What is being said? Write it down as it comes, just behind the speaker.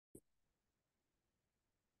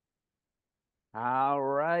All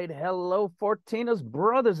right. Hello, Fortinos,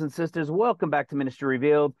 brothers and sisters. Welcome back to Ministry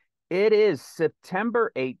Revealed. It is September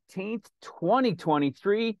 18th,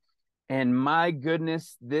 2023. And my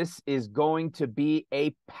goodness, this is going to be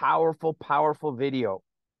a powerful, powerful video.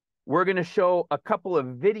 We're going to show a couple of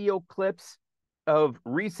video clips of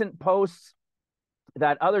recent posts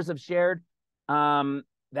that others have shared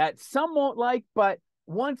that some won't like, but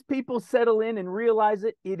once people settle in and realize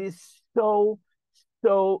it, it is so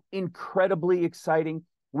incredibly exciting.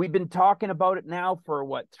 We've been talking about it now for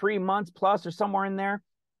what, 3 months plus or somewhere in there.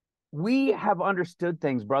 We have understood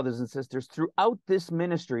things, brothers and sisters, throughout this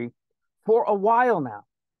ministry for a while now.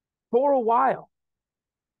 For a while.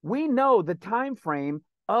 We know the time frame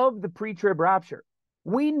of the pre-trib rapture.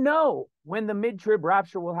 We know when the mid-trib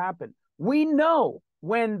rapture will happen. We know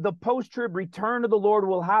when the post-trib return of the Lord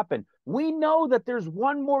will happen. We know that there's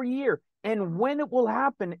one more year and when it will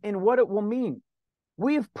happen and what it will mean.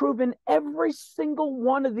 We have proven every single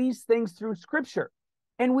one of these things through Scripture,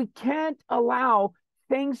 and we can't allow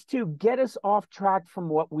things to get us off track from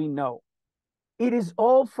what we know. It is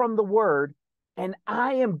all from the Word, and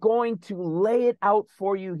I am going to lay it out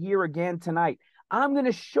for you here again tonight. I'm going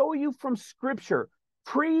to show you from Scripture,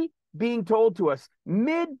 pre being told to us,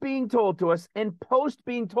 mid being told to us, and post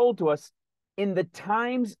being told to us in the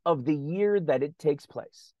times of the year that it takes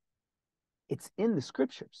place. It's in the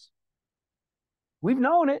Scriptures. We've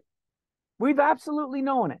known it. We've absolutely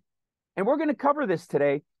known it. And we're going to cover this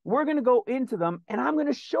today. We're going to go into them, and I'm going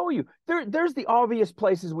to show you. There's the obvious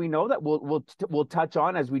places we know that we'll touch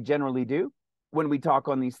on, as we generally do when we talk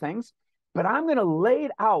on these things. But I'm going to lay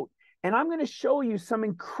it out, and I'm going to show you some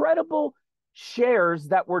incredible shares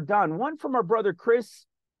that were done. One from our brother Chris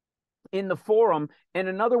in the forum, and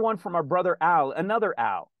another one from our brother Al, another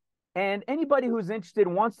Al. And anybody who's interested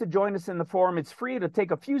and wants to join us in the forum, it's free. It'll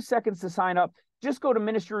take a few seconds to sign up. Just go to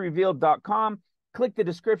ministryrevealed.com, click the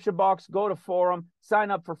description box, go to forum, sign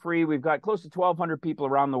up for free. We've got close to 1,200 people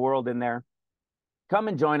around the world in there. Come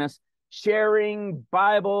and join us, sharing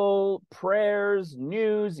Bible, prayers,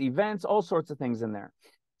 news, events, all sorts of things in there.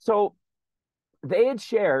 So they had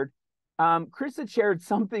shared, Chris had shared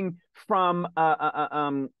something from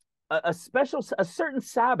a certain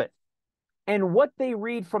Sabbath and what they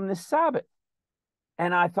read from the Sabbath.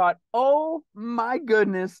 And I thought, oh my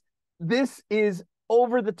goodness, this is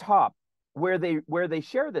over the top where they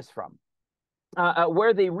share this from,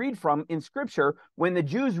 where they read from in Scripture when the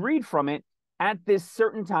Jews read from it at this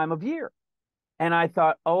certain time of year. And I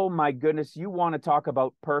thought, oh my goodness, you want to talk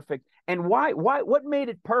about perfect. And what made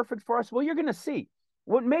it perfect for us? Well, you're going to see.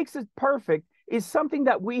 What makes it perfect is something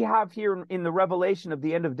that we have here in the revelation of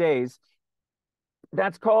the end of days.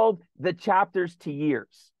 That's called the chapters to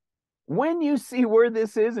years. When you see where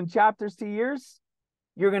this is in chapters to years,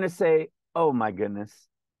 you're going to say, oh my goodness,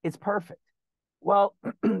 it's perfect. Well,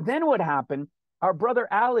 then what happened? Our brother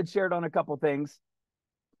Al had shared on a couple things,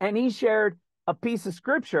 and he shared a piece of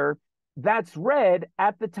Scripture that's read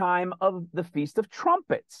at the time of the Feast of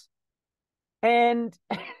Trumpets. And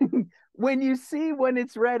when you see when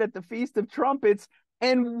it's read at the Feast of Trumpets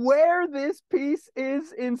and where this piece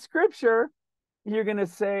is in Scripture, you're going to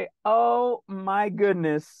say, oh my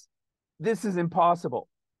goodness, this is impossible.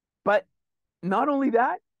 But not only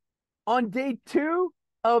that, on day 2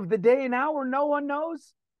 of the day and hour no one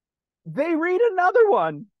knows, they read another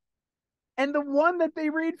one. And the one that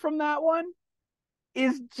they read from that one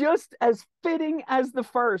is just as fitting as the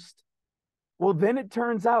first. Well, then it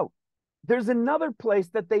turns out there's another place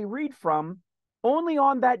that they read from only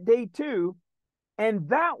on that day 2, and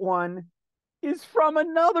that one is from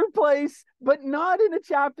another place, but not in a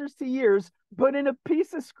chapters to years, but in a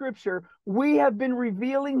piece of Scripture we have been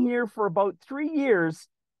revealing here for about 3 years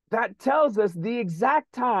that tells us the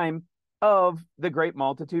exact time of the great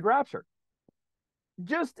multitude rapture.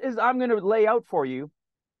 Just as I'm going to lay out for you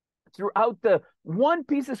throughout the one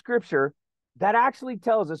piece of Scripture that actually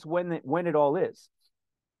tells us when it all is.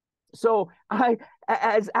 So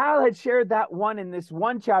as Al had shared that one in this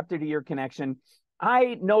one chapter to year connection,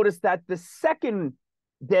 I noticed that the second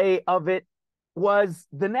day of it was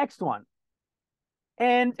the next one.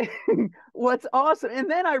 And what's awesome, and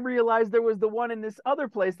then I realized there was the one in this other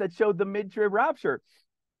place that showed the mid-trib rapture.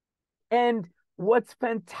 And what's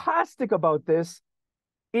fantastic about this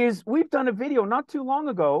is we've done a video not too long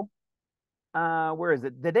ago. Where is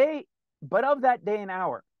it? The day, but of that day and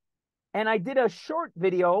hour. And I did a short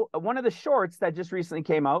video, one of the shorts that just recently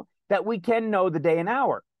came out, that we can know the day and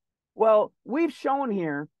hour. Well, we've shown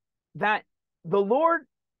here that the Lord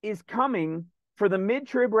is coming for the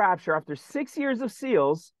mid-trib rapture after 6 years of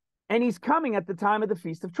seals, and he's coming at the time of the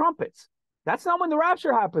Feast of Trumpets. That's not when the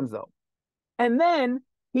rapture happens, though. And then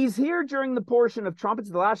He's here during the portion of trumpets,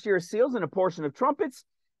 the last year of seals and a portion of trumpets,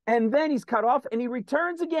 and then he's cut off and he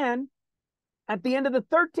returns again at the end of the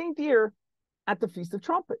 13th year at the Feast of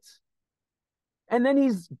Trumpets. And then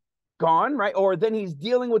he's gone, right? Or then he's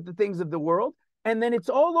dealing with the things of the world. And then it's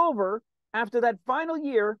all over after that final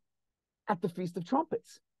year at the Feast of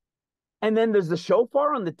Trumpets. And then there's the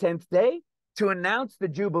shofar on the 10th day to announce the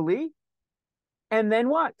Jubilee. And then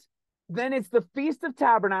what? Then it's the Feast of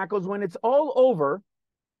Tabernacles when it's all over.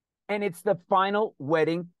 And it's the final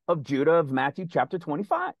wedding of Judah of Matthew chapter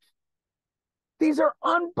 25. These are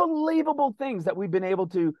unbelievable things that we've been able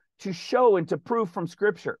to show and to prove from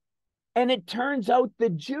Scripture. And it turns out the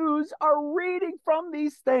Jews are reading from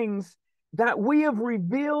these things that we have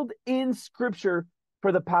revealed in Scripture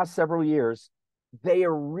for the past several years. They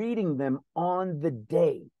are reading them on the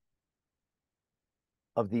day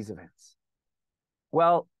of these events.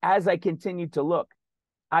 Well, as I continued to look,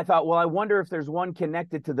 I thought, well, I wonder if there's one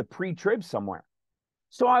connected to the pre-trib somewhere.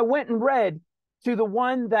 So I went and read to the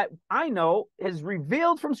one that I know is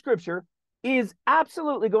revealed from Scripture is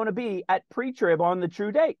absolutely going to be at pre-trib on the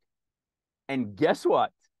true date. And guess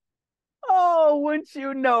what? Oh, wouldn't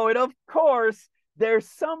you know it? Of course, there's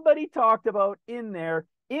somebody talked about in there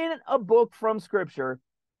in a book from Scripture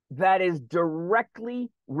that is directly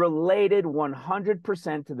related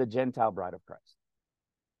 100% to the Gentile bride of Christ.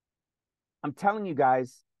 I'm telling you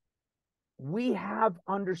guys, we have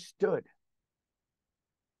understood.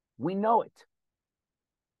 We know it.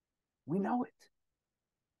 We know it.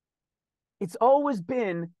 It's always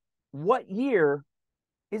been, what year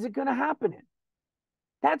is it going to happen in?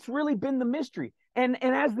 That's really been the mystery. And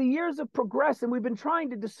as the years have progressed and we've been trying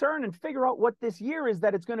to discern and figure out what this year is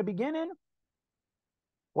that it's going to begin in,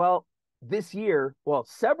 well, this year, well,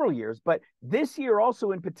 several years, but this year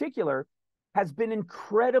also in particular has been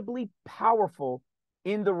incredibly powerful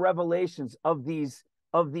in the revelations of these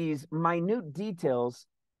minute details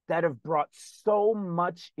that have brought so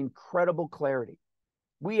much incredible clarity.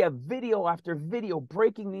 We have video after video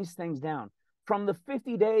breaking these things down, from the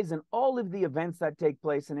 50 days and all of the events that take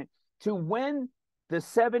place in it to when the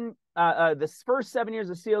first 7 years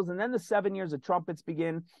of seals and then the 7 years of trumpets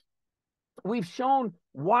begin. We've shown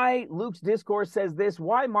why Luke's discourse says this,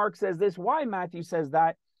 why Mark says this, why Matthew says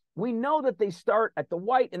that. We know that they start at the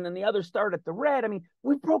white and then the others start at the red. I mean,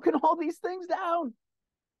 we've broken all these things down.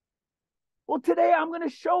 Well, today I'm going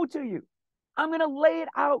to show to you. I'm going to lay it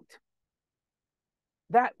out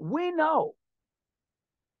that we know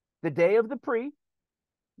the day of the pre,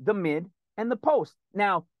 the mid, and the post.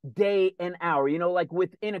 Now, day and hour, like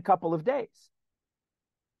within a couple of days.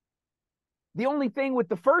 The only thing with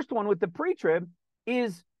the first one, with the pre-trib,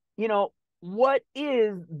 is, what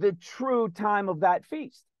is the true time of that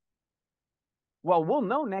feast? Well, we'll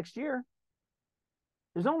know next year.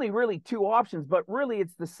 There's only really two options, but really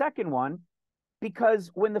it's the second one, because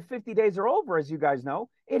when the 50 days are over, as you guys know,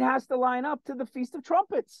 it has to line up to the Feast of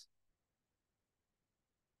Trumpets.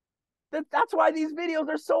 That's why these videos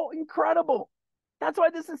are so incredible. That's why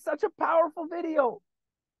this is such a powerful video.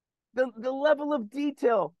 The level of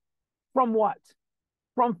detail from what?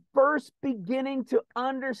 From first beginning to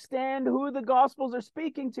understand who the Gospels are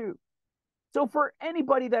speaking to. So for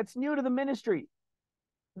anybody that's new to the ministry,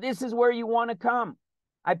 this is where you want to come.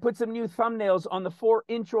 I put some new thumbnails on the 4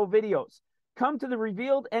 intro videos. Come to the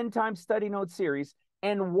Revealed End Time Study Note series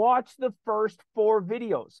and watch the first 4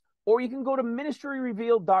 videos. Or you can go to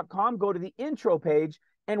ministryrevealed.com, go to the intro page,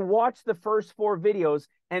 and watch the first 4 videos.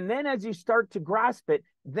 And then as you start to grasp it,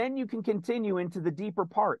 then you can continue into the deeper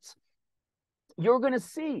parts. You're going to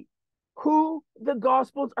see who the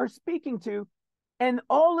Gospels are speaking to. And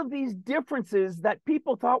all of these differences that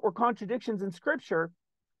people thought were contradictions in Scripture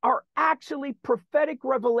are actually prophetic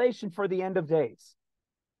revelation for the end of days.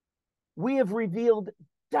 We have revealed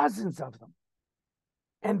dozens of them,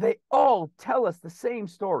 and they all tell us the same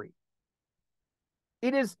story.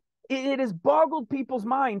 It has boggled people's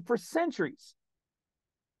mind for centuries.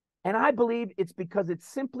 And I believe it's because it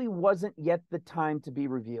simply wasn't yet the time to be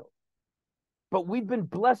revealed. But we've been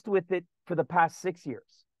blessed with it for the past 6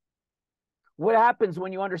 years. What happens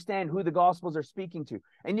when you understand who the Gospels are speaking to?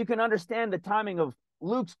 And you can understand the timing of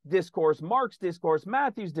Luke's discourse, Mark's discourse,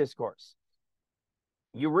 Matthew's discourse.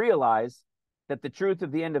 You realize that the truth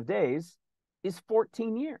of the end of days is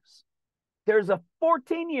 14 years. There's a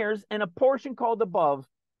 14 years and a portion called above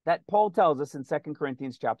that Paul tells us in 2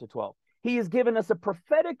 Corinthians chapter 12. He has given us a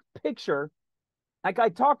prophetic picture, like I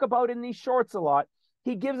talk about in these shorts a lot.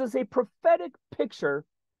 He gives us a prophetic picture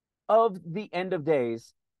of the end of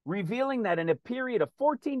days, revealing that in a period of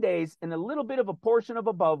 14 days and a little bit of a portion of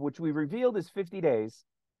above, which we revealed is 50 days,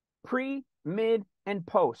 pre, mid, and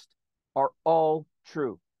post are all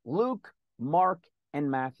true. Luke, Mark, and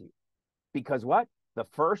Matthew. Because what? The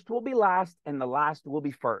first will be last and the last will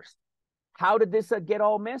be first. How did this get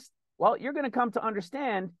all missed? Well, you're going to come to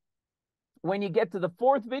understand when you get to the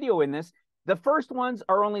fourth video in this. The first ones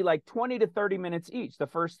are only like 20 to 30 minutes each, the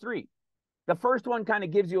first three. The first one kind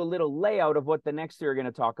of gives you a little layout of what the next three are going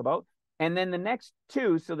to talk about. And then the next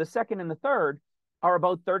two, so the second and the third, are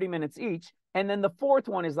about 30 minutes each. And then the fourth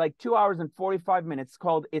one is like 2 hours and 45 minutes,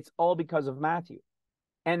 called It's All Because of Matthew.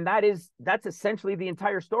 And that's essentially the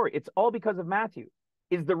entire story. It's all because of Matthew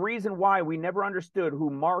is the reason why we never understood who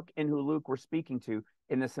Mark and who Luke were speaking to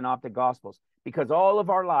in the Synoptic Gospels, because all of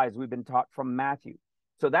our lives we've been taught from Matthew.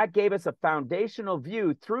 So that gave us a foundational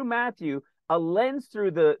view through Matthew, a lens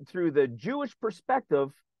through the Jewish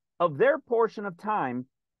perspective of their portion of time,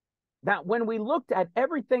 that when we looked at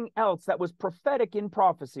everything else that was prophetic in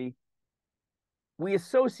prophecy, we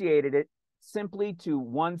associated it simply to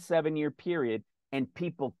 1 7-year period, and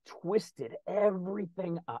people twisted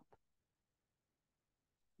everything up.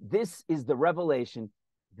 This is the revelation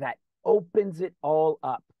that opens it all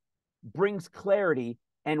up, brings clarity,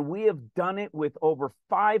 and we have done it with over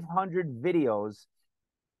 500 videos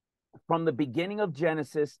from the beginning of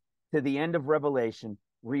Genesis to the end of Revelation,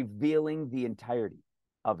 revealing the entirety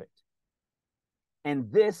of it.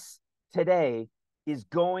 And this today is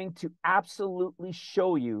going to absolutely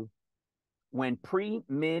show you when pre,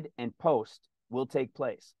 mid, and post will take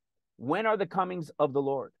place. When are the comings of the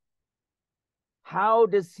Lord? How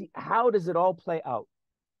does it all play out?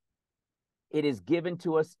 It is given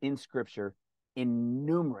to us in Scripture in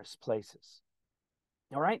numerous places.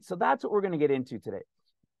 All right, so that's what we're going to get into today.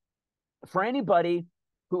 For anybody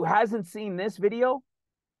who hasn't seen this video,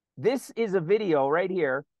 this is a video right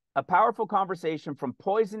here, a powerful conversation from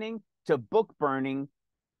poisoning to book burning.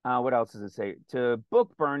 What else does it say? To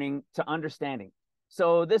book burning to understanding.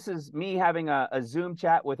 So this is me having a Zoom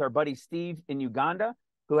chat with our buddy Steve in Uganda,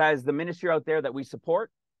 who has the ministry out there that we support.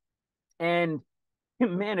 And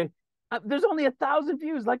man, there's only 1,000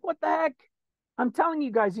 views. Like, what the heck? I'm telling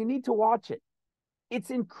you guys, you need to watch it. It's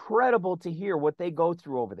incredible to hear what they go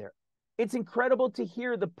through over there. It's incredible to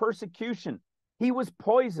hear the persecution. He was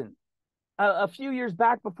poisoned. A few years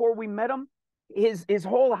back, before we met him, his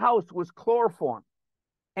whole house was chloroformed,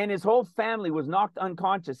 and his whole family was knocked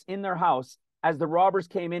unconscious in their house as the robbers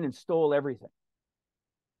came in and stole everything.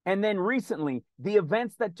 And then recently, the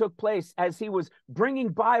events that took place as he was bringing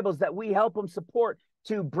Bibles that we help him support,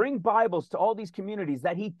 to bring Bibles to all these communities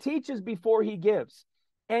that he teaches before he gives,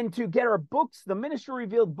 and to get our books, the Ministry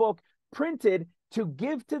Revealed book, printed to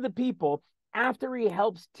give to the people after he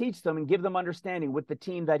helps teach them and give them understanding with the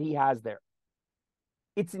team that he has there.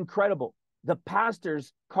 It's incredible. The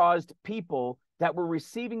pastors caused people that were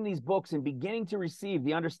receiving these books and beginning to receive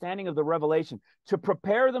the understanding of the revelation to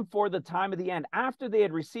prepare them for the time of the end after they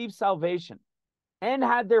had received salvation and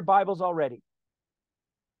had their Bibles already.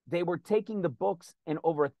 They were taking the books, and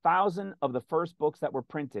over 1,000 of the first books that were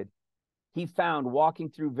printed, he found walking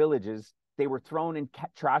through villages. They were thrown in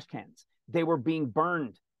trash cans. They were being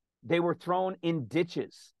burned. They were thrown in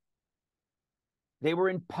ditches. They were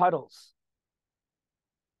in puddles.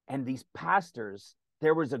 And these pastors,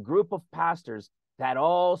 there was a group of pastors that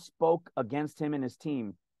all spoke against him and his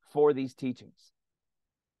team for these teachings,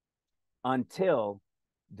 until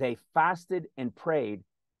they fasted and prayed.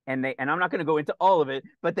 And I'm not going to go into all of it,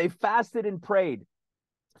 but they fasted and prayed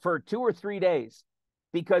for 2 or 3 days,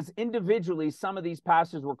 because individually some of these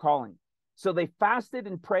pastors were calling. So they fasted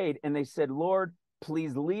and prayed, and they said, Lord,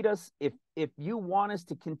 please lead us. If you want us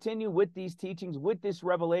to continue with these teachings, with this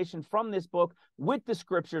revelation from this book, with the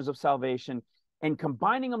scriptures of salvation, and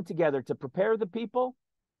combining them together to prepare the people,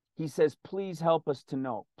 he says, please help us to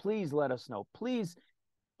know. Please let us know. Please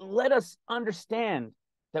let us understand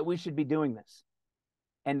that we should be doing this.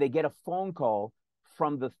 And they get a phone call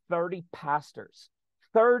from the 30 pastors,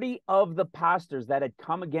 30 of the pastors that had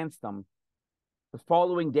come against them the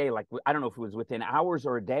following day. Like, I don't know if it was within hours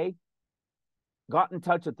or a day, got in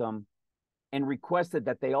touch with them and requested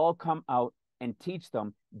that they all come out and teach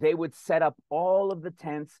them. They would set up all of the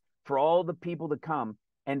tents for all the people to come,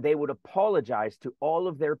 and they would apologize to all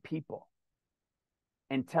of their people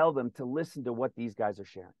and tell them to listen to what these guys are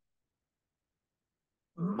sharing.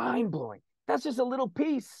 Mind-blowing. That's just a little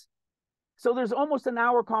piece. So there's almost an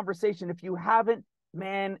hour conversation. If you haven't,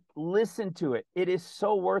 man, listen to it. It is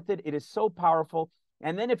so worth it. It is so powerful.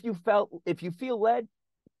 And then if you feel led,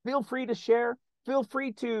 feel free to share. Feel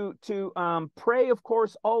free to pray, of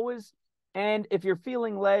course, always. And if you're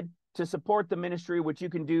feeling led to support the ministry, which you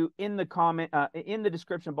can do in the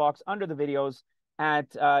description box under the videos at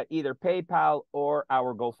either PayPal or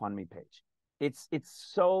our GoFundMe page. It's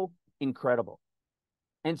so incredible.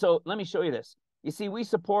 And so let me show you this. You see, we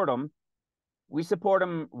support them. We support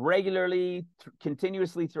them regularly,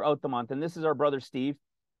 continuously throughout the month. And this is our brother Steve.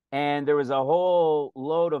 And there was a whole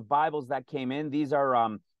load of Bibles that came in. These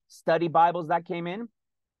are study Bibles that came in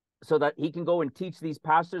so that he can go and teach these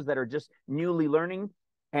pastors that are just newly learning,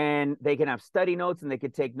 and they can have study notes and they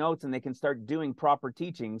can take notes and they can start doing proper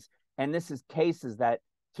teachings. And this is cases that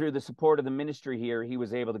through the support of the ministry here, he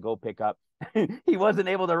was able to go pick up. He wasn't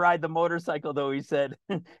able to ride the motorcycle, though. He said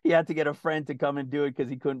he had to get a friend to come and do it because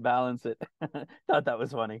he couldn't balance it. Thought that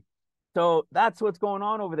was funny. So that's what's going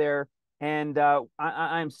on over there. And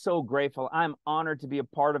I'm so grateful. I'm honored to be a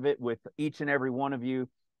part of it with each and every one of you.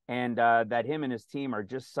 And that him and his team are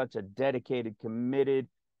just such a dedicated, committed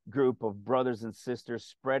group of brothers and sisters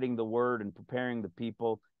spreading the word and preparing the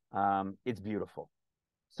people. It's beautiful.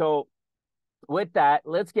 So with that,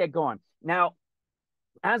 let's get going. Now,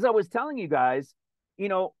 as I was telling you guys,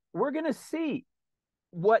 we're going to see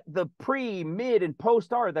what the pre, mid, and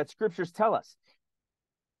post are that scriptures tell us.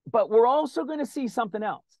 But we're also going to see something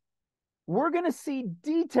else. We're going to see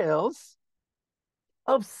details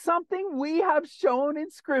of something we have shown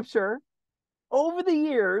in scripture over the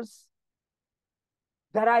years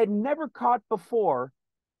that I had never caught before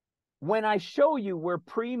when I show you where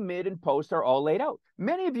pre, mid, and post are all laid out.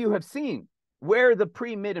 Many of you have seen where the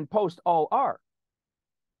pre, mid, and post all are.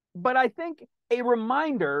 But I think a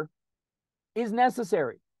reminder is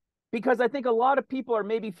necessary because I think a lot of people are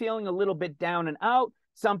maybe feeling a little bit down and out.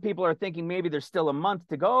 Some people are thinking maybe there's still a month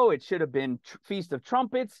to go. It should have been Feast of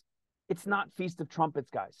Trumpets. It's not Feast of Trumpets,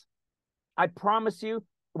 guys. I promise you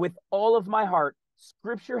with all of my heart,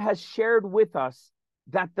 Scripture has shared with us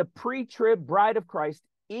that the pre-trib bride of Christ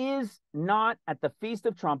is not at the Feast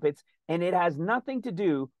of Trumpets, and it has nothing to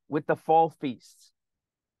do with the fall feasts.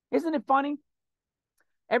 Isn't it funny?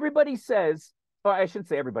 Everybody says, or I shouldn't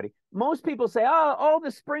say everybody, most people say, all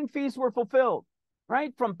the spring feasts were fulfilled,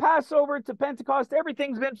 right? From Passover to Pentecost,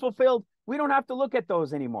 everything's been fulfilled. We don't have to look at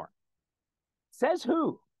those anymore. Says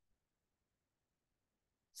who?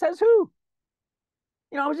 Says who?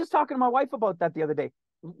 I was just talking to my wife about that the other day.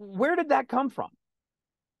 Where did that come from?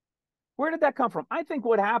 Where did that come from? I think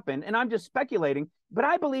what happened, and I'm just speculating, but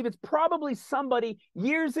I believe it's probably somebody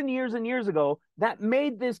years and years and years ago that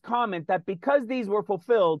made this comment that because these were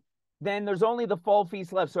fulfilled, then there's only the fall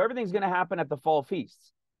feast left. So everything's going to happen at the fall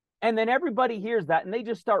feasts. And then everybody hears that and they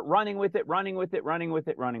just start running with it.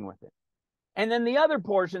 And then the other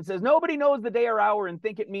portion says, nobody knows the day or hour and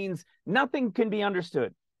think it means nothing can be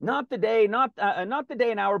understood. Not the day, not the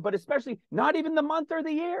day and hour, but especially not even the month or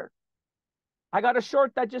the year. I got a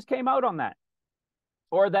short that just came out on that,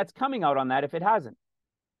 or that's coming out on that if it hasn't.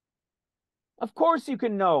 Of course you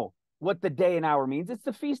can know what the day and hour means. It's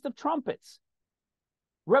the Feast of Trumpets.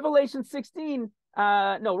 Revelation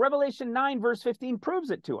 9 verse 15 proves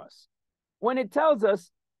it to us when it tells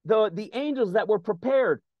us the angels that were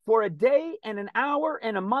prepared for a day and an hour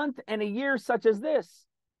and a month and a year such as this.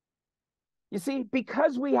 You see,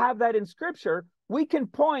 because we have that in Scripture, we can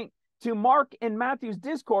point to Mark and Matthew's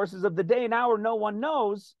discourses of the day and hour no one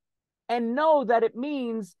knows, and know that it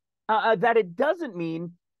means that it doesn't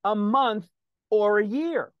mean a month or a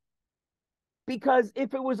year. Because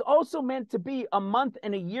if it was also meant to be a month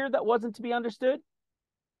and a year that wasn't to be understood,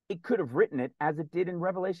 it could have written it as it did in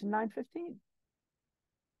Revelation 9:15.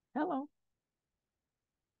 Hello.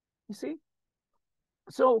 You see?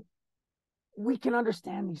 So we can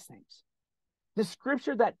understand these things. The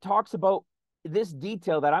scripture that talks about this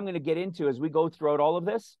detail that I'm going to get into as we go throughout all of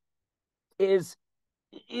this is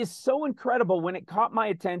so incredible when it caught my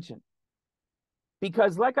attention.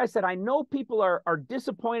 Because like I said, I know people are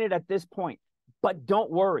disappointed at this point, but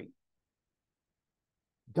don't worry.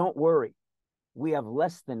 Don't worry. We have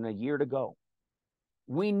less than a year to go.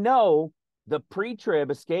 We know the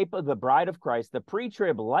pre-trib escape of the bride of Christ, the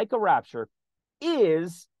pre-trib like a rapture,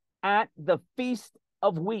 is at the Feast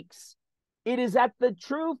of Weeks. It is at the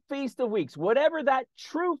true Feast of Weeks. Whatever that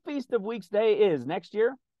true Feast of Weeks day is next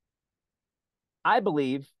year, I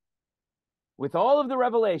believe, with all of the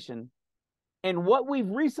revelation and what we've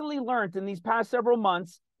recently learned in these past several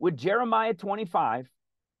months with Jeremiah 25,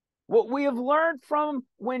 what we have learned from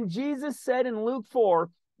when Jesus said in Luke 4,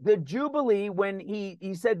 the Jubilee, when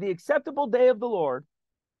he said the acceptable day of the Lord,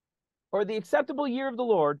 or the acceptable year of the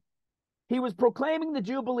Lord, he was proclaiming the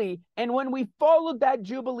Jubilee. And when we followed that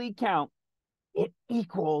Jubilee count, it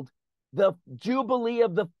equaled the Jubilee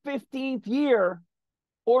of the 15th year,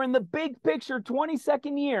 or in the big picture,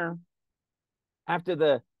 22nd year, after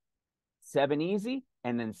the 7 easy,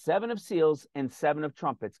 and then 7 of seals and 7 of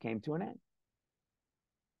trumpets came to an end.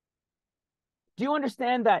 Do you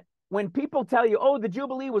understand that when people tell you, oh, the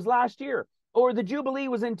Jubilee was last year, or the Jubilee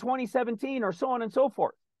was in 2017, or so on and so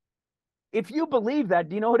forth. If you believe that,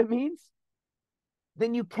 do you know what it means?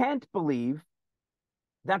 Then you can't believe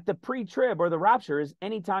that the pre-trib or the rapture is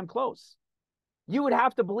anytime close. You would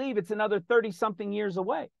have to believe it's another 30-something years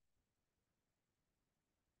away.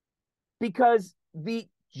 Because the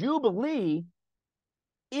Jubilee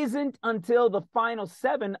isn't until the final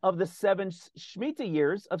 7 of the 7 Shemitah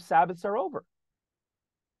years of Sabbaths are over.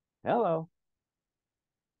 Hello.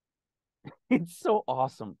 It's so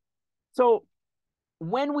awesome. So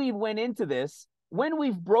when we went into this, when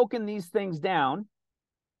we've broken these things down,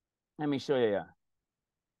 let me show you.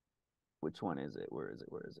 Which one is it? Where is it?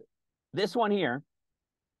 Where is it? This one here.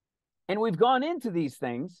 And we've gone into these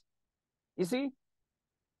things. You see,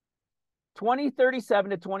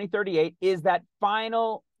 2037 to 2038 is that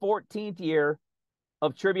final 14th year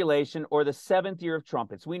of tribulation, or the 7th year of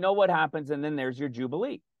trumpets. We know what happens, and then there's your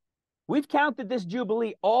Jubilee. We've counted this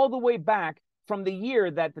Jubilee all the way back from the year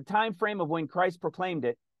that the time frame of when Christ proclaimed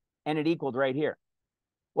it, and it equaled right here.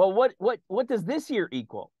 Well, what does this year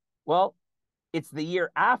equal? Well, it's the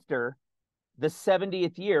year after the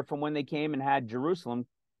 70th year from when they came and had Jerusalem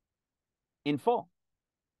in full.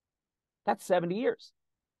 That's 70 years.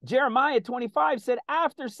 Jeremiah 25 said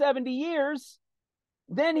after 70 years,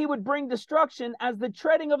 then he would bring destruction as the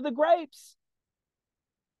treading of the grapes.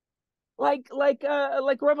 Like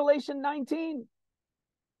Revelation 19.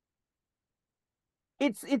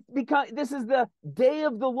 It's because this is the day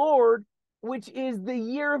of the Lord, which is the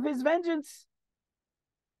year of his vengeance.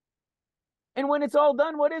 And when it's all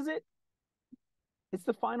done, what is it? It's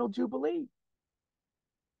the final Jubilee.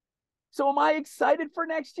 So am I excited for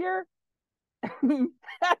next year?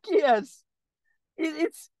 Heck yes.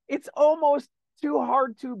 It's almost too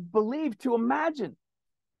hard to believe, to imagine.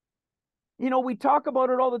 You know, we talk about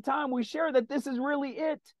it all the time. We share that this is really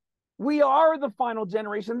it. We are the final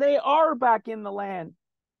generation. They are back in the land.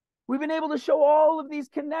 We've been able to show all of these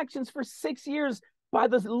connections for 6 years by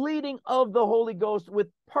the leading of the Holy Ghost, with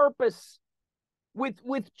purpose,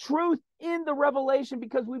 with truth in the revelation,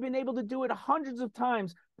 because we've been able to do it hundreds of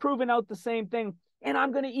times, proving out the same thing. And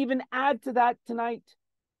I'm going to even add to that tonight.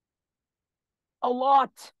 A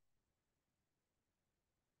lot.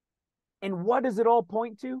 And what does it all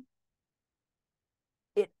point to?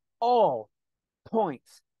 It all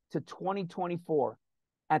points to 2024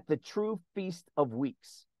 at the true Feast of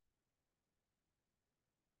Weeks.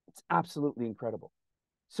 It's absolutely incredible.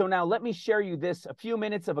 So now let me share you this, a few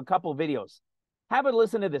minutes of a couple videos. Have a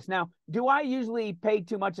listen to this. Now, do I usually pay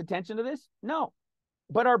too much attention to this? No.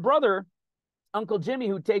 But our brother, Uncle Jimmy,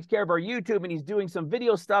 who takes care of our YouTube, and he's doing some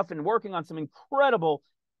video stuff and working on some incredible,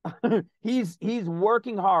 he's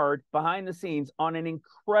working hard behind the scenes on an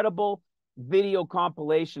incredible video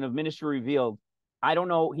compilation of Ministry Revealed. I don't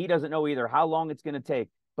know, he doesn't know either how long it's going to take,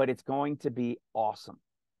 but it's going to be awesome.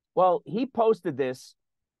 Well, he posted this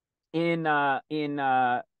on our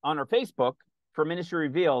Facebook for Ministry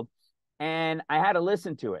Revealed, and I had to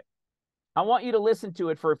listen to it. I want you to listen to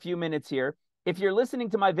it for a few minutes here. If you're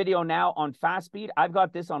listening to my video now on fast speed, I've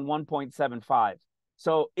got this on 1.75.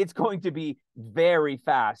 So it's going to be very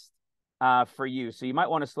fast for you. So you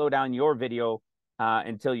might want to slow down your video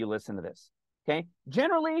until you listen to this. Okay.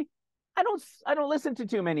 Generally, I don't listen to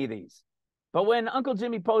too many of these. But when Uncle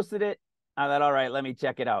Jimmy posted it, I thought, all right, let me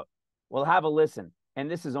check it out. We'll have a listen. And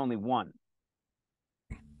this is only one.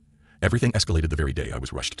 Everything escalated the very day I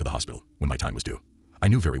was rushed to the hospital when my time was due. I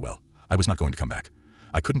knew very well I was not going to come back.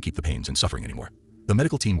 I couldn't keep the pains and suffering anymore. The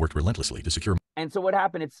medical team worked relentlessly to secure. And so what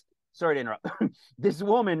happened, sorry to interrupt. This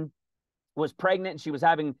woman was pregnant.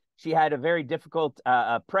 And she had a very difficult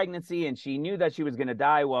pregnancy, and she knew that she was going to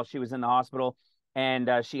die while she was in the hospital. And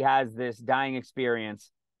she has this dying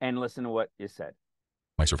experience. And listen to what is said.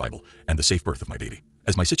 My survival and the safe birth of my baby.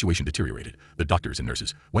 As my situation deteriorated, the doctors and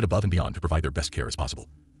nurses went above and beyond to provide their best care as possible.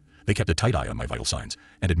 They kept a tight eye on my vital signs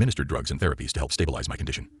and administered drugs and therapies to help stabilize my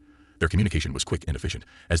condition. Their communication was quick and efficient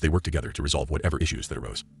as they worked together to resolve whatever issues that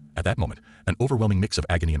arose. At that moment, an overwhelming mix of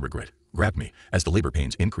agony and regret grabbed me as the labor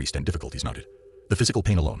pains increased and difficulties mounted. The physical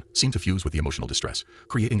pain alone seemed to fuse with the emotional distress,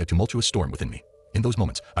 creating a tumultuous storm within me. In those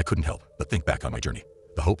moments, I couldn't help but think back on my journey,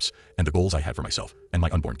 the hopes and the goals I had for myself and my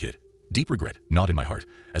unborn kid. Deep regret gnawed in my heart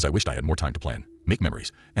as I wished I had more time to plan, make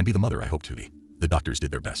memories, and be the mother I hoped to be. The doctors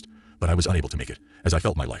did their best, but I was unable to make it as I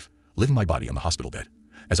felt my life, living my body on the hospital bed.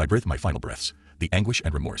 As I breathed my final breaths, the anguish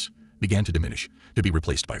and remorse began to diminish, to be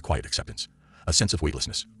replaced by a quiet acceptance. A sense of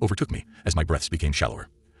weightlessness overtook me as my breaths became shallower,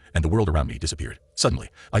 and the world around me disappeared. Suddenly,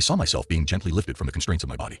 I saw myself being gently lifted from the constraints of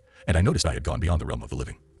my body, and I noticed I had gone beyond the realm of the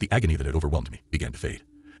living. The agony that had overwhelmed me began to fade,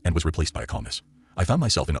 and was replaced by a calmness. I found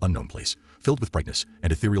myself in an unknown place, filled with brightness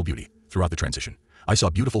and ethereal beauty. Throughout the transition, I saw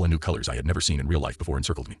beautiful and new colors I had never seen in real life before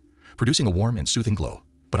encircled me, producing a warm and soothing glow.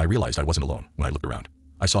 But I realized I wasn't alone when I looked around.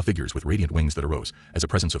 I saw figures with radiant wings that arose as a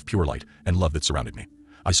presence of pure light and love that surrounded me.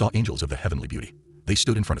 I saw angels of the heavenly beauty. They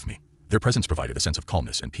stood in front of me. Their presence provided a sense of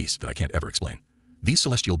calmness and peace that I can't ever explain. These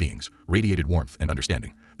celestial beings radiated warmth and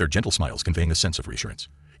understanding, their gentle smiles conveying a sense of reassurance.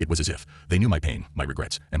 It was as if they knew my pain, my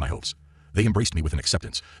regrets, and my hopes. They embraced me with an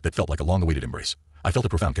acceptance that felt like a long-awaited embrace. I felt a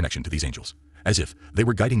profound connection to these angels, as if they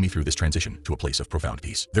were guiding me through this transition to a place of profound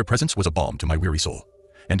peace. Their presence was a balm to my weary soul,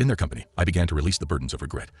 and in their company, I began to release the burdens of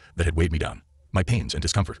regret that had weighed me down. My pains and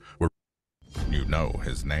discomfort were... You know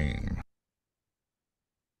his name.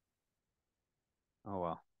 Oh,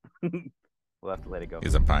 well. We'll have to let it go.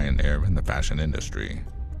 He's a pioneer in the fashion industry,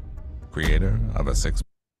 creator of a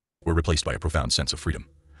were replaced by a profound sense of freedom,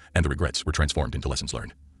 and the regrets were transformed into lessons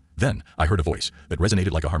learned. Then I heard a voice that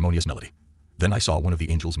resonated like a harmonious melody. Then I saw one of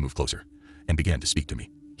the angels move closer and began to speak to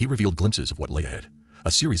me. He revealed glimpses of what lay ahead,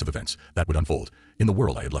 a series of events that would unfold in the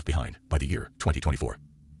world I had left behind by the year 2024.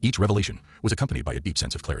 Each revelation was accompanied by a deep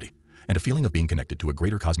sense of clarity and a feeling of being connected to a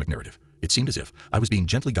greater cosmic narrative. It seemed as if I was being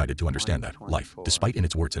gently guided to understand that life, despite in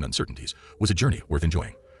its warts and uncertainties, was a journey worth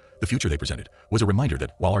enjoying. The future they presented was a reminder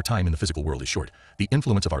that while our time in the physical world is short, the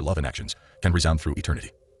influence of our love and actions can resound through eternity.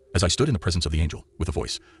 As I stood in the presence of the angel, with a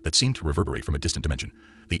voice that seemed to reverberate from a distant dimension,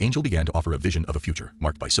 the angel began to offer a vision of a future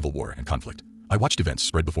marked by civil war and conflict. I watched events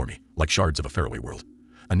spread before me, like shards of a faraway world.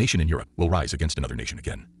 A nation in Europe will rise against another nation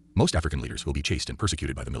again. Most African leaders will be chased and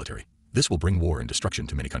persecuted by the military. This will bring war and destruction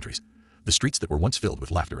to many countries. The streets that were once filled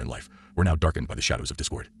with laughter and life were now darkened by the shadows of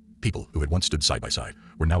discord. People who had once stood side by side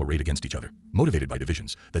were now arrayed against each other, motivated by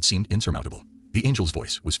divisions that seemed insurmountable. The angel's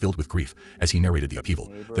voice was filled with grief as he narrated the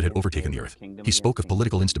upheaval that had overtaken the earth. He spoke of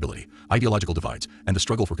political instability, ideological divides, and the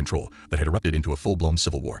struggle for control that had erupted into a full-blown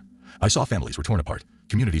civil war. I saw families were torn apart,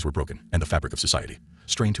 communities were broken, and the fabric of society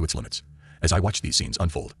strained to its limits. As I watched these scenes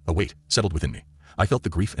unfold, a weight settled within me. I felt the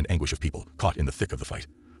grief and anguish of people caught in the thick of the fight,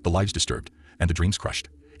 the lives disturbed, and the dreams crushed.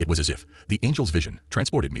 It was as if the angel's vision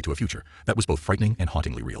transported me to a future that was both frightening and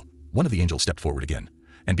hauntingly real. One of the angels stepped forward again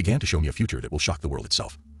and began to show me a future that will shock the world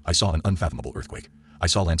itself. I saw an unfathomable earthquake. I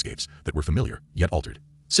saw landscapes that were familiar, yet altered.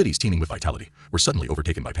 Cities teeming with vitality were suddenly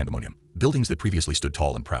overtaken by pandemonium. Buildings that previously stood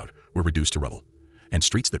tall and proud were reduced to rubble, and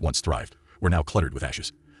streets that once thrived were now cluttered with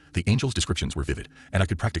ashes. The angel's descriptions were vivid, and I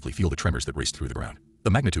could practically feel the tremors that raced through the ground. The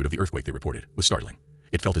magnitude of the earthquake they reported was startling.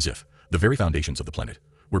 It felt as if the very foundations of the planet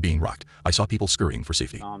were being rocked. I saw people scurrying for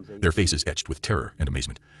safety, their faces etched with terror and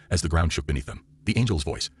amazement as the ground shook beneath them. The angel's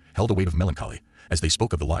voice held a weight of melancholy as they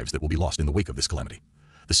spoke of the lives that will be lost in the wake of this calamity.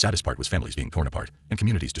 The saddest part was families being torn apart and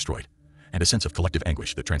communities destroyed, and a sense of collective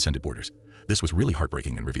anguish that transcended borders. This was really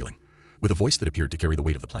heartbreaking and revealing. With a voice that appeared to carry the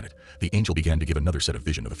weight of the planet, the angel began to give another set of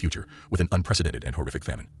vision of a future with an unprecedented and horrific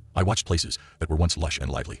famine. I watched places that were once lush and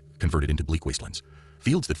lively converted into bleak wastelands.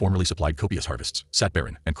 Fields that formerly supplied copious harvests sat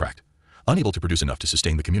barren and cracked, unable to produce enough to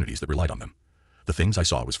sustain the communities that relied on them. The things I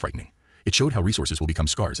saw was frightening. It showed how resources will become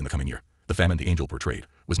scars in the coming year. The famine the angel portrayed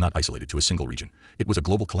was not isolated to a single region. It was a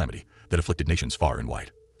global calamity that afflicted nations far and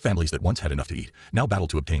wide. Families that once had enough to eat now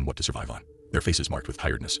battled to obtain what to survive on, their faces marked with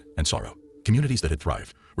tiredness and sorrow. Communities that had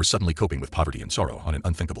thrived were suddenly coping with poverty and sorrow on an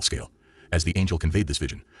unthinkable scale. As the angel conveyed this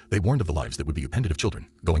vision, they warned of the lives that would be appended of children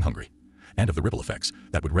going hungry, and of the ripple effects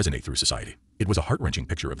that would resonate through society. It was a heart-wrenching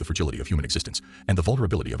picture of the fragility of human existence and the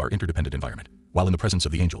vulnerability of our interdependent environment. While in the presence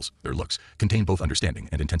of the angels, their looks contained both understanding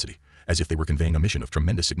and intensity, as if they were conveying a mission of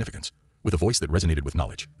tremendous significance. With a voice that resonated with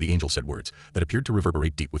knowledge, the angel said words that appeared to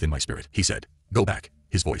reverberate deep within my spirit. He said, "Go back."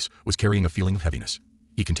 His voice was carrying a feeling of heaviness.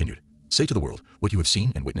 He continued, "Say to the world what you have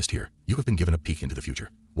seen and witnessed here. You have been given a peek into the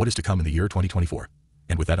future, what is to come in the year 2024.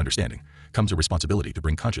 And with that understanding comes a responsibility to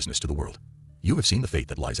bring consciousness to the world. You have seen the fate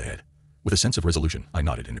that lies ahead." With a sense of resolution, I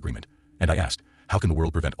nodded in agreement, and I asked, "How can the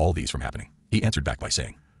world prevent all these from happening?" He answered back by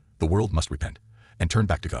saying, "The world must repent and turn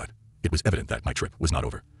back to God." It was evident that my trip was not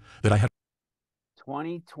over, that I had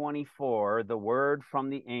 2024, the word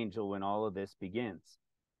from the angel when all of this begins.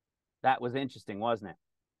 That was interesting, wasn't it?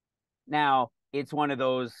 Now, it's one of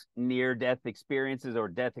those near-death experiences or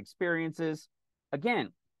death experiences.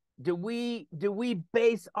 Again, do we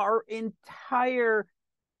base our entire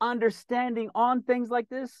understanding on things like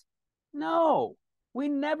this? No, we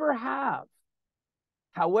never have.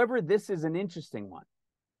 However, this is an interesting one.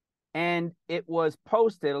 And it was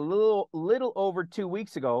posted a little over 2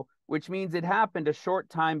 weeks ago, which means it happened a short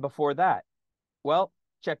time before that. Well,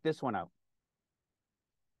 check this one out.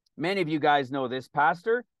 Many of you guys know this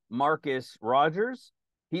pastor, Marcus Rogers.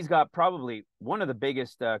 He's got probably one of the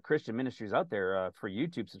biggest Christian ministries out there for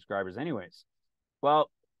YouTube subscribers anyways.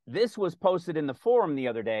 Well, this was posted in the forum the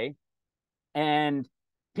other day, and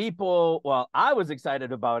people, well, I was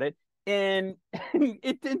excited about it, And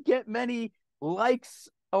it didn't get many likes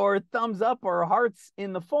or thumbs up or hearts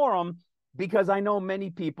in the forum, because I know many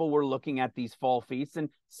people were looking at these fall feasts, and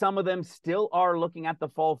some of them still are looking at the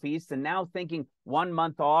fall feasts and now thinking 1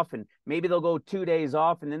 month off, and maybe they'll go 2 days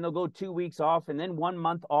off, and then they'll go 2 weeks off, and then 1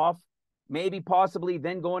 month off, maybe possibly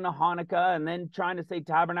then going to Hanukkah, and then trying to say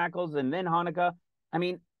Tabernacles and then Hanukkah. I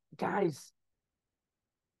mean, guys,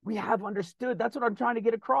 we have understood. That's what I'm trying to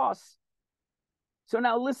get across. So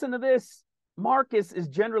now listen to this. Marcus is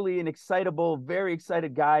generally an excitable, very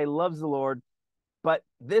excited guy, loves the Lord. But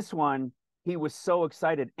this one, he was so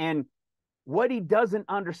excited. And what he doesn't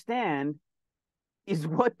understand is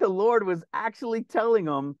what the Lord was actually telling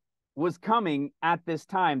him was coming at this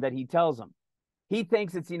time that he tells him. He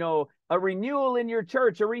thinks it's, a renewal in your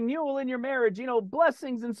church, a renewal in your marriage,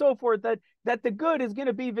 blessings and so forth, that the good is going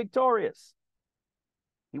to be victorious.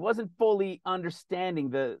 He wasn't fully understanding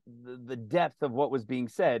the depth of what was being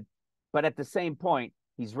said, but at the same point,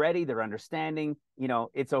 he's ready. They're understanding.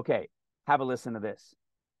 It's okay. Have a listen to this.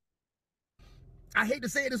 I hate to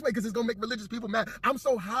say it this way because it's going to make religious people mad. I'm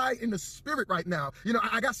so high in the spirit right now.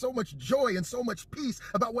 I got so much joy and so much peace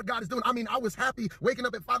about what God is doing. I mean, I was happy waking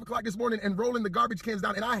up at 5 o'clock this morning and rolling the garbage cans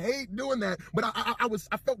down. And I hate doing that. But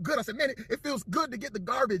I felt good. I said, man, it feels good to get the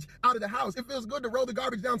garbage out of the house. It feels good to roll the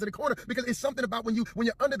garbage down to the corner, because it's something about when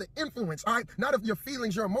you're under the influence, all right? Not of your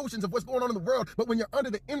feelings, your emotions, of what's going on in the world, but when you're under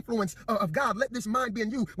the influence of God. Let this mind be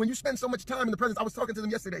in you. When you spend so much time in the presence, I was talking to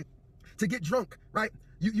them yesterday. To get drunk, right?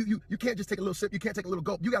 You can't just take a little sip. You can't take a little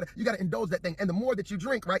gulp. You gotta indulge that thing. And the more that you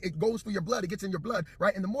drink, right, it goes through your blood. It gets in your blood,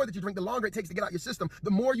 right? And the more that you drink, the longer it takes to get out your system.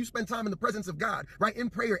 The more you spend time in the presence of God, right,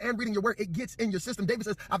 in prayer and reading your word, it gets in your system. David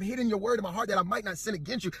says, I've hidden your word in my heart that I might not sin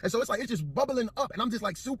against you. And so it's like, it's just bubbling up. And I'm just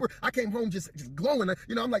like I came home just glowing.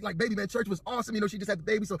 I'm like, baby, man, church was awesome. She just had the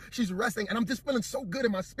baby, so she's resting. And I'm just feeling so good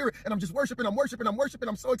in my spirit. And I'm just worshiping.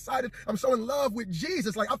 I'm so excited. I'm so in love with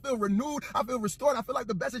Jesus. Like, I feel renewed. I feel restored. I feel like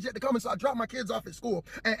the best is yet to come. And so I dropped my kids off at school.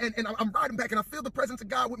 And I'm riding back, and I feel the presence of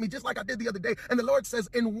God with me, just like I did the other day. And the Lord says,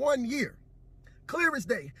 in 1 year, clear as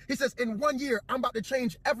day, he says, in 1 year, I'm about to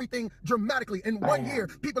change everything dramatically. In 1 year,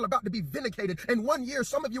 people are about to be vindicated. In 1 year,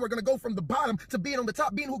 some of you are going to go from the bottom to being on the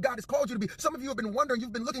top, being who God has called you to be. Some of you have been wondering,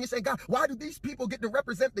 you've been looking and saying, God, why do these people get to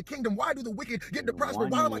represent the kingdom? Why do the wicked get to prosper?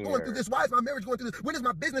 Why am I going through this? Why is my marriage going through this? When is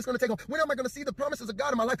my business going to take off? When am I going to see the promises of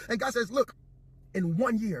God in my life? And God says, look, in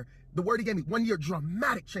 1 year, the word he gave me, 1 year,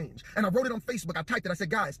 dramatic change. And I wrote it on Facebook. I typed it. I said,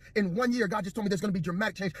 guys, in 1 year, God just told me there's going to be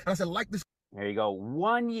dramatic change. And I said, like this. There you go.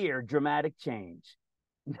 1 year, dramatic change.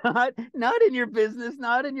 Not in your business,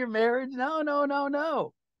 not in your marriage.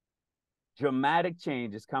 No. Dramatic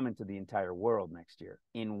change is coming to the entire world next year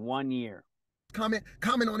in 1 year. Comment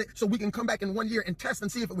on it so we can come back in 1 year and test and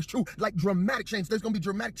see if it was true. Like, dramatic change. There's going to be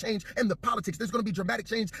dramatic change in the politics. There's going to be dramatic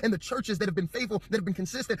change in the churches that have been faithful, that have been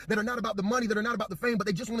consistent, that are not about the money, that are not about the fame, but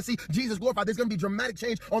they just want to see Jesus glorified. There's going to be dramatic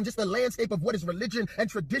change on just the landscape of what is religion and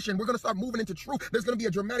tradition. We're going to start moving into truth. There's going to be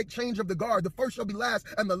a dramatic change of the guard. The first shall be last,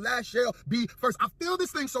 and the last shall be first. I feel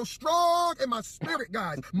this thing so strong in my spirit,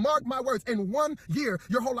 guys. Mark my words. In 1 year,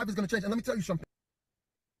 your whole life is going to change. And let me tell you something.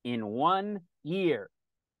 In 1 year.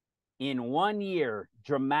 In 1 year,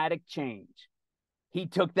 dramatic change. He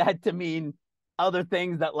took that to mean other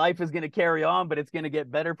things, that life is going to carry on, but it's going to get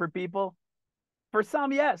better for people. For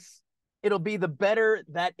some, yes, it'll be the better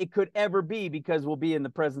that it could ever be, because we'll be in the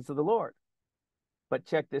presence of the Lord. But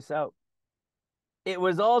check this out. It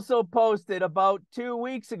was also posted about 2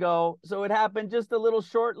 weeks ago, so it happened just a little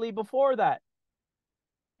shortly before that.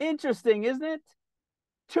 Interesting, isn't it?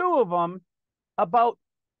 2 of them about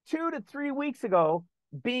 2 to 3 weeks ago,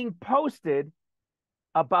 being posted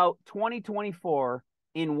about 2024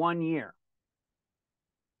 in 1 year.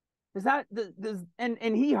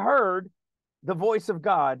 And he heard the voice of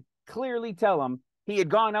God clearly tell him he had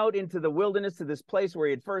gone out into the wilderness, to this place where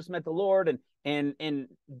he had first met the Lord, and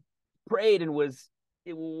prayed and was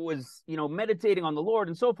meditating on the Lord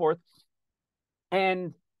and so forth.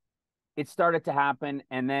 And it started to happen.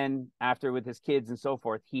 And then after, with his kids and so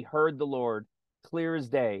forth, he heard the Lord clear as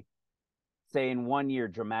day say, in 1 year,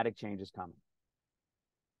 dramatic change is coming.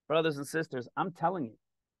 Brothers and sisters, I'm telling you,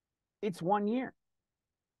 it's 1 year.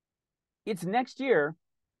 It's next year,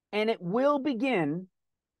 and it will begin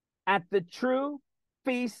at the true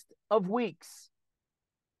Feast of Weeks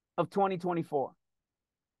of 2024.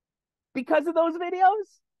 Because of those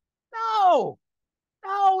videos? No,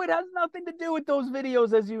 it has nothing to do with those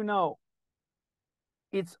videos, as you know.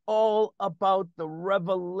 It's all about the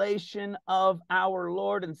revelation of our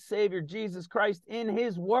Lord and Savior Jesus Christ in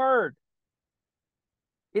his word.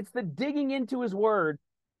 It's the digging into his word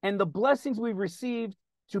and the blessings we've received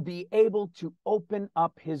to be able to open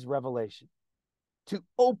up his revelation. to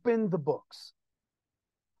open the books.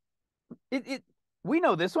 We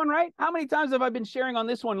know this one, right? How many times have I been sharing on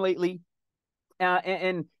this one lately,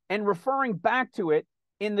 and referring back to it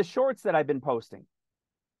in the shorts that I've been posting?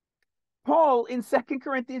 Paul in 2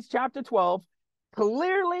 Corinthians chapter 12,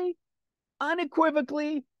 clearly,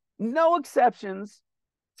 unequivocally, no exceptions,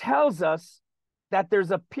 tells us that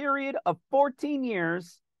there's a period of 14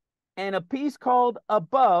 years and a piece called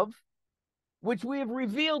above, which we have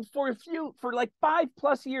revealed for like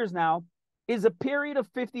 5+ years now, is a period of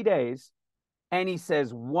 50 days. And he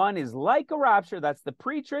says one is like a rapture, that's the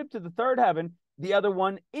pre-trib to the third heaven. The other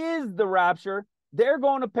one is the rapture. They're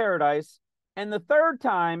going to paradise. And the third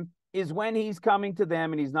time is when he's coming to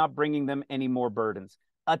them and he's not bringing them any more burdens.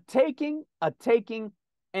 A taking,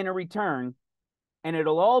 and a return. And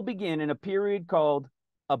it'll all begin in a period called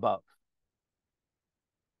above.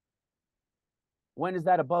 When does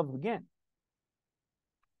that above begin?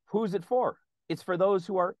 Who's it for? It's for those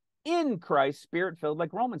who are in Christ, spirit-filled,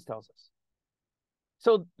 like Romans tells us.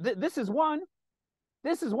 So this is one.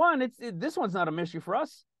 This is one. This one's not a mystery for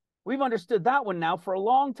us. We've understood that one now for a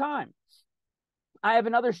long time. I have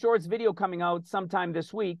another shorts video coming out sometime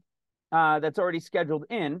this week that's already scheduled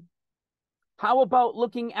in. How about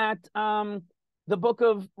looking at the book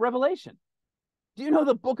of Revelation? Do you know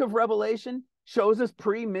the book of Revelation shows us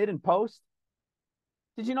pre, mid, and post?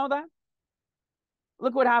 Did you know that?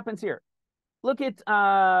 Look what happens here. Look at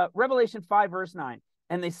Revelation 5, verse 9.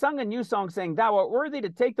 And they sung a new song saying, "Thou art worthy to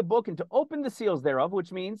take the book and to open the seals thereof,"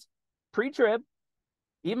 which means pre-trib,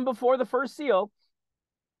 even before the first seal.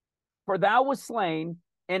 "For thou wast slain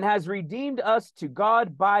and has redeemed us to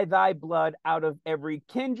God by thy blood out of every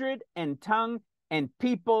kindred and tongue and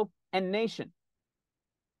people and nation."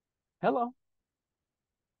 Hello.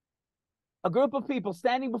 A group of people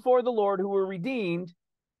standing before the Lord who were redeemed,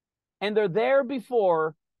 and they're there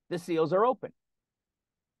before the seals are open.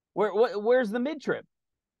 Where's the mid-trib?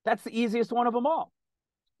 That's the easiest one of them all.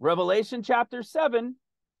 Revelation chapter 7,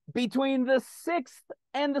 between the 6th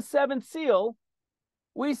and the 7th seal,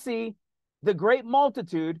 we see the great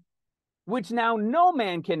multitude, which now no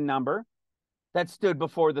man can number, that stood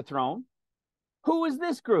before the throne. Who is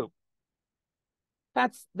this group?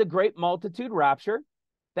 That's the great multitude rapture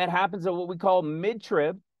that happens at what we call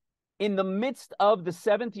mid-trib, in the midst of the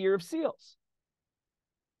 7th year of seals.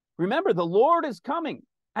 Remember, the Lord is coming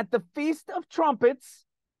at the Feast of Trumpets,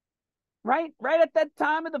 right at that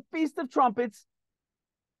time of the Feast of Trumpets,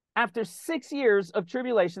 after 6 years of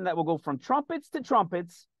tribulation that will go from trumpets to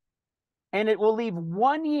trumpets, and it will leave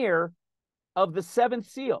 1 year of the 7th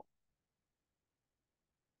seal.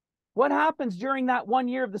 What happens during that 1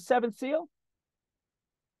 year of the 7th seal?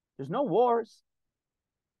 There's no wars.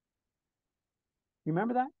 You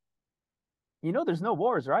remember that? You know there's no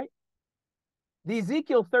wars, right? The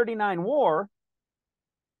Ezekiel 39 war,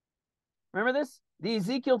 remember this? The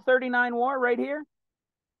Ezekiel 39 war right here,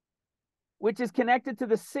 which is connected to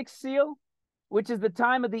the 6th seal, which is the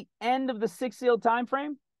time of the end of the 6th seal time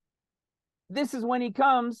frame. This is when he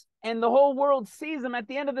comes and the whole world sees him at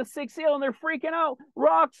the end of the 6th seal, and they're freaking out.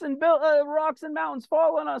 Rocks and mountains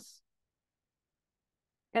fall on us.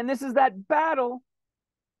 And this is that battle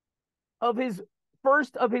of his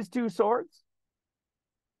first of his 2 swords.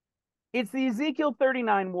 It's the Ezekiel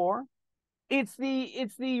 39 war. It's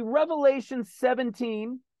the Revelation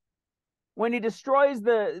 17, when he destroys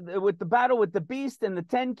with the battle with the beast and the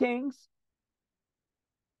 10 kings.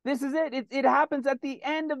 This is it. It happens at the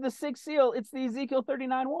end of the 6th seal. It's the Ezekiel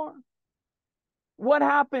 39 war. What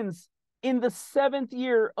happens in the 7th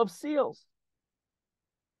year of seals?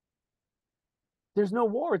 There's no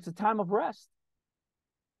war. It's a time of rest.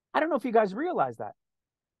 I don't know if you guys realize that.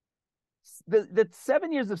 The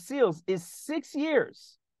 7 years of seals is 6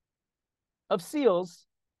 years of seals,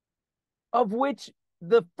 of which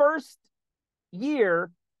the first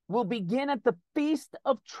year will begin at the Feast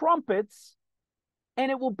of Trumpets,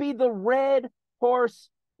 and it will be the red horse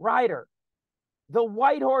rider. The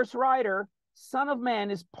white horse rider, Son of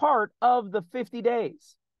Man, is part of the 50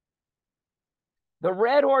 days. The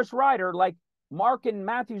red horse rider, like Mark and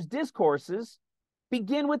Matthew's discourses,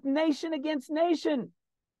 begin with nation against nation.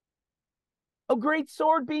 A great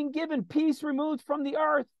sword being given, peace removed from the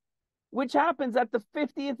earth, which happens at the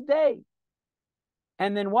 50th day.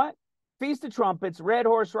 And then what? Feast of Trumpets, red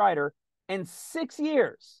horse rider, and 6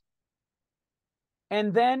 years.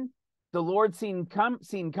 And then the Lord seen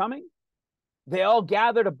coming. They all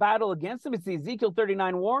gather to battle against him. It's the Ezekiel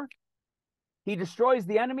 39 war. He destroys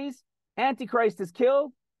the enemies. Antichrist is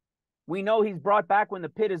killed. We know he's brought back when the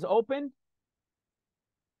pit is opened,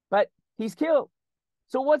 but he's killed.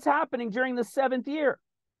 So what's happening during the 7th year?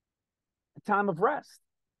 A time of rest.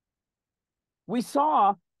 We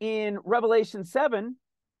saw in Revelation 7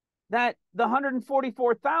 that the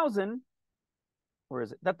 144,000, where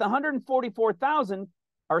is it? That the 144,000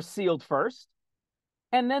 are sealed first,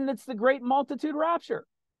 and then it's the great multitude rapture.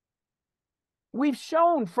 We've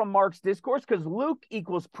shown from Mark's discourse, because Luke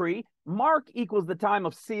equals pre, Mark equals the time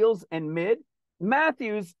of seals and mid,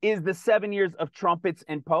 Matthew's is the 7 years of trumpets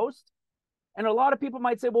and post. And a lot of people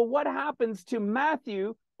might say, well, what happens to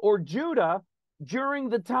Matthew or Judah during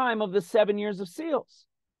the time of the 7 years of seals?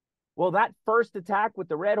 Well, that first attack with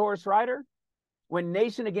the red horse rider, when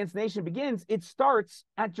nation against nation begins, it starts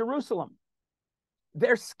at Jerusalem.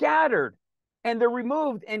 They're scattered and they're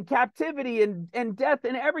removed in captivity and death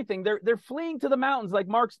and everything. They're fleeing to the mountains, like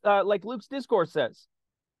Luke's discourse says.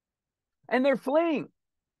 And they're fleeing.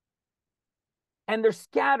 And they're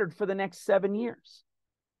scattered for the next 7 years,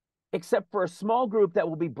 except for a small group that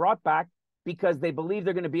will be brought back because they believe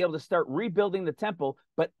they're going to be able to start rebuilding the temple,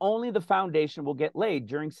 but only the foundation will get laid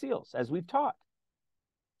during seals, as we've taught.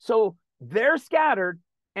 So they're scattered,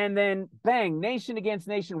 and then bang, nation against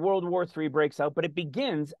nation, World War III breaks out, but it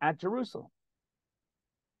begins at Jerusalem.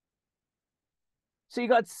 So you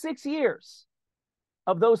got 6 years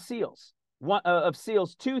of those seals, of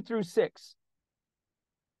seals 2 through 6.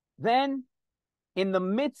 Then in the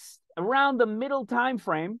midst, around the middle time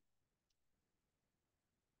frame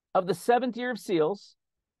of the 7th year of seals,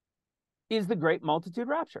 is the great multitude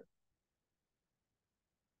rapture,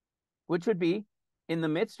 which would be in the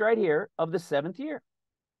midst right here of the 7th year,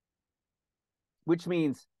 which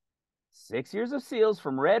means 6 years of seals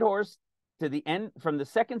from red horse to the end, from the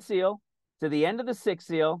 2nd seal to the end of the 6th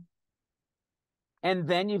seal. And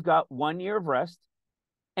then you've got 1 year of rest.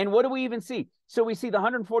 And what do we even see? So we see the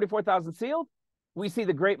 144,000 sealed. We see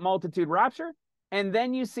the great multitude rapture. And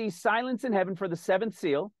then you see silence in heaven for the 7th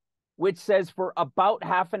seal, which says for about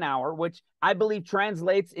half an hour, which I believe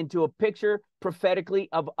translates into a picture prophetically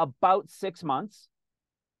of about 6 months.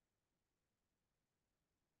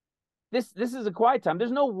 This is a quiet time.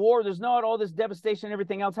 There's no war. There's not all this devastation and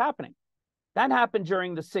everything else happening. That happened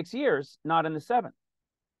during the 6 years, not in the 7th.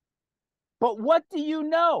 But what do you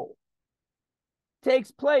know takes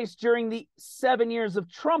place during the 7 years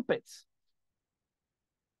of trumpets?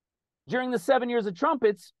 During the 7 years of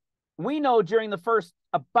trumpets, we know during the first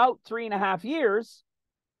about 3.5 years,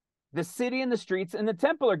 the city and the streets and the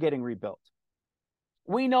temple are getting rebuilt.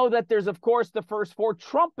 We know that there's, of course, the first 4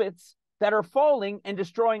 trumpets that are falling and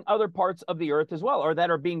destroying other parts of the earth as well, or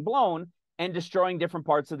that are being blown and destroying different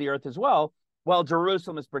parts of the earth as well, while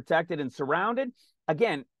Jerusalem is protected and surrounded.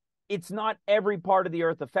 Again, it's not every part of the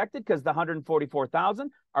earth affected, because the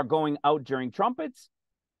 144,000 are going out during trumpets,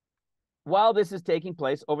 while this is taking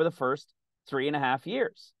place over the first 3.5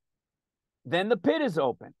 years. Then the pit is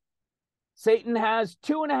open. Satan has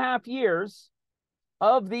 2.5 years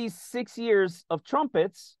of these 6 years of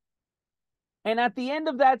trumpets. And at the end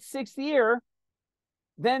of that 6th year,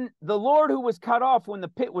 then the Lord who was cut off when the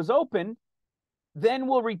pit was open, then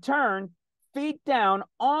will return, feet down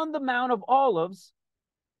on the Mount of Olives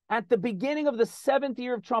at the beginning of the 7th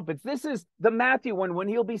year of trumpets. This is the Matthew one, when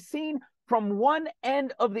he'll be seen from one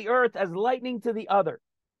end of the earth as lightning to the other.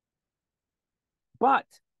 But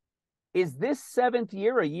is this 7th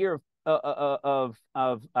year a year of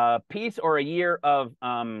peace, or a year of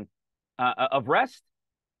rest?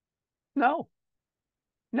 No.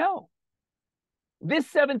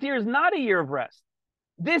 This 7th year is not a year of rest.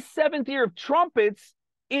 This 7th year of trumpets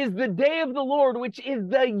is the day of the Lord, which is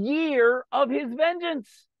the year of his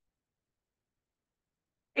vengeance.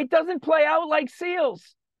 It doesn't play out like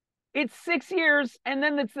seals. It's 6 years, and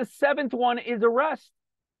then it's the 7th one is a rest.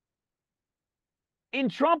 In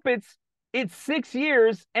trumpets, it's 6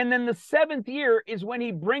 years, and then the 7th year is when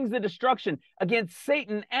he brings the destruction against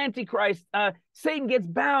Satan, Antichrist. Satan gets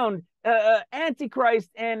bound. Antichrist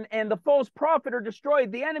and the false prophet are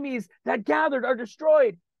destroyed. The enemies that gathered are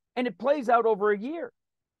destroyed. And it plays out over a year.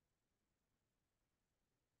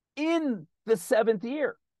 In the 7th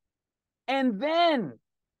year. And then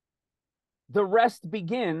the rest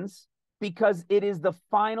begins, because it is the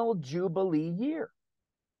final Jubilee year.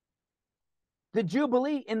 The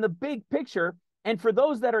Jubilee in the big picture, and for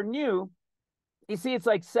those that are new, you see it's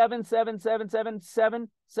like 7, 7, 7, 7, 7,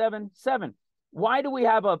 7, 7. Why do we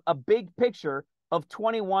have a big picture of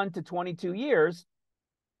 21 to 22 years?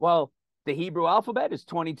 Well, the Hebrew alphabet is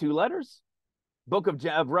 22 letters. Book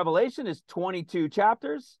of Revelation is 22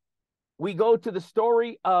 chapters. We go to the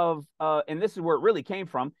story of, and this is where it really came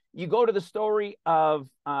from. You go to the story of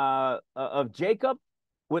Jacob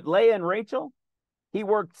with Leah and Rachel. He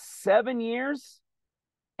worked 7 years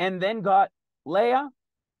and then got Leah.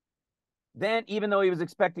 Then, even though he was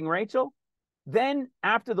expecting Rachel, then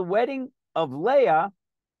after the wedding, of Leah,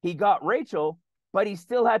 he got Rachel, but he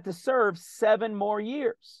still had to serve 7 more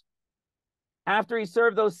years. After he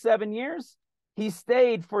served those 7 years, he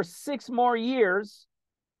stayed for 6 more years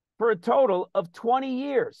for a total of 20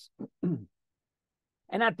 years.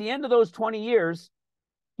 And at the end of those 20 years,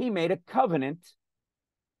 he made a covenant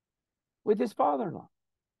with his father-in-law.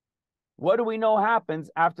 What do we know happens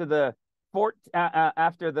after the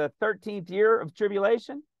 13th year of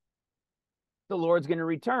tribulation? The Lord's going to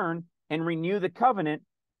return and renew the covenant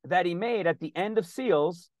that he made at the end of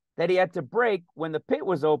seals, that he had to break when the pit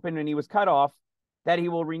was open and he was cut off, that he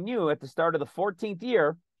will renew at the start of the 14th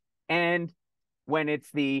year, and when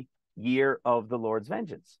it's the year of the Lord's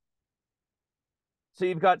vengeance. So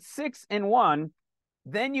you've got 6 and 1,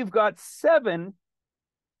 then you've got 7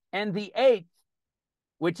 and the 8th,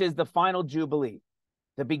 which is the final Jubilee,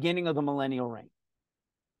 the beginning of the millennial reign.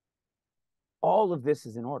 All of this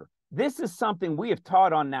is in order. This is something we have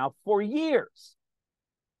taught on now for years.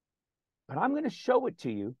 But I'm going to show it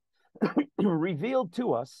to you, revealed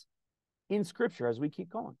to us in Scripture as we keep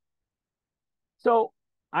going. So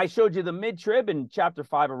I showed you the mid-trib in chapter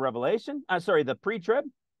 5 of Revelation. The pre-trib.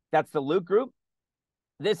 That's the Luke group.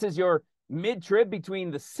 This is your mid-trib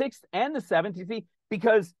between the 6th and the 7th. You see,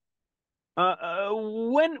 because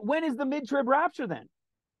when is the mid-trib rapture then?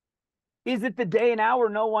 Is it the day and hour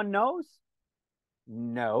no one knows?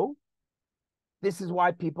 No. This is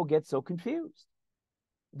why people get so confused.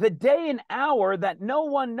 The day and hour that no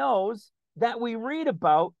one knows, that we read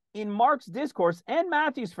about in Mark's discourse, and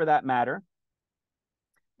Matthew's for that matter,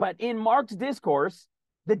 but in Mark's discourse,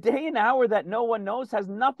 the day and hour that no one knows has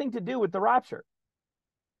nothing to do with the rapture,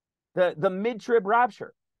 the mid-trib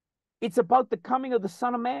rapture. It's about the coming of the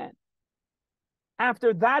Son of Man.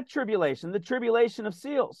 After that tribulation, the tribulation of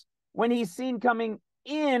seals, when he's seen coming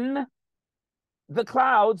in the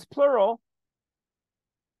clouds, plural,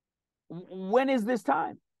 when is this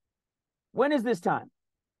time? When is this time?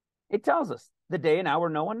 It tells us the day and hour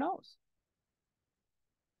no one knows.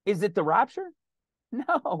 Is it the rapture?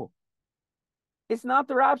 No. It's not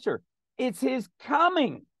the rapture. It's his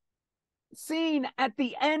coming, seen at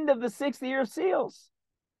the end of the 6th year of seals.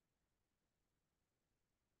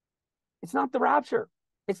 It's not the rapture.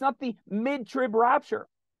 It's not the mid-trib rapture.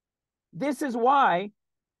 This is why,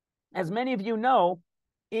 as many of you know,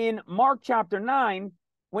 in Mark chapter 9,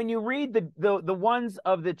 when you read the ones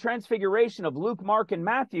of the transfiguration of Luke, Mark, and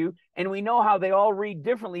Matthew, and we know how they all read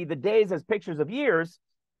differently, the days as pictures of years,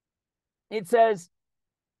 it says,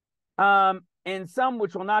 and some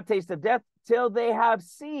which will not taste of death till they have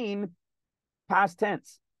seen, past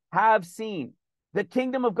tense, have seen the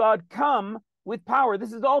kingdom of God come with power.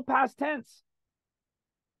 This is all past tense,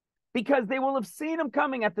 because they will have seen him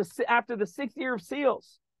coming after the 6th year of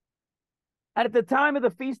seals, and at the time of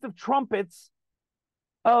the Feast of Trumpets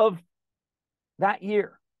of that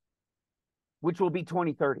year, which will be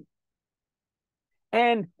 2030.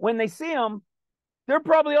 And when they see him, they're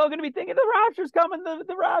probably all going to be thinking, the rapture's coming,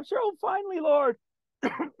 the rapture, oh, finally, Lord.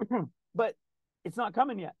 But it's not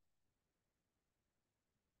coming yet.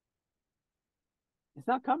 It's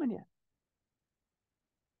not coming yet.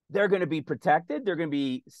 They're going to be protected. They're going to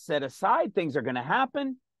be set aside. Things are going to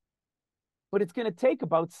happen. But it's going to take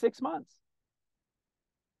about 6 months.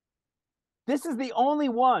 This is the only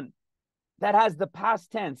one that has the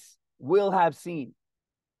past tense, will have seen.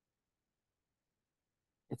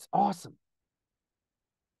 It's awesome.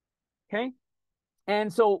 Okay?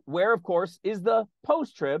 And so where, of course, is the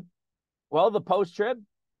post-trib? Well, the post-trib,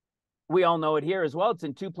 we all know it here as well. It's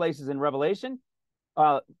in 2 places in Revelation.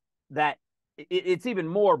 That it's even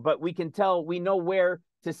more, but we can tell, we know where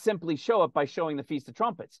to simply show it by showing the Feast of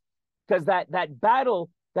Trumpets. Because that battle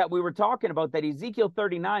that we were talking about, that Ezekiel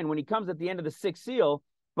 39, when he comes at the end of the 6th seal,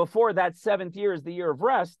 before that 7th year is the year of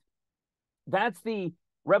rest, that's the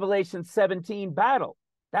Revelation 17 battle.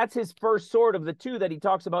 That's his first sword of the 2 that he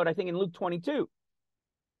talks about, I think, in Luke 22.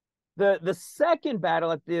 The second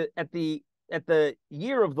battle at the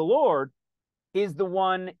year of the Lord is the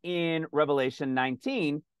one in Revelation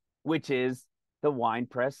 19, which is the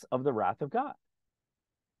winepress of the wrath of God.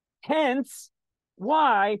 Hence,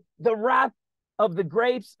 why the wrath of the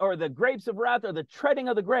grapes, or the grapes of wrath, or the treading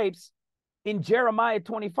of the grapes in Jeremiah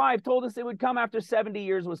 25 told us it would come after 70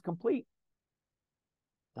 years was complete.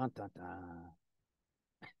 Dun, dun, dun.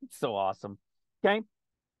 It's so awesome. Okay.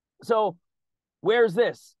 So where's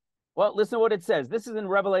this? Well, listen to what it says. This is in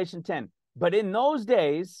Revelation 10. But in those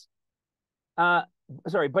days, but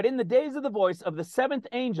in the days of the voice of the 7th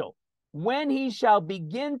angel, when he shall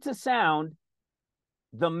begin to sound,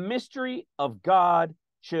 the mystery of God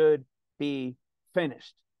should be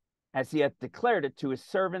finished, as he hath declared it to his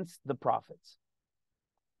servants, the prophets.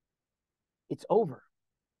 It's over.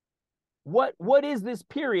 What is this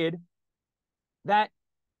period that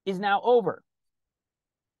is now over?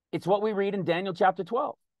 It's what we read in Daniel chapter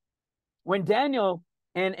 12. When Daniel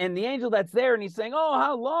and the angel that's there, and he's saying, oh,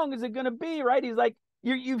 how long is it going to be, right? He's like,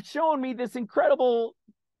 you've shown me this incredible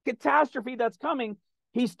catastrophe that's coming.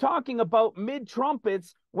 He's talking about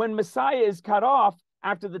mid-trumpets when Messiah is cut off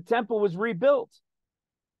after the temple was rebuilt.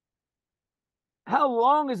 How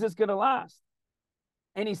long is this going to last?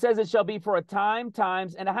 And he says it shall be for a time,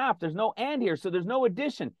 times, and a half. There's no and here, so there's no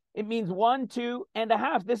addition. It means 1, 2, and a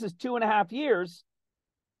half. This is 2.5 years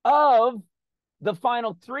of the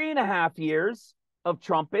final 3.5 years of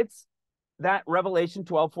trumpets that Revelation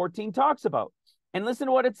 12:14 talks about. And listen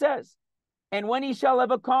to what it says. And when he shall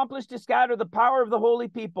have accomplished to scatter the power of the holy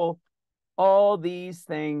people, all these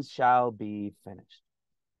things shall be finished.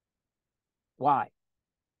 Why?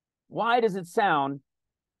 Why does it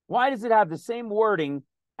have the same wording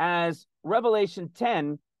as Revelation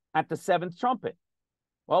 10 at the 7th trumpet?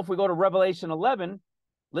 Well, if we go to Revelation 11,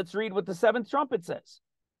 let's read what the 7th trumpet says.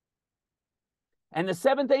 And the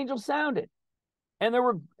 7th angel sounded, and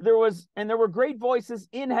there were great voices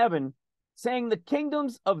in heaven saying, the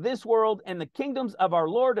kingdoms of this world and the kingdoms of our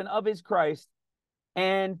Lord and of his Christ,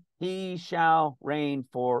 and he shall reign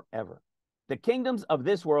forever. The kingdoms of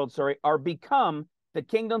this world, are become the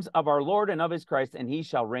kingdoms of our Lord and of his Christ, and he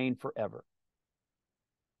shall reign forever.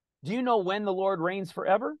 Do you know when the Lord reigns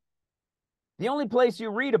forever? The only place you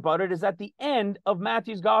read about it is at the end of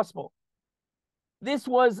Matthew's gospel. This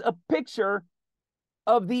was a picture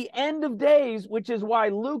of the end of days, which is why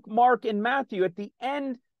Luke, Mark, and Matthew, at the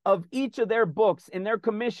end of each of their books in their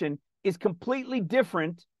commission, is completely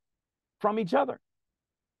different from each other.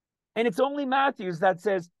 And it's only Matthew's that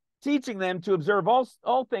says, teaching them to observe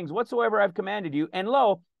all things whatsoever I've commanded you. And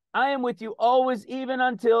lo, I am with you always, even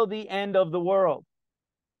until the end of the world.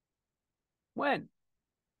 When?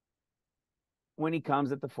 When he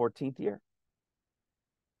comes at the 14th year.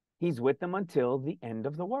 He's with them until the end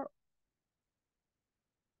of the world.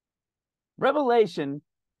 Revelation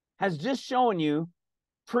has just shown you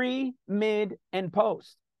pre, mid, and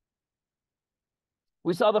post.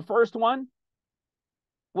 We saw the first one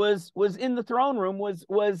was in the throne room,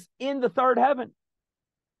 was in the third heaven.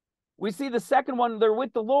 We see the second one, they're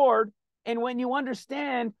with the Lord. And when you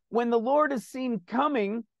understand, when the Lord is seen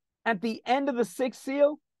coming at the end of the 6th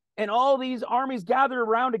seal, and all these armies gather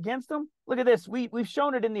around against him, look at this. We've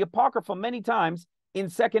shown it in the Apocrypha many times in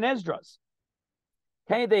 2nd Esdras.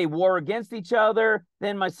 Okay, they war against each other.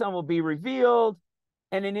 Then my son will be revealed,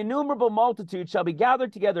 and an innumerable multitude shall be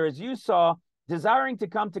gathered together, as you saw, desiring to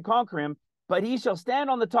come to conquer him. But he shall stand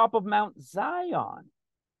on the top of Mount Zion.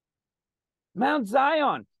 Mount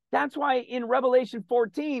Zion. That's why in Revelation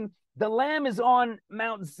 14, the Lamb is on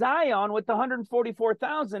Mount Zion with the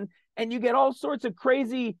 144,000, and you get all sorts of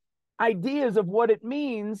crazy ideas of what it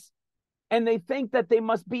means, and they think that they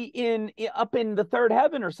must be up in the third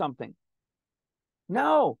heaven or something.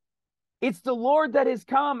 No, it's the Lord that has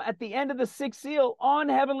come at the end of the 6th seal on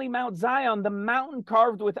heavenly Mount Zion, the mountain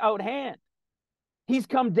carved without hand. He's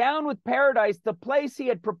come down with paradise, the place he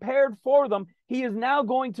had prepared for them. He is now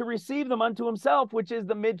going to receive them unto himself, which is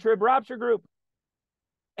the mid-trib rapture group.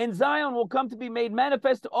 And Zion will come to be made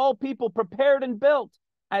manifest to all people, prepared and built,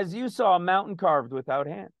 as you saw, a mountain carved without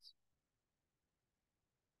hands.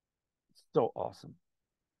 So awesome.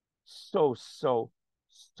 So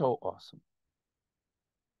awesome.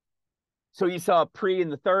 So you saw pre in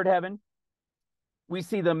the third heaven. We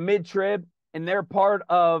see the mid-trib, and they're part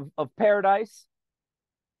of paradise.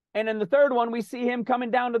 And in the third one, we see him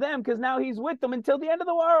coming down to them because now he's with them until the end of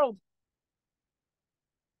the world.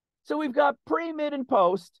 So we've got pre, mid, and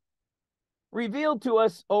post revealed to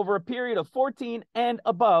us over a period of 14 and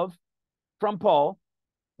above from Paul.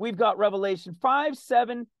 We've got Revelation 5,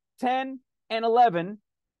 7, 10, and 11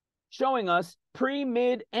 showing us pre,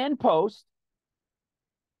 mid, and post.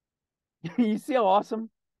 You see how awesome?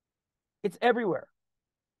 It's everywhere.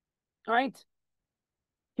 All right.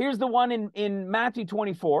 Here's the one in Matthew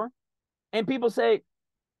 24. And people say,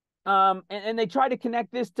 and they try to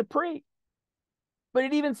connect this to pre. But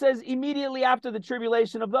it even says immediately after the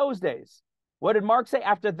tribulation of those days. What did Mark say?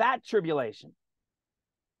 After that tribulation.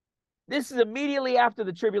 This is immediately after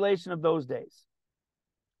the tribulation of those days.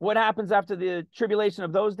 What happens after the tribulation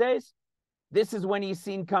of those days? This is when he's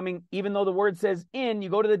seen coming, even though the word says in, you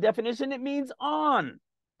go to the definition, it means on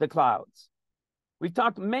the clouds. We've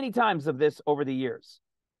talked many times of this over the years.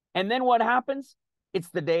 And then what happens? It's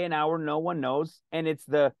the day and hour no one knows. And it's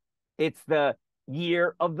the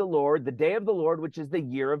year of the Lord, the day of the Lord, which is the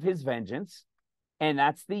year of his vengeance. And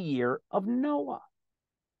that's the year of Noah.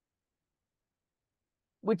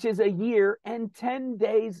 which is a year and 10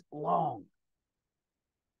 days long.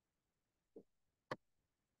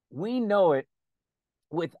 We know it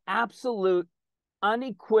with absolute,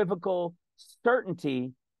 unequivocal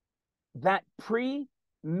certainty that pre,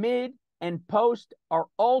 mid, and post are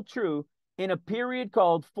all true in a period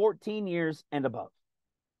called 14 years and above.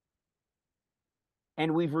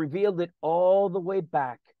 And we've revealed it all the way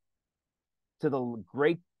back to the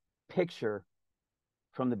great picture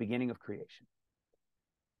from the beginning of creation.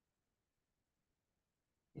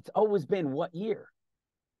 It's always been what year?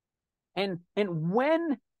 And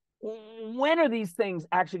when are these things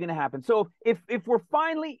actually going to happen? So if we're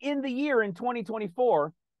finally in the year in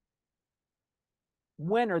 2024,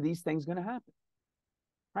 when are these things going to happen?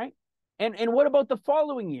 Right? And what about the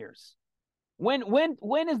following years? When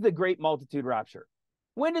is the great multitude rapture?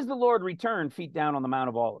 When does the Lord return, feet down on the Mount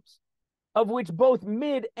of Olives? Of which both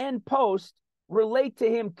mid and post relate to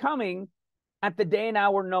him coming at the day and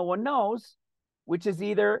hour no one knows, which is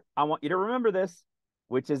either, I want you to remember this,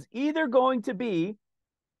 which is either going to be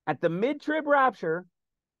at the mid-trib rapture,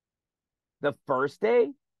 the first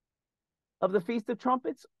day of the Feast of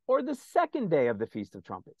Trumpets, or the second day of the Feast of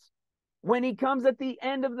Trumpets. When he comes at the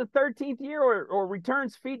end of the 13th year, or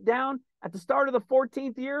returns feet down at the start of the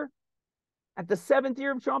 14th year, at the 7th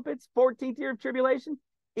year of trumpets, 14th year of tribulation,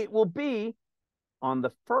 it will be on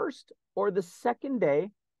the first or the second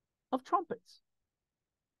day of trumpets.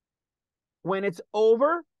 When it's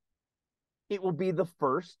over, it will be the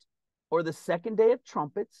first or the second day of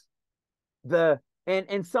trumpets.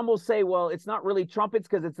 And some will say, well, it's not really trumpets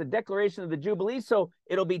because it's a declaration of the Jubilee, so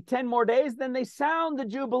it'll be 10 more days. Then they sound the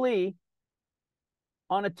Jubilee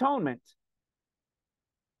on atonement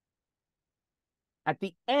at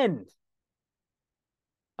the end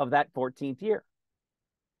of that 14th year.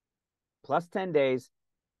 Plus 10 days,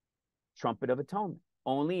 trumpet of atonement,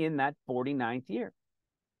 only in that 49th year.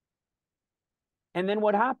 And then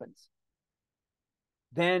what happens?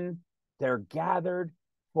 Then they're gathered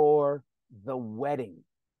for the wedding.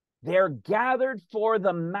 They're gathered for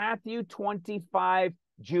the Matthew 25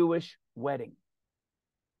 Jewish wedding.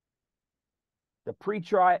 The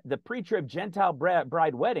pre-trib Gentile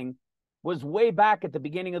bride wedding was way back at the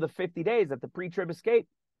beginning of the 50 days at the pre-trib escape.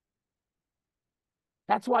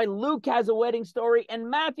 That's why Luke has a wedding story and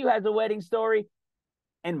Matthew has a wedding story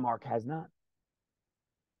and Mark has not.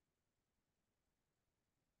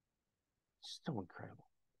 So incredible.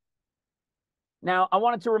 Now, I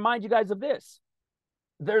wanted to remind you guys of this.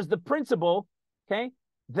 There's the principle, okay?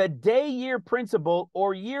 The day-year principle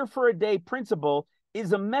or year for a day principle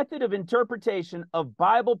is a method of interpretation of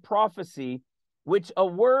Bible prophecy, which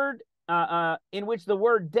in which the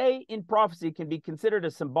word day in prophecy can be considered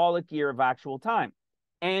a symbolic year of actual time,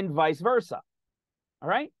 and vice versa. All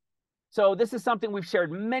right? So this is something we've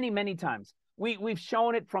shared many, many times. We've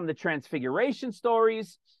shown it from the Transfiguration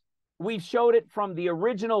stories. We've showed it from the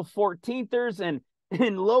original 14thers, and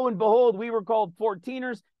lo and behold, we were called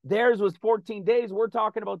 14ers. Theirs was 14 days. We're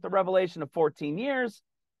talking about the revelation of 14 years.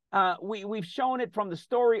 We've shown it from the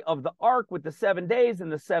story of the ark with the 7 days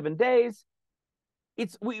and the 7 days.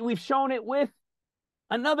 We've shown it with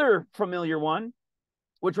another familiar one,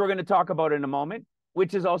 which we're going to talk about in a moment,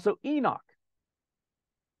 which is also Enoch.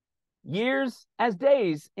 Years as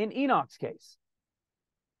days in Enoch's case.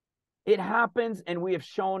 It happens, and we have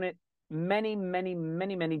shown it many, many,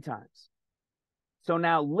 many, many times. So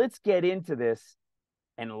now let's get into this,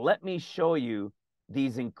 and let me show you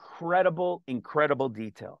these incredible, incredible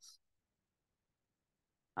details.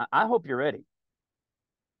 I hope you're ready.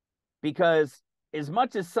 Because as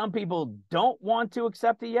much as some people don't want to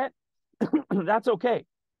accept it yet, that's okay.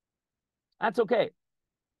 That's okay.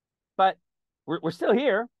 But we're still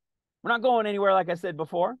here. We're not going anywhere, like I said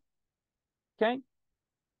before. Okay?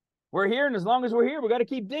 We're here, and as long as we're here, we got to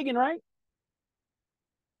keep digging, right?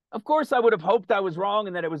 Of course, I would have hoped I was wrong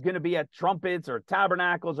and that it was going to be at trumpets or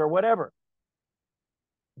tabernacles or whatever.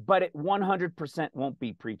 But it 100% won't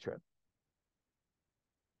be pre-trib.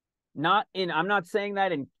 I'm not saying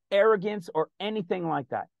that in arrogance or anything like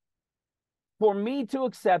that. For me to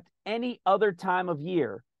accept any other time of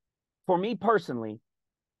year, for me personally,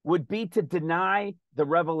 would be to deny the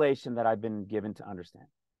revelation that I've been given to understand.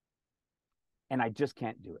 And I just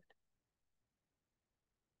can't do it.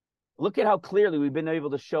 Look at how clearly we've been able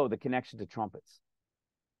to show the connection to trumpets.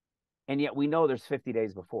 And yet we know there's 50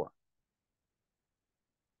 days before.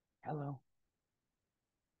 Hello.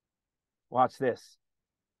 Watch this.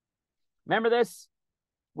 Remember this?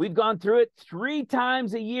 We've gone through it 3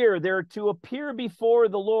 times a year. They're to appear before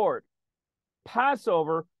the Lord.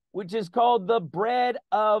 Passover, which is called the bread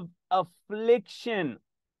of affliction.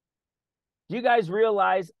 Do you guys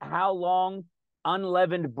realize how long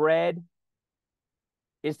unleavened bread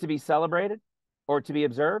is to be celebrated or to be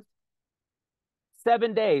observed?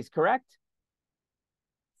 7 days, correct?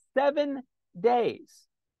 7 days.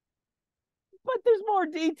 But there's more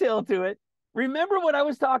detail to it. Remember what I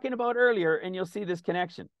was talking about earlier, and you'll see this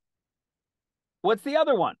connection. What's the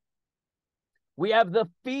other one? We have the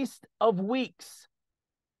Feast of Weeks.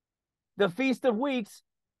 The Feast of Weeks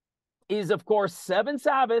is, of course, 7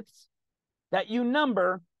 Sabbaths that you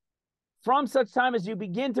number from such time as you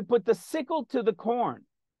begin to put the sickle to the corn.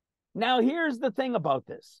 Now, here's the thing about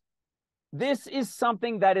this. This is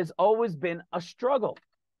something that has always been a struggle,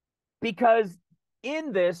 because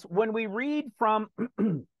in this, when we read from,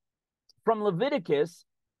 from Leviticus,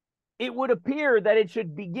 it would appear that it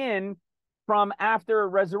should begin from after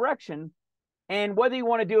resurrection. And whether you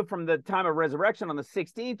want to do it from the time of resurrection on the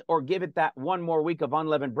 16th or give it that one more week of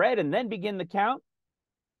unleavened bread and then begin the count,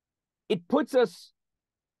 it puts us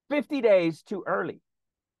 50 days too early.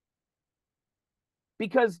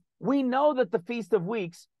 Because we know that the Feast of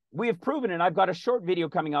Weeks, we have proven, and I've got a short video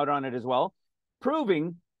coming out on it as well,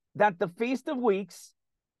 proving that the Feast of Weeks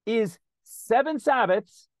is 7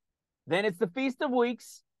 Sabbaths, then it's the Feast of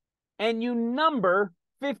Weeks, and you number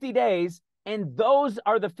 50 days, and those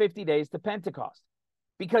are the 50 days to Pentecost.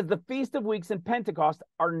 Because the Feast of Weeks and Pentecost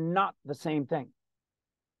are not the same thing.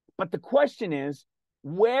 But the question is,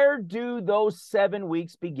 where do those 7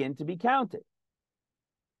 weeks begin to be counted?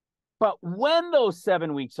 But when those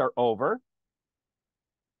 7 weeks are over,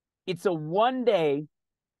 it's a 1-day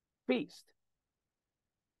feast.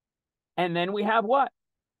 And then we have what?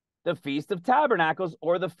 The Feast of Tabernacles,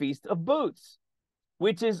 or the Feast of Booths,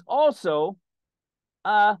 which is also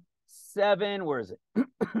a 7, where is it?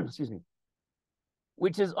 Excuse me.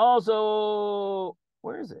 Which is also,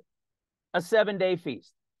 where is it? A 7-day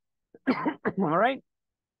feast. All right.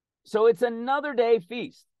 So it's another day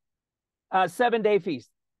feast, 7-day feast.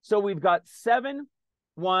 So we've got 7,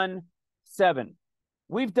 1, 7.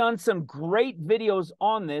 We've done some great videos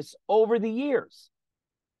on this over the years.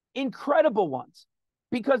 Incredible ones.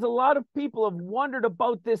 Because a lot of people have wondered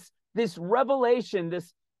about this revelation,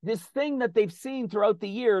 this thing that they've seen throughout the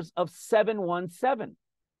years of 717.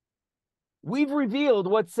 We've revealed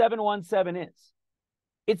what 717 is.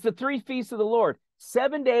 It's the 3 feasts of the Lord.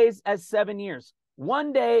 7 days as 7 years.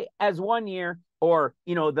 1 day as 1 year, or,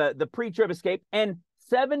 you know, the pre-trib escape, and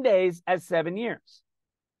 7 days as 7 years.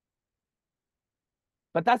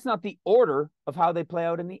 But that's not the order of how they play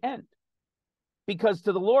out in the end. Because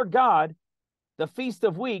to the Lord God, the Feast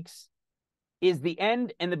of Weeks is the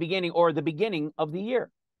end and the beginning, or the beginning of the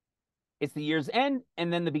year. It's the year's end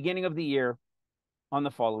and then the beginning of the year on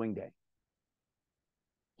the following day.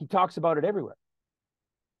 He talks about it everywhere.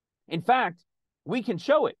 In fact, we can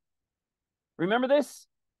show it. Remember this?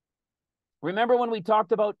 Remember when we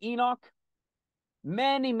talked about Enoch?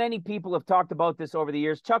 Many, many people have talked about this over the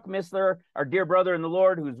years. Chuck Missler, our dear brother in the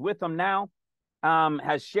Lord, who's with them now,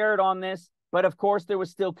 has shared on this. But of course, there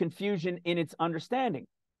was still confusion in its understanding.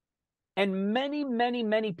 And many, many,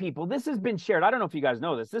 many people, this has been shared. I don't know if you guys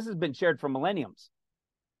know this. This has been shared for millenniums.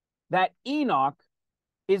 That Enoch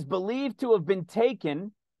is believed to have been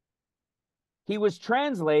taken. He was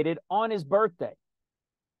translated on his birthday.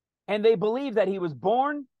 And they believe that he was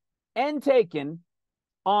born and taken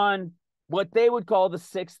on what they would call the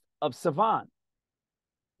 6th of Sivan.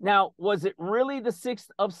 Now, was it really the 6th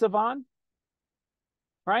of Sivan?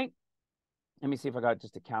 Right? Let me see if I got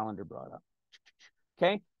just a calendar brought up.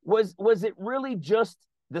 Okay. Was it really just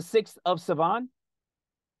the 6th of Sivan?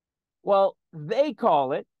 Well, they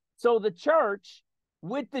call it. So the church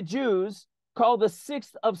with the Jews call the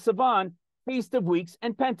 6th of Sivan Feast of Weeks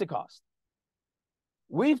and Pentecost.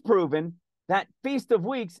 We've proven that Feast of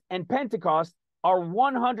Weeks and Pentecost are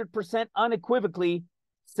 100% unequivocally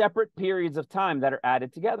separate periods of time that are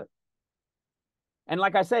added together. And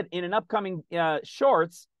like I said, in an upcoming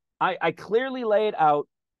shorts, I clearly lay it out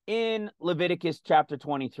in Leviticus chapter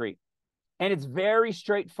 23. And it's very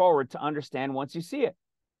straightforward to understand once you see it.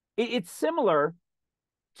 It's similar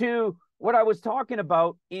to what I was talking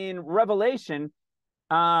about in Revelation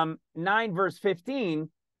 9 verse 15,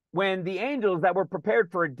 when the angels that were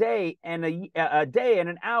prepared for a day and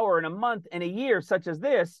an hour and a month and a year such as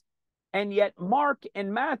this, and yet Mark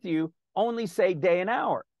and Matthew only say day and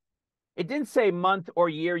hour. It didn't say month or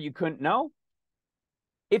year you couldn't know.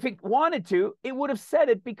 If it wanted to, it would have said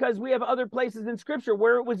it, because we have other places in Scripture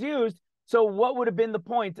where it was used. So what would have been the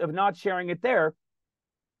point of not sharing it there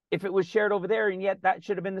if it was shared over there, and yet that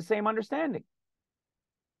should have been the same understanding?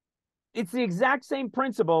 It's the exact same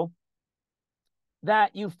principle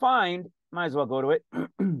that you find, might as well go to it,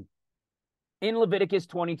 in Leviticus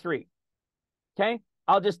 23. Okay?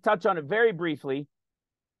 I'll just touch on it very briefly.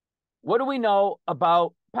 What do we know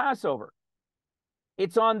about Passover?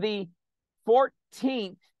 It's on the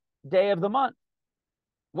 14th day of the month.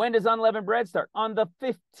 When does unleavened bread start? On the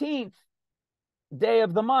 15th day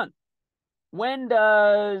of the month. When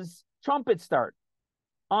does trumpet start?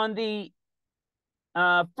 On the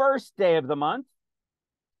first day of the month.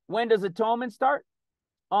 When does atonement start?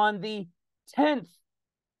 On the 10th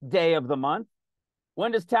day of the month.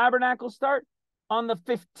 When does tabernacle start? On the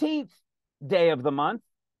 15th day of the month.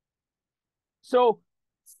 So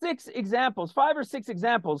 5 or 6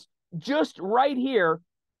 examples, just right here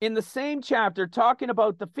in the same chapter talking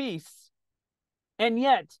about the feasts. And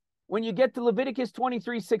yet, when you get to Leviticus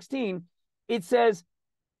 23:16, it says,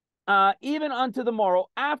 even unto the morrow,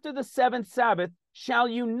 after the 7th Sabbath, shall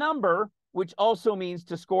you number, which also means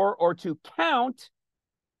to score or to count,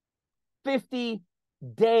 50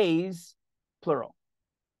 days, plural.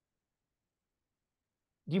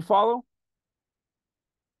 Do you follow?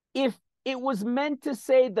 If it was meant to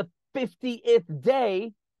say the 50th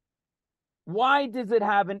day, why does it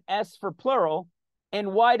have an S for plural?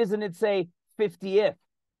 And why doesn't it say 50th?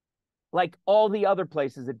 Like all the other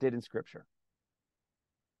places it did in Scripture.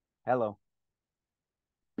 Hello.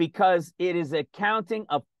 Because it is a counting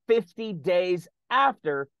of 50 days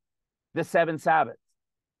after the 7 Sabbaths.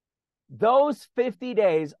 Those 50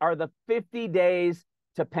 days are the 50 days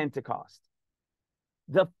to Pentecost.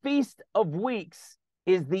 The Feast of Weeks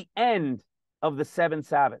is the end of the 7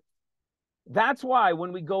 Sabbaths. That's why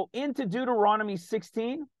when we go into Deuteronomy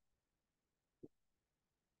 16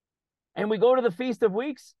 and we go to the Feast of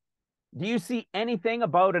Weeks, do you see anything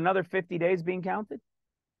about another 50 days being counted?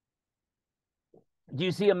 Do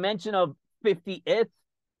you see a mention of 50th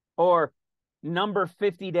or number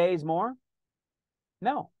 50 days more?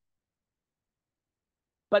 No.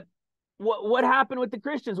 But what happened with the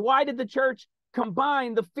Christians? Why did the church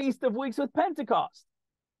combine the Feast of Weeks with Pentecost?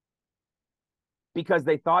 Because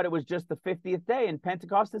they thought it was just the 50th day and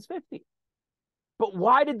Pentecost is 50. But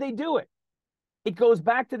why did they do it? It goes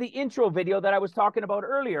back to the intro video that I was talking about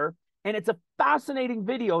earlier, and it's a fascinating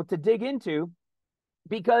video to dig into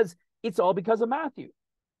because it's all because of Matthew.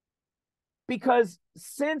 Because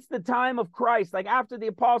since the time of Christ, like after the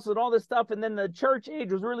apostles and all this stuff, and then the church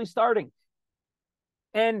age was really starting,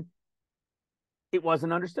 and it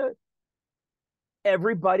wasn't understood.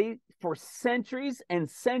 Everybody for centuries and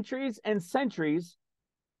centuries and centuries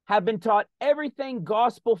have been taught everything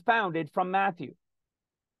gospel founded from Matthew,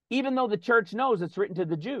 even though the church knows it's written to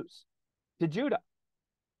the Jews, to Judah.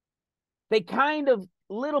 They kind of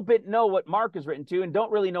little bit know what Mark is written to and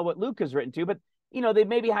don't really know what Luke is written to, but they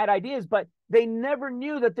maybe had ideas, but they never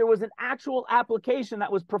knew that there was an actual application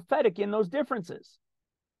that was prophetic in those differences.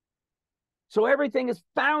 So everything is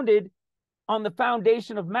founded on the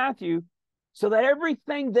foundation of Matthew, so that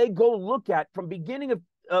everything they go look at from beginning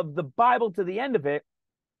of the Bible to the end of it,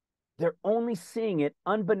 they're only seeing it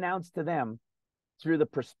unbeknownst to them through the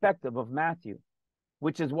perspective of Matthew,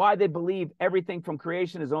 which is why they believe everything from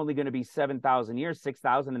creation is only going to be 7,000 years,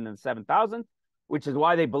 6,000 and then 7,000, which is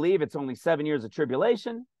why they believe it's only 7 years of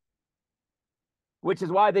tribulation, which is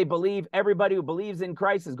why they believe everybody who believes in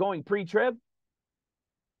Christ is going pre-trib.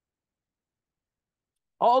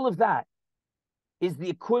 All of that is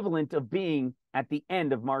the equivalent of being at the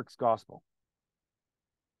end of Mark's gospel,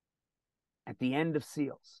 at the end of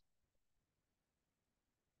seals.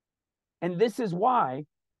 And this is why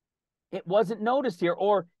it wasn't noticed here,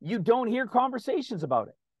 or you don't hear conversations about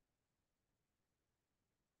it.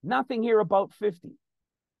 Nothing here about 50.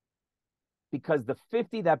 Because the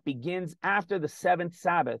 50 that begins after the 7th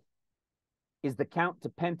Sabbath is the count to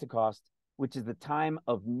Pentecost, which is the time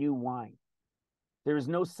of new wine. There is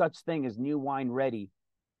no such thing as new wine ready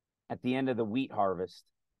at the end of the wheat harvest,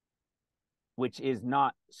 which is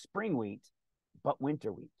not spring wheat, but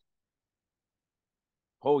winter wheat.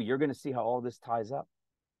 Oh, you're going to see how all this ties up.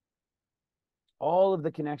 All of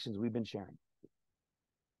the connections we've been sharing.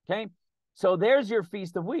 Okay, so there's your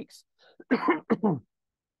Feast of Weeks,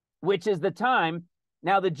 which is the time.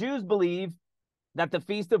 Now, the Jews believe that the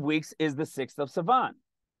Feast of Weeks is the 6th of Sivan.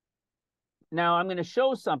 Now, I'm going to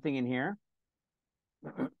show something in here.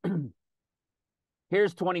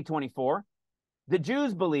 Here's 2024. The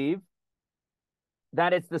Jews believe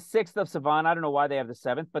that it's the 6th of Sivan. I don't know why they have the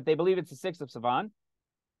 7th, but they believe it's the 6th of Sivan.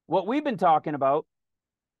 What we've been talking about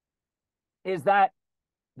is that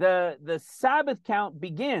the Sabbath count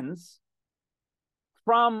begins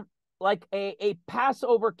from like a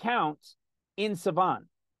Passover count in Sivan,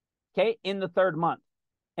 okay, in the 3rd month.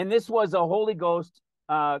 And this was a Holy Ghost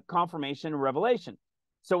confirmation and revelation.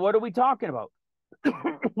 So what are we talking about?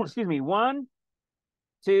 Excuse me. 1,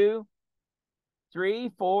 2, 3,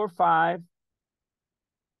 4, 5,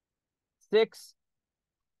 6,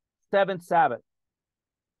 7th Sabbath.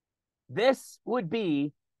 This would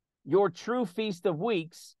be your true Feast of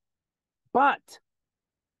Weeks, but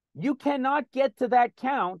you cannot get to that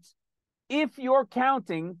count if you're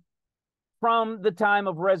counting from the time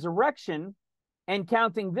of resurrection and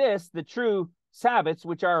counting this, the true Sabbaths,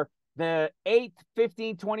 which are the 8th,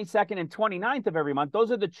 15th, 22nd, and 29th of every month.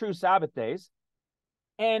 Those are the true Sabbath days.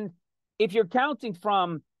 And if you're counting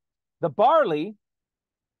from the barley,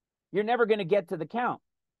 you're never going to get to the count.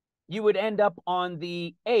 You would end up on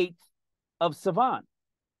the 8th of Sivan.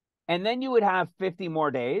 And then you would have 50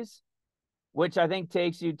 more days, which I think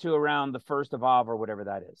takes you to around the 1st of Av or whatever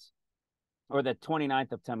that is, or the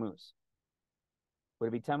 29th of Tammuz. Would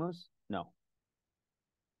it be Tammuz? No.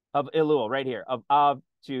 Of Elul, right here, of Av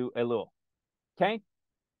to Elul. Okay?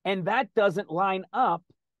 And that doesn't line up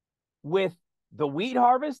with the wheat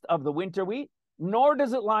harvest of the winter wheat, nor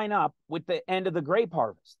does it line up with the end of the grape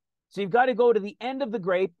harvest. So you've got to go to the end of the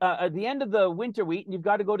the end of the winter wheat, and you've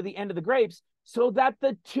got to go to the end of the grapes so that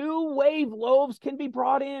the 2 wave loaves can be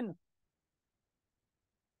brought in.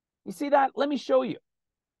 You see that? Let me show you.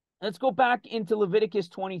 Let's go back into Leviticus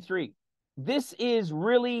 23. This is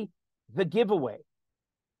really the giveaway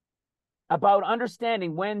about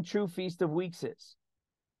understanding when true Feast of Weeks is.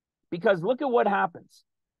 Because look at what happens.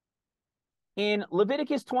 In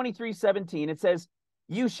Leviticus 23:17, it says,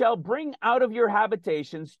 "You shall bring out of your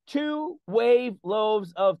habitations 2 wave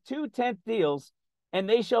loaves of 2/10 deals, and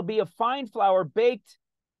they shall be of fine flour baked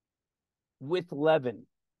with leaven.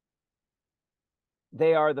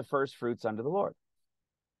 They are the first fruits unto the Lord."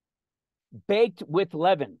 Baked with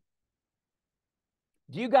leaven.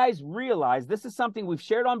 Do you guys realize this is something we've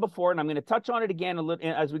shared on before, and I'm going to touch on it again a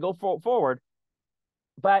little as we go forward.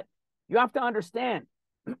 But you have to understand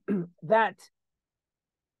that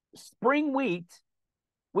spring wheat,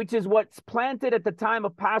 which is what's planted at the time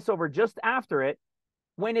of Passover, just after it,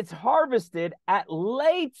 when it's harvested at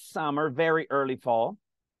late summer, very early fall,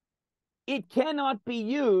 it cannot be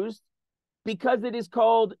used because it is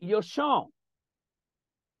called yoshon.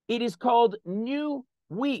 It is called new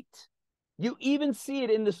wheat. You even see it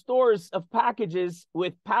in the stores of packages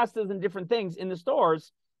with pastas and different things in the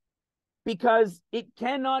stores because it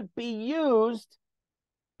cannot be used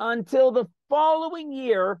until the following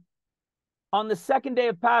year on the 2nd day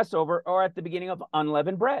of Passover or at the beginning of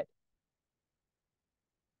unleavened bread.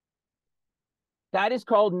 That is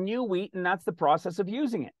called new wheat, and that's the process of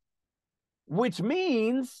using it. Which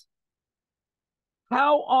means,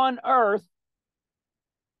 how on earth,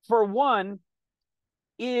 for one,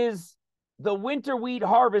 is the winter wheat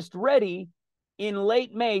harvest ready in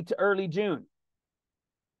late May to early June?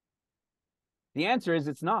 The answer is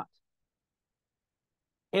it's not.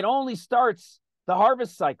 It only starts the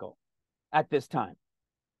harvest cycle at this time.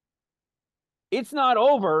 It's not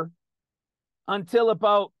over until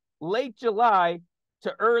about late July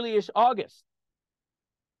to early-ish August.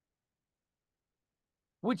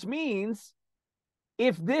 Which means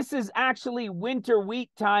if this is actually winter wheat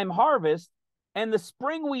time harvest and the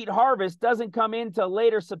spring wheat harvest doesn't come in till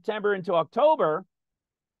later September into October,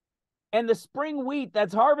 and the spring wheat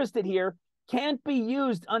that's harvested here can't be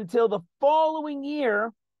used until the following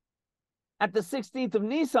year at the 16th of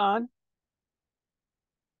Nisan,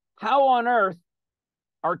 how on earth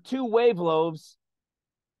are 2 wave loaves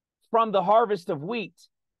from the harvest of wheat,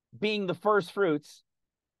 being the first fruits,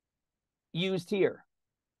 used here?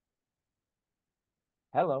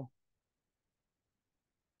 Hello.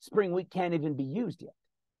 Spring wheat can't even be used yet.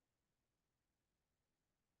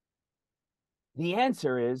 The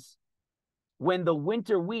answer is, when the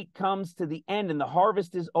winter wheat comes to the end and the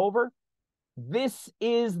harvest is over, this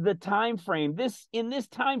is the time frame. In this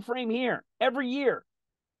time frame here, every year,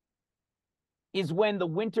 is when the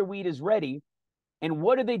winter wheat is ready. And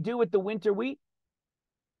what do they do with the winter wheat?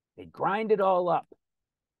 They grind it all up.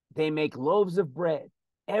 They make loaves of bread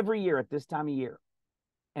every year at this time of year,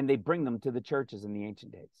 and they bring them to the churches in the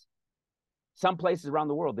ancient days. Some places around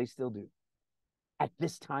the world, they still do at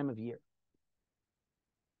this time of year.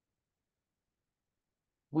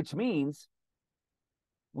 Which means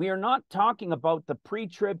we are not talking about the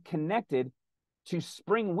pre-trib connected to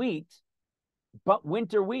spring wheat, but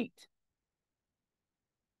winter wheat.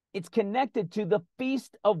 It's connected to the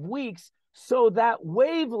Feast of Weeks so that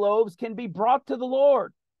wave loaves can be brought to the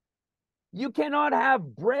Lord. You cannot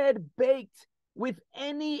have bread baked with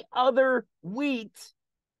any other wheat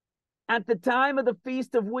at the time of the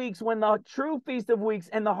Feast of Weeks, when the true Feast of Weeks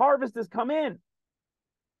and the harvest has come in.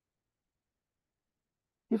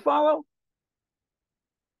 You follow?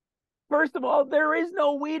 First of all, there is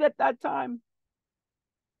no wheat at that time.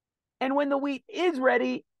 And when the wheat is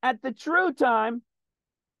ready at the true time,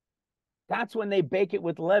 that's when they bake it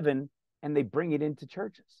with leaven and they bring it into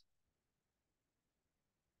churches.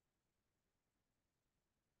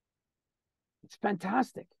 It's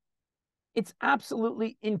fantastic. It's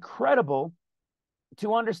absolutely incredible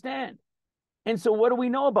to understand. And so what do we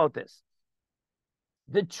know about this?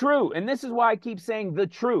 The true, and this is why I keep saying the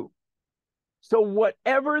true. So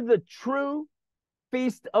whatever the true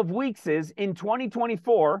Feast of Weeks is in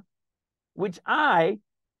 2024, which I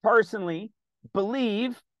personally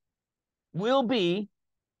believe will be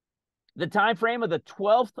the time frame of the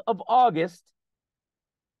 12th of August,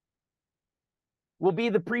 will be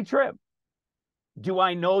the pre-trib. Do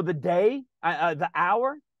I know the day, the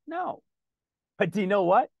hour? No. But do you know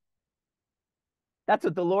what? That's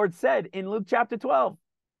what the Lord said in Luke chapter 12.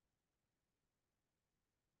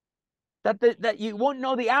 That you won't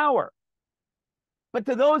know the hour. But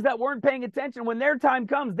to those that weren't paying attention, when their time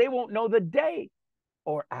comes, they won't know the day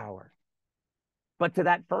or hour. But to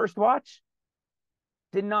that first watch,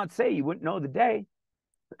 did not say you wouldn't know the day.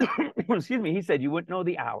 Excuse me, he said you wouldn't know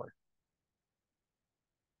the hour.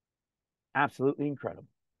 Absolutely incredible.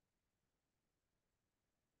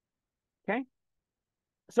 Okay?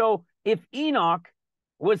 So if Enoch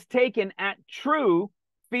was taken at true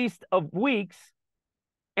Feast of Weeks,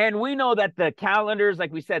 and we know that the calendars,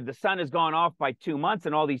 like we said, the sun has gone off by 2 months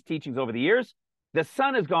and all these teachings over the years, the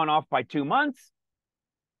sun has gone off by 2 months.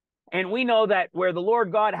 And we know that where the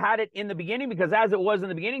Lord God had it in the beginning, because as it was in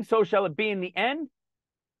the beginning, so shall it be in the end.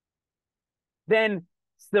 Then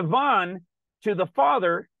Sivan to the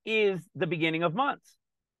Father is the beginning of months.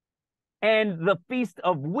 And the Feast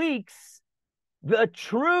of Weeks, the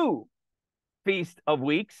true Feast of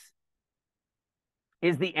Weeks,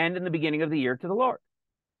 is the end and the beginning of the year to the Lord.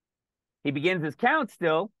 He begins his count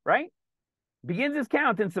still, right? Begins his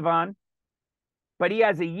count in Sivan, but he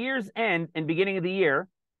has a year's end and beginning of the year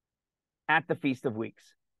at the Feast of Weeks.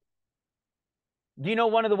 Do you know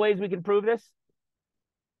one of the ways we can prove this?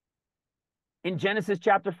 In Genesis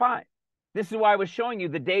chapter 5. This is why I was showing you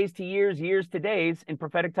the days to years, years to days in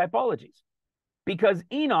prophetic typologies. Because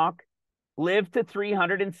Enoch lived to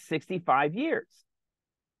 365 years.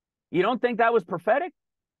 You don't think that was prophetic?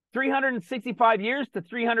 365 years to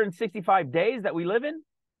 365 days that we live in?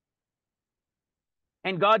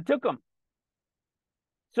 And God took him.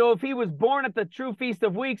 So if he was born at the true Feast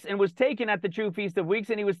of Weeks and was taken at the true Feast of Weeks,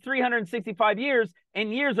 and he was 365 years,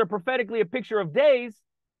 and years are prophetically a picture of days,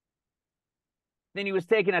 then he was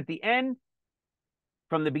taken at the end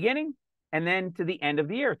from the beginning and then to the end of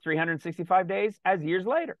the year, 365 days as years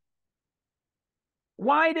later.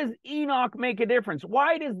 Why does Enoch make a difference?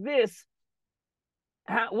 Why does this,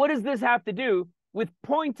 what does this have to do with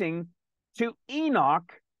pointing to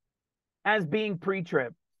Enoch as being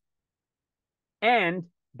pre-trib and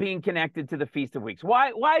being connected to the Feast of Weeks?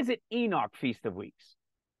 Why is it Enoch Feast of Weeks?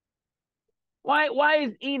 Why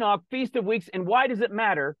is Enoch Feast of Weeks, and why does it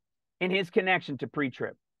matter in his connection to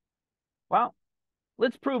pre-trib? Well,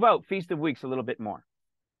 let's prove out Feast of Weeks a little bit more.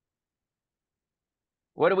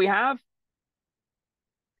 What do we have?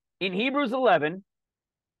 In Hebrews 11,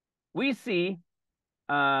 we see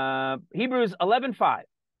Hebrews 11:5.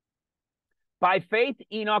 By faith,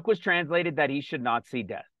 Enoch was translated that he should not see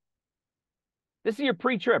death. This is your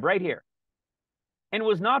pre-trib right here. And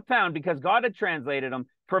was not found because God had translated him.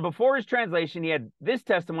 For before his translation, he had this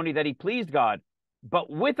testimony that he pleased God.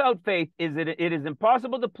 But without faith, it is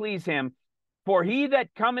impossible to please him. For he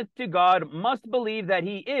that cometh to God must believe that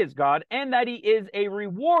he is God, and that he is a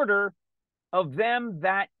rewarder of them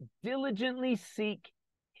that diligently seek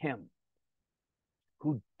him.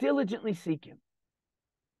 Who diligently seek him.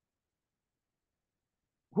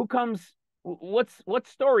 Who comes, what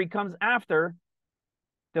story comes after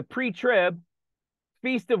the pre-trib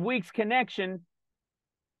Feast of Weeks connection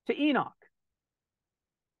to Enoch?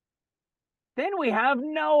 Then we have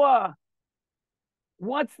Noah.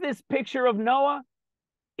 What's this picture of Noah?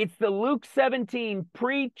 It's the Luke 17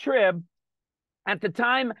 pre-trib. At the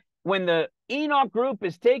time when the Enoch group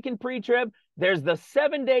is taken pre-trib, there's the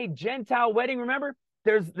 7-day Gentile wedding. Remember,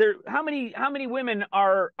 how many women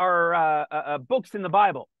are books in the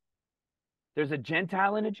Bible? There's a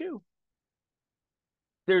Gentile and a Jew.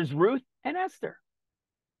 There's Ruth and Esther.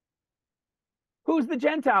 Who's the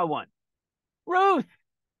Gentile one? Ruth.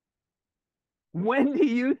 When do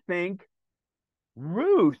you think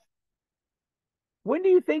Ruth, when do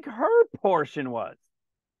you think her portion was?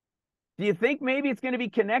 Do you think maybe it's going to be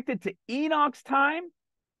connected to Enoch's time?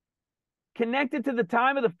 Connected to the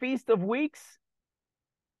time of the Feast of Weeks?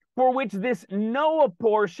 For which this Noah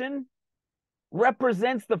portion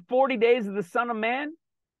represents the 40 days of the Son of Man?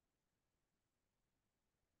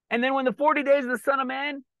 And then when the 40 days of the Son of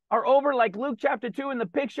Man are over, like Luke chapter 2 in the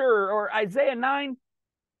picture, or Isaiah 9,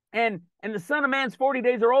 and the Son of Man's 40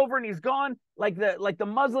 days are over and he's gone, like the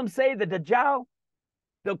Muslims say, the Dajjal,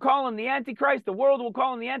 they'll call him the Antichrist, the world will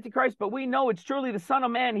call him the Antichrist, but we know it's truly the Son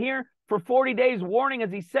of Man here for 40 days, warning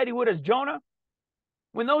as he said he would as Jonah.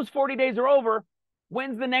 When those 40 days are over,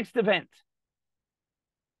 when's the next event?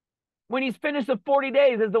 When he's finished the 40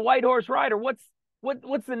 days as the white horse rider, what's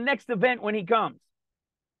the next event when he comes?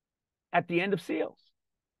 At the end of seals.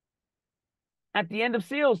 At the end of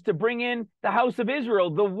seals, to bring in the house of Israel,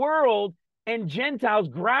 the world and Gentiles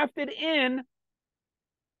grafted in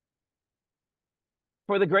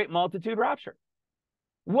for the great multitude rapture.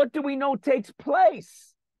 What do we know takes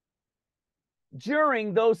place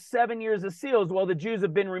during those 7 years of seals while the Jews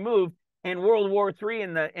have been removed and World War III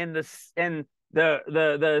and the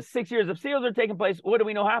 6 years of seals are taking place? What do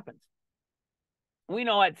we know happens? We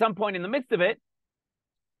know at some point in the midst of it,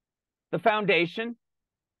 the foundation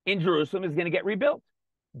in Jerusalem is going to get rebuilt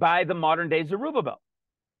by the modern day Zerubbabel.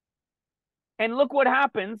 And look what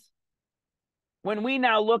happens when we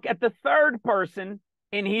now look at the third person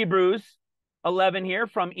in Hebrews 11 here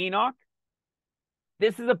from Enoch.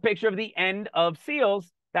 This is a picture of the end of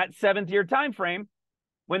seals, that 7th year time frame,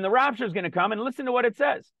 when the rapture is going to come. And listen to what it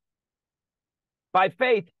says. By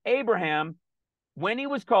faith, Abraham, when he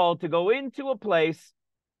was called to go into a place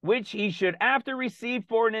which he should after receive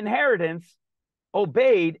for an inheritance,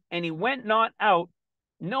 obeyed, and he went not out,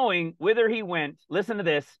 knowing whither he went. Listen to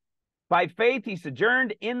this. By faith he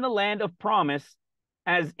sojourned in the land of promise,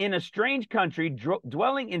 as in a strange country,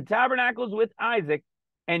 dwelling in tabernacles with Isaac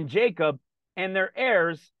and Jacob, and their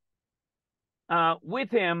heirs with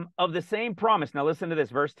him of the same promise. Now listen to this,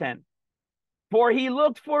 verse 10. For he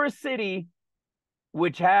looked for a city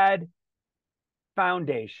which had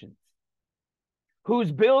foundations,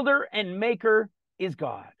 whose builder and maker is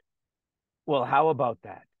God. Well, how about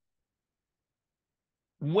that?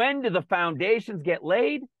 When do the foundations get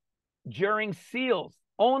laid? During seals.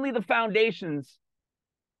 Only the foundations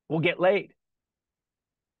will get laid.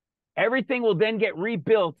 Everything will then get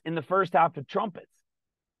rebuilt in the first half of trumpets.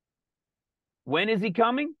 When is he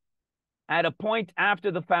coming? At a point after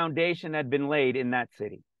the foundation had been laid in that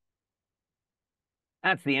city.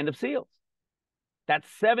 That's the end of seals. That's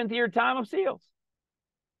 7th year time of seals.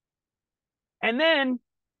 And then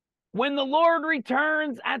when the Lord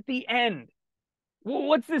returns at the end,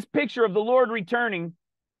 what's this picture of the Lord returning?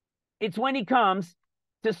 It's when he comes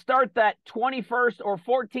to start that 21st or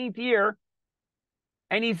 14th year,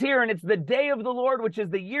 and he's here, and it's the day of the Lord, which is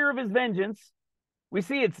the year of his vengeance. We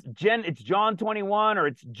see it's John 21, or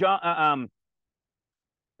it's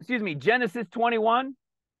Genesis 21.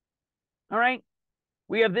 All right.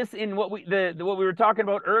 We have this in what we were talking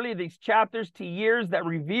about earlier, these chapters to years that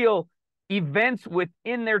reveal events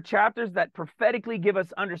within their chapters that prophetically give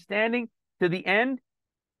us understanding to the end.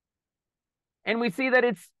 And we see that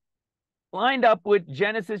it's lined up with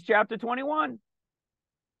Genesis chapter 21.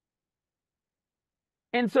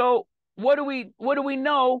 And so what do we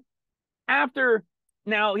know after?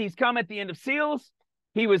 Now he's come at the end of seals.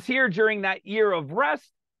 He was here during that year of rest.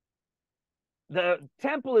 The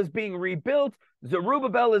temple is being rebuilt.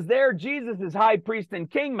 Zerubbabel is there. Jesus is high priest and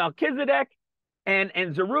king. Melchizedek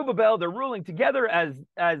and Zerubbabel, they're ruling together as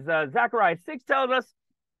Zechariah 6 tells us.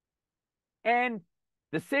 And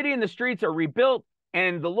the city and the streets are rebuilt.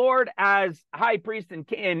 And the Lord, as high priest and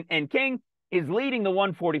king, is leading the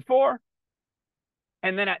 144.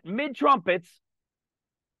 And then at mid-trumpets,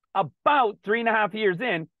 about 3.5 years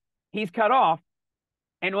in, he's cut off.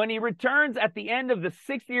 And when he returns at the end of the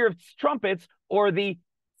 6th year of trumpets, or the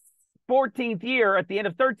 14th year at the end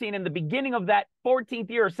of 13, and the beginning of that 14th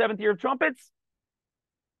year or 7th year of trumpets,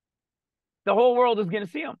 the whole world is going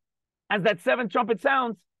to see him. As that 7th trumpet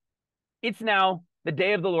sounds, it's now the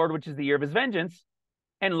day of the Lord, which is the year of his vengeance.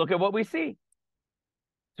 And look at what we see.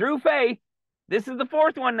 Through faith, this is the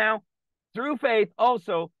 4th one now. Through faith,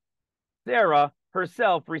 also, Sarah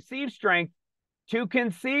herself received strength to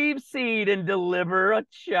conceive seed and deliver a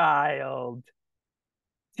child.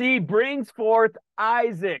 She brings forth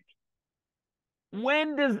Isaac.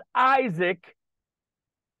 When does Isaac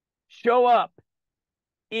show up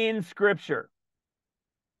in Scripture?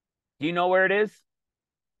 Do you know where it is?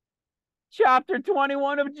 Chapter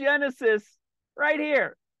 21 of Genesis, right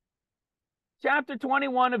here. Chapter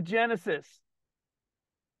 21 of Genesis.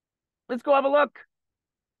 Let's go have a look.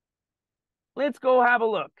 Let's go have a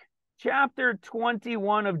look. Chapter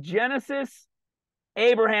 21 of Genesis.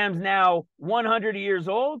 Abraham's now 100 years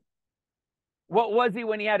old. What was he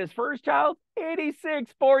when he had his first child?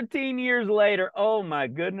 86, 14 years later. Oh my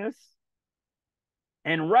goodness.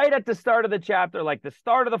 And right at the start of the chapter, like the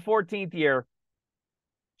start of the 14th year,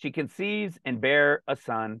 she conceives and bear a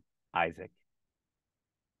son, Isaac.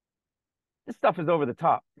 This stuff is over the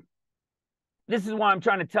top. This is why I'm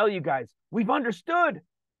trying to tell you guys, we've understood.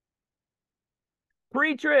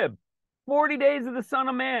 Pre-trib, 40 days of the Son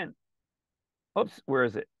of Man. Oops, where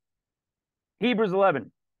is it? Hebrews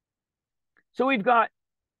 11. So we've got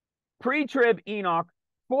pre-trib Enoch,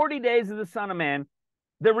 40 days of the Son of Man,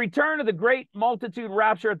 the return of the great multitude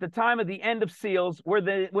rapture at the time of the end of seals,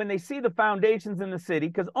 when they see the foundations in the city,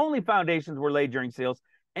 because only foundations were laid during seals,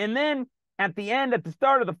 and then at the end, at the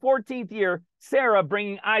start of the 14th year, Sarah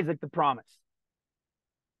bringing Isaac the promise.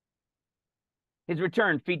 His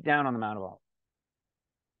return, feet down on the Mount of Olives.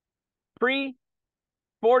 Pre,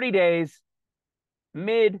 40 days,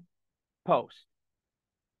 mid, post.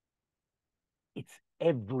 It's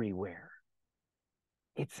everywhere.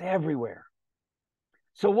 It's everywhere.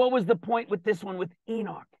 So what was the point with this one with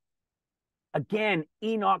Enoch? Again,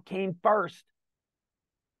 Enoch came first.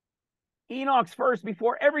 Enoch's first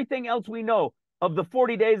before everything else we know of the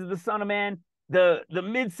 40 days of the Son of Man, the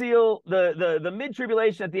mid-seal, the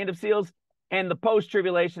mid-tribulation at the end of seals, and the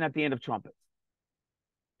post-tribulation at the end of trumpets.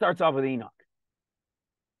 Starts off with Enoch.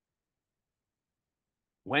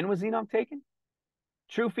 When was Enoch taken?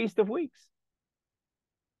 True Feast of Weeks.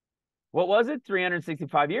 What was it?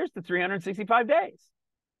 365 years to 365 days.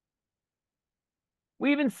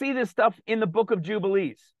 We even see this stuff in the book of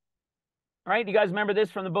Jubilees. Right? You guys remember this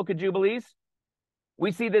from the book of Jubilees?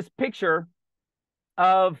 We see this picture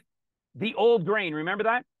of the old grain. Remember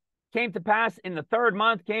that? Came to pass in the 3rd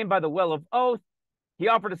month, came by the well of oath. He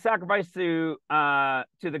offered a sacrifice to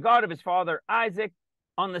the God of his father Isaac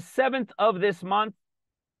on the 7th of this month.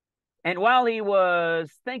 And while he was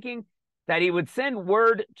thinking that he would send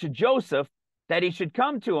word to Joseph that he should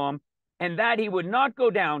come to him and that he would not go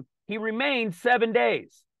down, he remained 7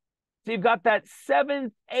 days. So you've got that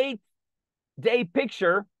 7th, 8th day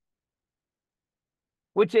picture,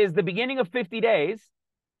 which is the beginning of 50 days.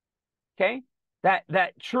 Okay.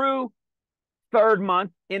 That true 3rd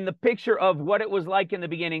month in the picture of what it was like in the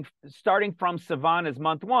beginning, starting from Sivan as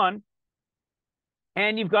month 1.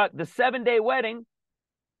 And you've got the 7-day wedding.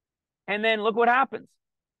 And then look what happens.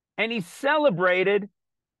 And he celebrated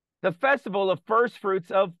the festival of first fruits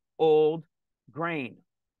of old grain.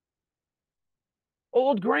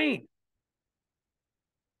 Old grain.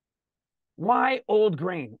 Why old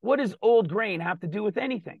grain? What does old grain have to do with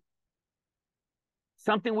anything?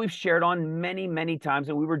 Something we've shared on many, many times,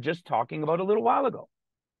 and we were just talking about a little while ago.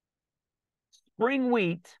 Spring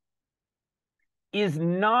wheat is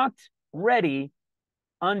not ready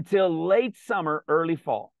until late summer, early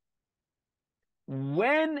fall.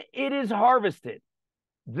 When it is harvested,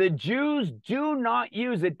 the Jews do not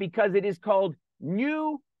use it because it is called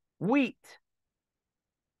new wheat.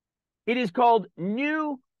 It is called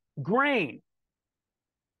new grain.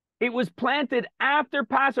 It was planted after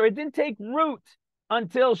Passover. It didn't take root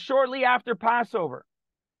until shortly after Passover,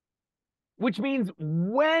 which means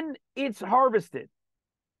when it's harvested,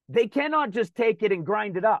 they cannot just take it and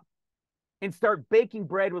grind it up and start baking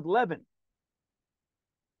bread with leaven.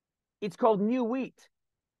 It's called new wheat.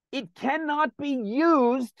 It cannot be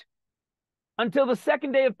used until the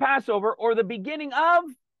 2nd day of Passover or the beginning of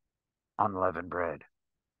unleavened bread.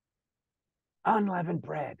 Unleavened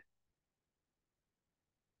bread.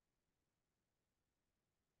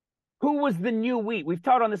 Who was the new wheat? We've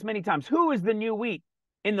taught on this many times. Who is the new wheat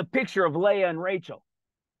in the picture of Leah and Rachel?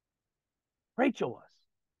 Rachel was.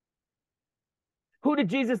 Who did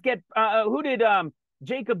Jesus get? Who did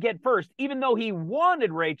Jacob get first? Even though he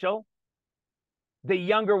wanted Rachel, the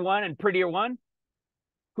younger one and prettier one,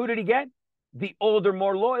 who did he get? The older,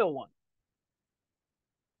 more loyal one.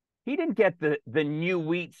 He didn't get the new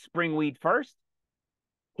wheat, spring wheat first.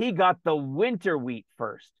 He got the winter wheat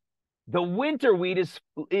first. The winter wheat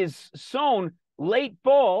is sown late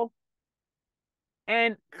fall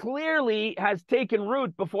and clearly has taken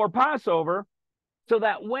root before Passover, so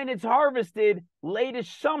that when it's harvested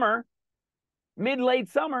late-ish summer, mid-late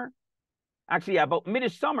summer, actually, yeah, about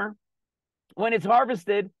mid-ish summer, when it's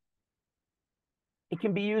harvested, it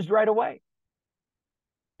can be used right away.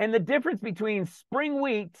 And the difference between spring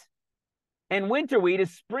wheat and winter wheat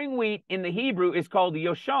is spring wheat in the Hebrew is called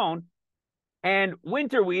yoshon, and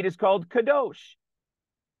winter wheat is called kadosh.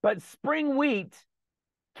 But spring wheat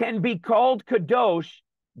can be called kadosh,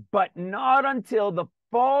 but not until the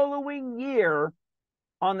following year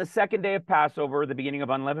on the 2nd day of Passover, the beginning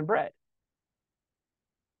of unleavened bread.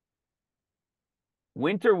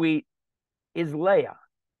 Winter wheat is Leah,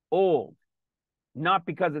 old, not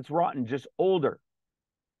because it's rotten, just older.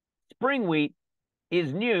 Spring wheat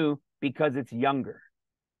is new because it's younger.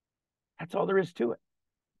 That's all there is to it.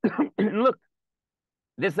 And look,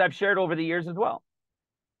 this I've shared over the years as well.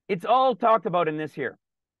 It's all talked about in this here.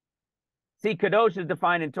 See, kadosh is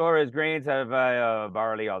defined in Torah as grains of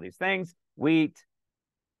barley, all these things, wheat.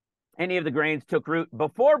 Any of the grains took root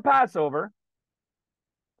before Passover,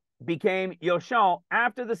 became yoshon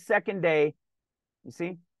after the second day. You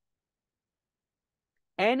see?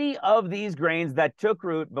 Any of these grains that took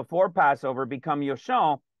root before Passover become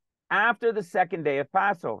yoshon after the second day of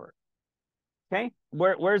Passover. Okay?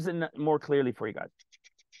 Where's it more clearly for you guys?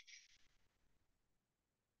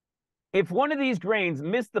 If one of these grains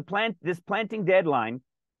missed this planting deadline,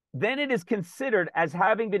 then it is considered as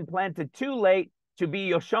having been planted too late to be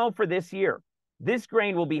yoshon for this year. This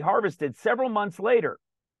grain will be harvested several months later.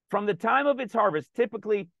 From the time of its harvest,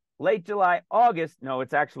 typically late July, August, no,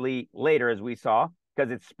 it's actually later as we saw, because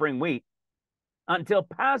it's spring wheat, until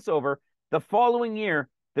Passover, the following year,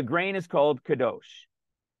 the grain is called kadosh.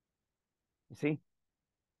 You see?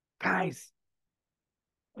 Guys,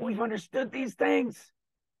 we've understood these things.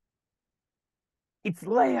 It's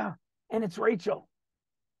Leah and it's Rachel.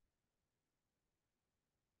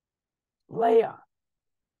 Leah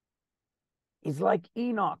is like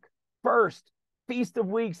Enoch, first, Feast of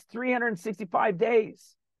Weeks, 365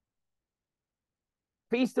 days.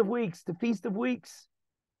 Feast of Weeks to Feast of Weeks.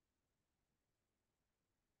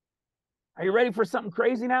 Are you ready for something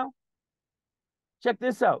crazy now? Check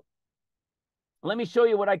this out. Let me show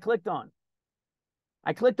you what I clicked on.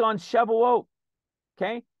 I clicked on Shavuot.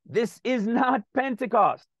 Okay? This is not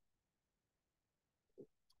Pentecost.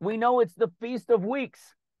 We know it's the Feast of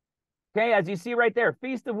Weeks. Okay, as you see right there,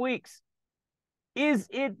 Feast of Weeks. Is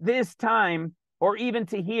it this time or even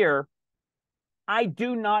to here? I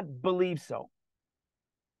do not believe so.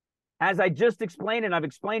 As I just explained, and I've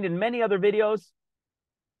explained in many other videos,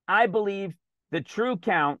 I believe the true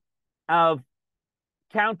count of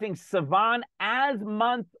counting Sivan as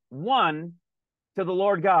month 1 to the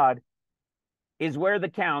Lord God is where the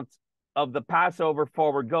count of the Passover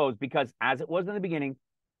forward goes, because as it was in the beginning,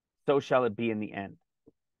 so shall it be in the end.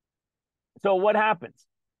 So what happens?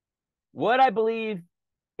 What I believe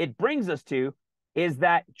it brings us to is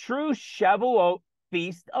that true Shavuot,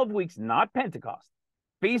 Feast of Weeks, not Pentecost,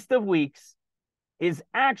 Feast of Weeks is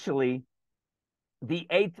actually the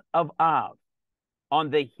 8th of Av on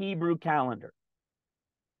the Hebrew calendar.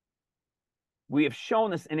 We have shown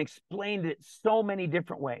this and explained it so many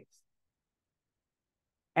different ways.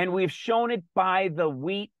 And we've shown it by the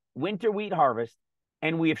winter wheat harvest,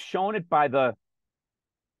 and we have shown it by the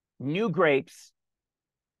new grapes,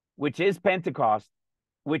 which is Pentecost,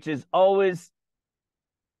 which is always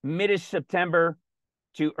mid-ish September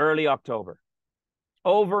to early October.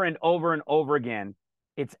 Over and over and over again,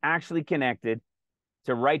 it's actually connected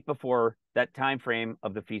to right before that time frame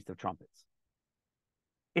of the Feast of Trumpets.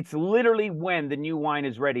 It's literally when the new wine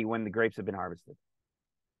is ready, when the grapes have been harvested.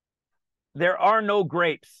 There are no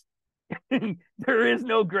grapes. There is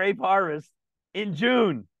no grape harvest in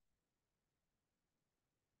June.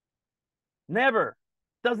 Never.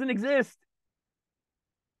 Doesn't exist.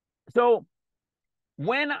 So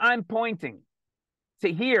when I'm pointing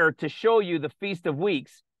to here to show you the Feast of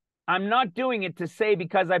Weeks, I'm not doing it to say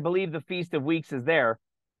because I believe the Feast of Weeks is there.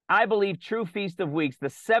 I believe true Feast of Weeks, the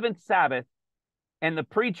 7th Sabbath and the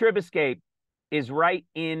pre-trib escape is right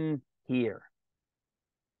in here.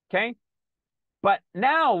 Okay? But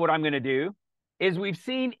now what I'm going to do is we've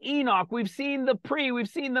seen Enoch, we've seen the pre, we've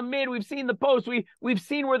seen the mid, we've seen the post, we've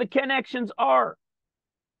seen where the connections are.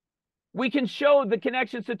 We can show the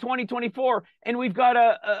connections to 2024, and we've got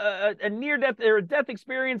a near-death or a death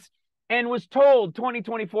experience and was told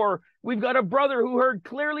 2024. We've got a brother who heard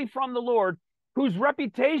clearly from the Lord, whose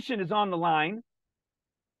reputation is on the line,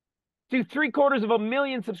 to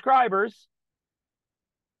 750,000 subscribers,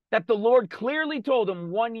 that the Lord clearly told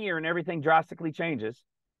him 1 year and everything drastically changes.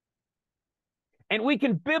 And we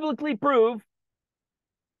can biblically prove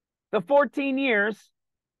the 14 years,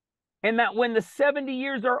 and that when the 70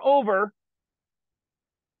 years are over,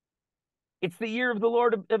 it's the year of the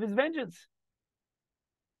Lord of his vengeance.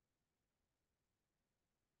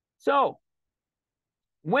 So,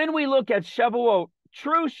 when we look at Shavuot,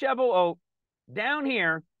 true Shavuot, down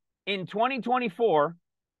here in 2024,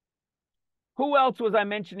 who else was I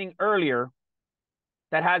mentioning earlier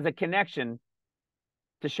that has a connection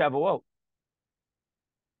to Shavuot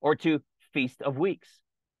or to Feast of Weeks?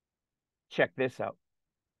 Check this out.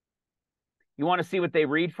 You want to see what they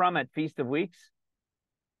read from at Feast of Weeks?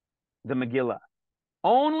 The Megillah.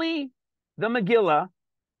 Only the Megillah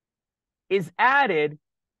is added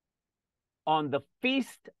on the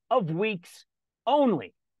Feast of Weeks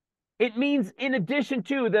only. It means in addition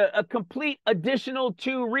to a complete additional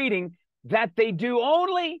 2 reading that they do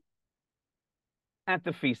only at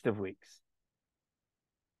the Feast of Weeks.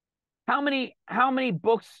 How many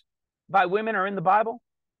books by women are in the Bible?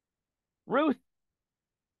 Ruth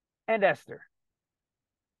and Esther.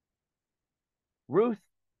 Ruth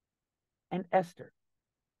and Esther.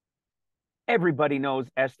 Everybody knows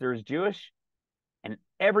Esther is Jewish, and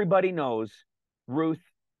everybody knows Ruth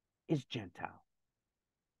is Gentile.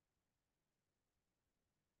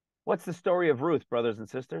 What's the story of Ruth, brothers and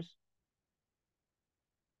sisters?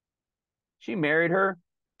 She married her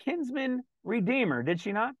kinsman redeemer, did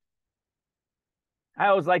she not? I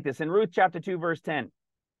always like this. In Ruth chapter 2, verse 10.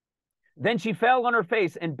 Then she fell on her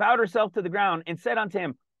face and bowed herself to the ground and said unto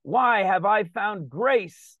him, why have I found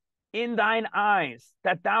grace in thine eyes,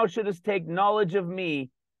 that thou shouldest take knowledge of me,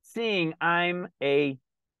 seeing I'm a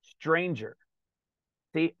stranger?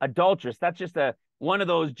 See, adulteress, that's just one of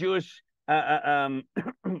those Jewish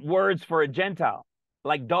words for a Gentile,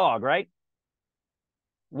 like dog, right?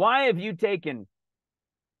 Why have you taken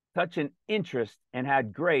such an interest and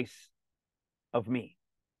had grace of me?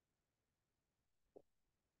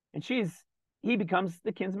 And he becomes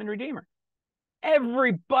the kinsman redeemer.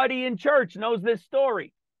 Everybody in church knows this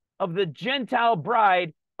story of the Gentile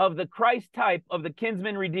bride of the Christ type of the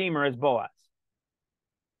kinsman redeemer as Boaz.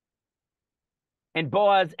 And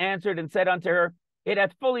Boaz answered and said unto her, it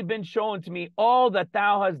hath fully been shown to me all that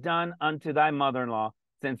thou hast done unto thy mother-in-law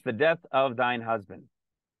since the death of thine husband.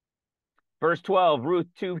 Verse 12, Ruth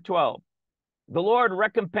 2:12. The Lord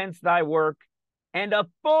recompense thy work and a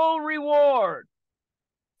full reward.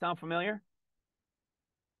 Sound familiar?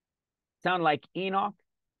 Sound like Enoch?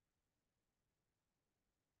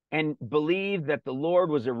 And believe that the Lord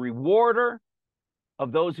was a rewarder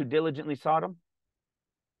of those who diligently sought him?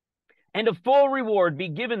 And a full reward be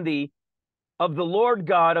given thee of the Lord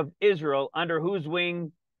God of Israel, under whose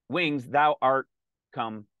wings thou art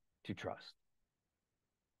come to trust.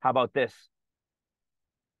 How about this?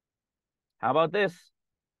 How about this?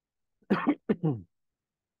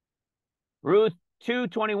 Ruth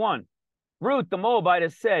 2:21. Ruth the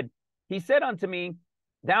Moabitess said, he said unto me,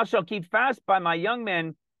 thou shalt keep fast by my young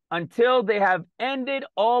men until they have ended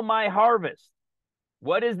all my harvest.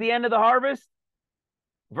 What is the end of the harvest?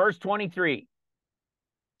 Verse 23.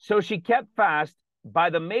 So she kept fast by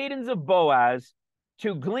the maidens of Boaz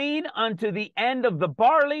to glean unto the end of the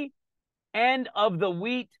barley and of the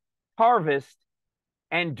wheat harvest,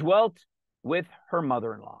 and dwelt with her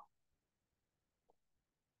mother-in-law.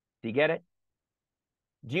 Do you get it?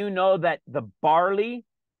 Do you know that the barley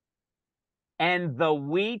and the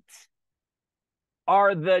wheat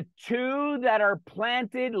are the two that are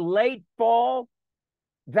planted late fall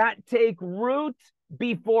that take root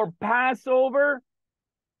before Passover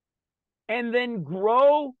and then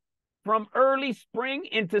grow from early spring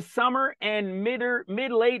into summer and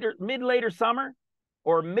mid-later summer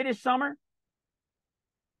or mid-ish summer?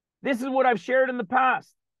 This is what I've shared in the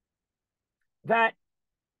past, that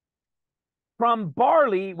from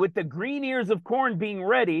barley with the green ears of corn being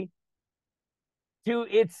ready to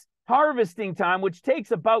its harvesting time, which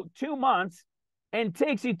takes about 2 months and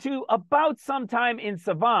takes you to about sometime in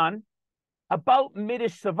Sivan, about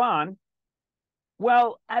mid-ish Sivan.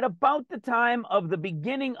 Well, at about the time of the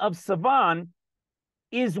beginning of Sivan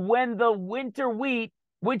is when the winter wheat,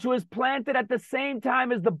 which was planted at the same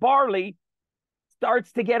time as the barley,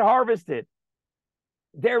 starts to get harvested.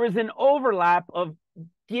 There is an overlap of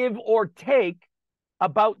give or take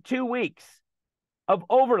about 2 weeks of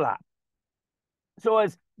overlap. So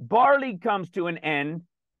as barley comes to an end,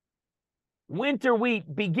 winter wheat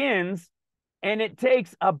begins, and it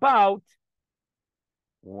takes about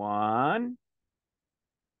 1,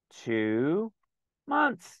 2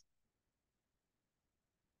 months.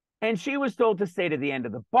 And she was told to stay to the end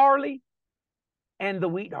of the barley and the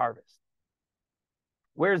wheat harvest.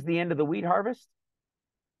 Where's the end of the wheat harvest?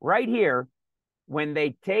 Right here, when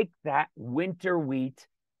they take that winter wheat,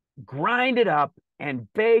 grind it up,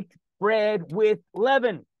 and bake bread with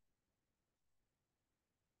leaven.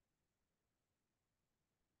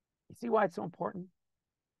 You see why it's so important?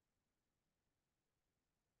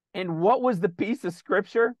 And what was the piece of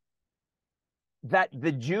scripture that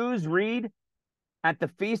the Jews read at the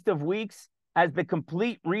Feast of Weeks as the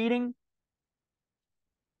complete reading,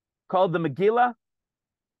 called the Megillah?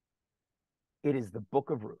 It is the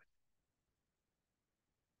book of Ruth.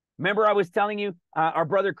 Remember, I was telling you, our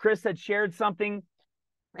brother Chris had shared something,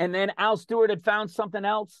 and then Al Stewart had found something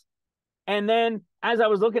else. And then as I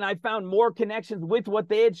was looking, I found more connections with what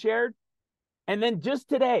they had shared. And then just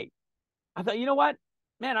today, I thought, you know what?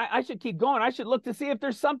 Man, I should keep going. I should look to see if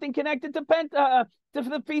there's something connected to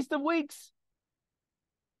the Feast of Weeks.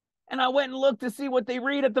 And I went and looked to see what they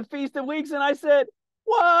read at the Feast of Weeks, and I said,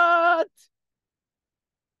 what?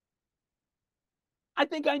 I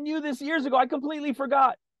think I knew this years ago. I completely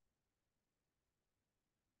forgot.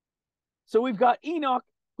 So we've got Enoch,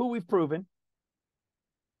 who we've proven.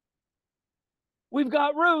 We've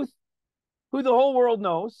got Ruth, who the whole world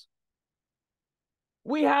knows.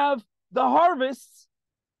 We have the harvests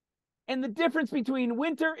and the difference between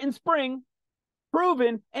winter and spring,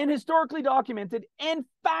 proven and historically documented and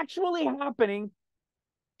factually happening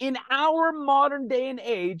in our modern day and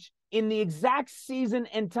age in the exact season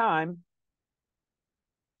and time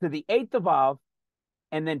to the 8th of Av,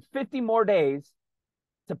 and then 50 more days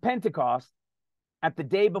to Pentecost at the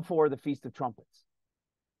day before the Feast of Trumpets.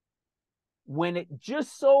 When it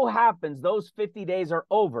just so happens those 50 days are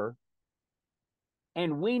over,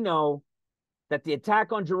 and we know that the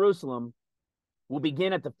attack on Jerusalem will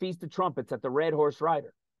begin at the Feast of Trumpets at the Red Horse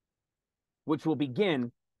Rider, which will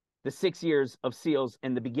begin the 6 years of seals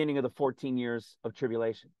and the beginning of the 14 years of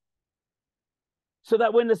tribulation. So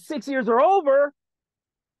that when the 6 years are over,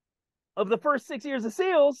 of the first 6 years of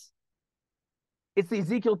seals, it's the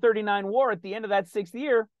Ezekiel 39 war at the end of that 6th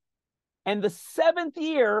year, and the 7th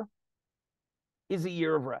year is a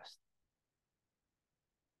year of rest.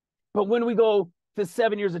 But when we go to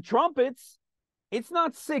 7 years of trumpets, it's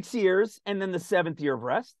not 6 years and then the 7th year of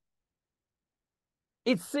rest.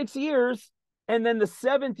 It's 6 years, and then the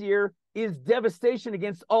 7th year is devastation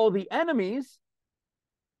against all the enemies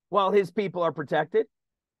while his people are protected.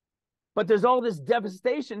 But there's all this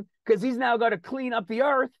devastation because he's now got to clean up the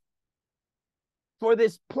earth for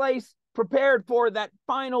this place prepared for that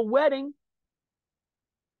final wedding,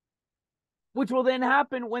 which will then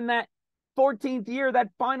happen when that 14th year, that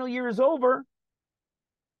final year is over,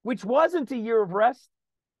 which wasn't a year of rest,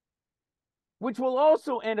 which will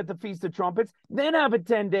also end at the Feast of Trumpets, then have it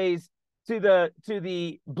 10 days to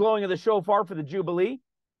the blowing of the shofar for the Jubilee,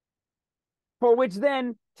 for which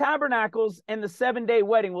then tabernacles and the 7-day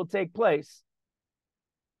wedding will take place.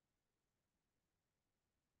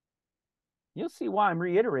 You'll see why I'm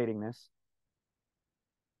reiterating this.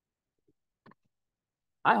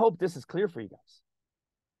 I hope this is clear for you guys.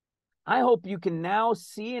 I hope you can now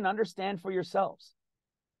see and understand for yourselves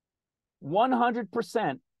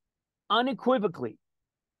 100% unequivocally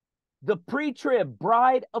the pre-trib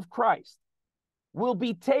bride of Christ will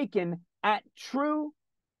be taken at true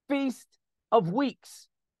Feast of Weeks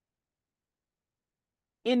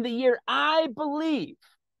in the year I believe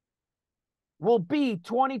will be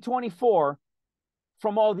 2024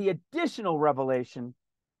 from all the additional revelation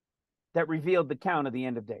that revealed the count of the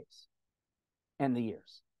end of days and the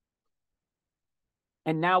years.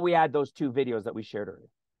 And now we add those 2 videos that we shared earlier.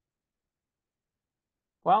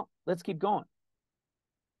 Well, let's keep going.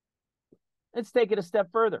 Let's take it a step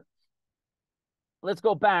further. Let's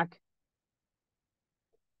go back.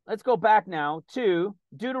 Let's go back now to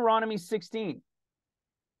Deuteronomy 16.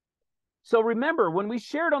 So remember, when we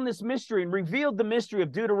shared on this mystery and revealed the mystery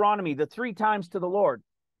of Deuteronomy, the 3 times to the Lord,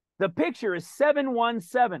 the picture is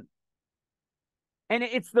 717. And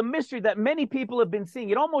it's the mystery that many people have been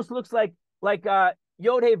seeing. It almost looks like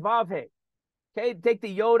Yod-He Vav-He. Okay, take the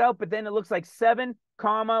Yod out, but then it looks like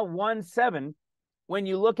 7,17 when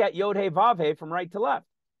you look at Yod-He Vav-He from right to left.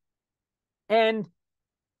 And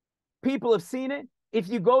people have seen it. If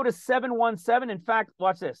you go to 717, in fact,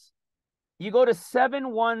 watch this. You go to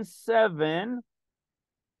 717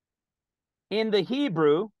 in the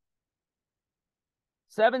Hebrew,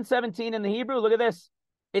 717 in the Hebrew, look at this.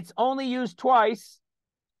 It's only used twice.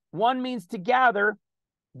 One means to gather,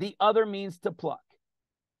 the other means to pluck.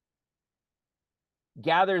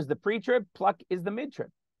 Gather is the pre-trib, pluck is the mid-trib.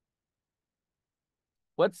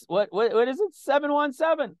 What is it?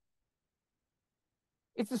 717.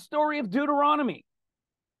 It's the story of Deuteronomy.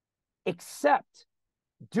 Except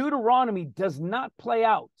Deuteronomy does not play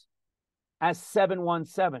out as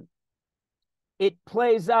 717. It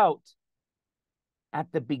plays out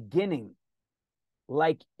at the beginning,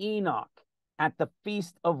 like Enoch at the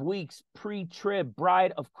Feast of Weeks, pre-trib,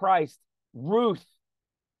 bride of Christ, Ruth,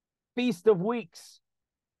 Feast of Weeks.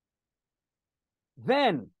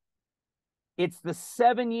 Then it's the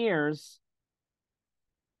 7 years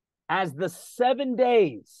as the 7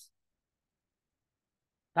 days.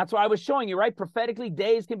 That's why I was showing you, right? Prophetically,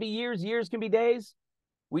 days can be years, years can be days.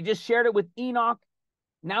 We just shared it with Enoch.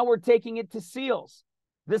 Now we're taking it to seals.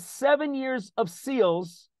 The 7 years of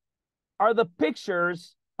seals are the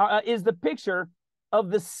pictures, is the picture of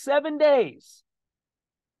the 7 days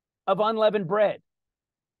of unleavened bread.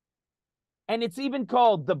 And it's even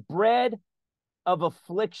called the bread of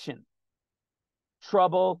affliction.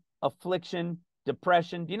 Trouble, affliction,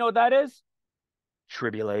 depression. Do you know what that is?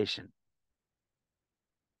 tribulation.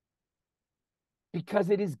 Because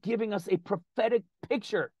it is giving us a prophetic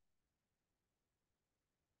picture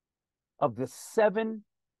of the 7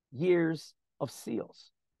 years of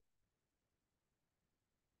seals.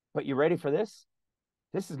 But you ready for this?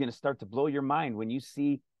 This is going to start to blow your mind when you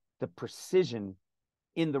see the precision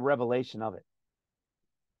in the revelation of it.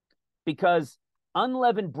 Because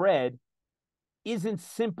unleavened bread isn't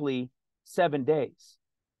simply 7 days.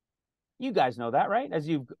 You guys know that, right? As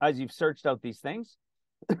you've searched out these things.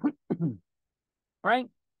 Right?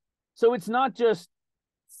 So it's not just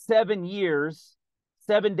 7 years,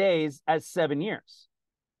 7 days as 7 years.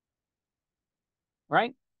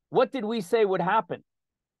 Right? What did we say would happen?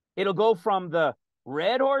 It'll go from the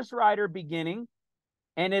red horse rider beginning,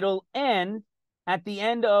 and it'll end at the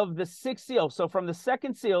end of the 6th seal. So from the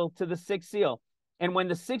 2nd seal to the 6th seal. And when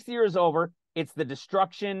the 6th year is over, it's the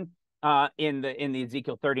destruction in the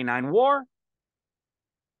Ezekiel 39 war.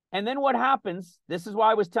 And then what happens? This is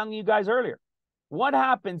why I was telling you guys earlier. What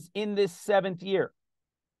happens in this 7th year?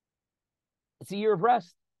 It's a year of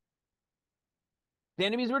rest. The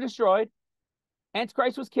enemies were destroyed.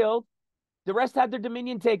 Antichrist was killed. The rest had their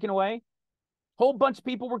dominion taken away. Whole bunch of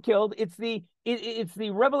people were killed. It's the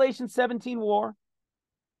Revelation 17 war.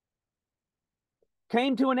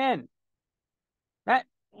 Came to an end. That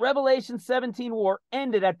Revelation 17 war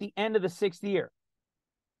ended at the end of the 6th year.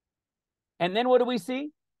 And then what do we see?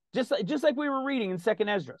 Just like we were reading in 2nd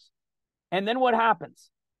Esdras. And then what happens?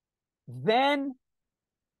 Then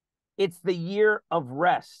it's the year of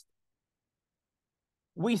rest.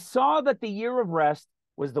 We saw that the year of rest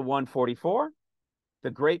was the 144,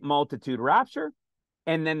 the great multitude rapture,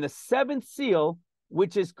 and then the 7th seal,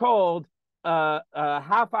 which is called a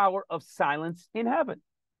half hour of silence in heaven,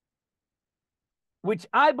 which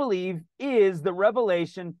I believe is the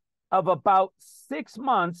revelation of about 6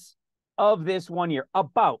 months of this 1 year.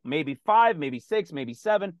 About maybe 5, maybe 6, maybe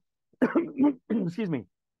 7. Excuse me.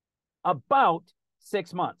 About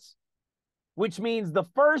 6 months, which means the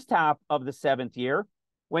first half of the 7th year,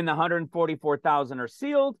 when the 144,000 are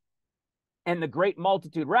sealed and the great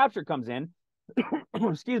multitude rapture comes in,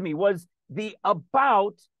 excuse me, was the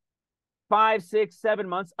about 5, 6, 7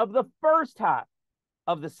 months of the first half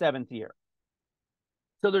of the 7th year.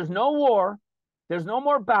 So there's no war. There's no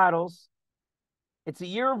more battles. It's a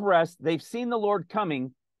year of rest. They've seen the Lord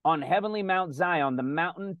coming on heavenly Mount Zion, the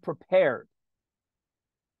mountain prepared,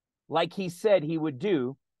 like he said he would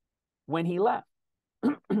do when he left.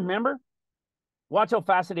 Remember? Watch how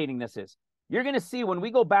fascinating this is. You're going to see when we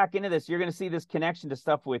go back into this, you're going to see this connection to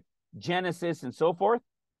stuff with Genesis and so forth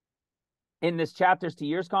in this chapters to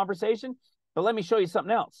years conversation. But let me show you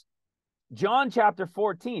something else. John chapter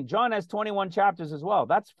 14. John has 21 chapters as well.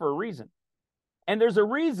 That's for a reason. And there's a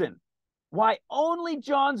reason why only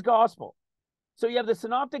John's gospel. So you have the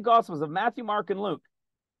synoptic gospels of Matthew, Mark, and Luke.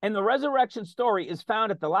 And the resurrection story is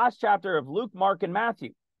found at the last chapter of Luke, Mark, and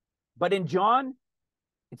Matthew. But in John,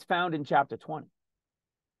 it's found in chapter 20.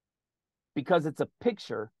 Because it's a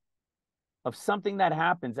picture of something that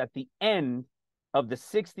happens at the end of the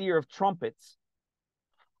 6th year of trumpets.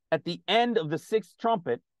 At the end of the 6th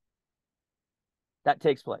trumpet, that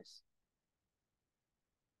takes place.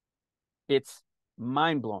 It's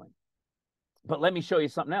mind-blowing. But let me show you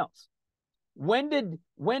something else. When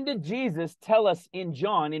did Jesus tell us in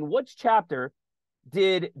John, in which chapter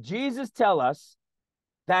did Jesus tell us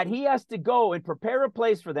that he has to go and prepare a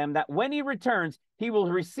place for them, that when he returns, he will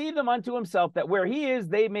receive them unto himself, that where he is,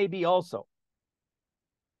 they may be also?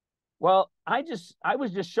 Well, I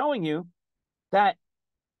was just showing you that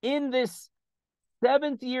in this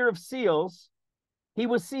 7th year of seals, he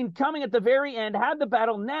was seen coming at the very end, had the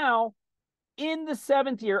battle. Now, in the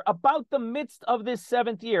 7th year, about the midst of this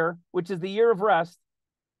 7th year, which is the year of rest,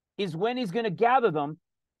 is when he's going to gather them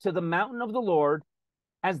to the mountain of the Lord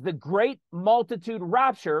as the great multitude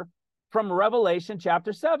rapture from Revelation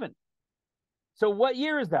chapter 7. So what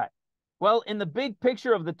year is that? Well, in the big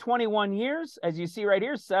picture of the 21 years, as you see right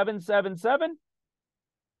here, 777,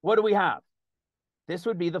 what do we have? This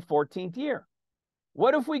would be the 14th year.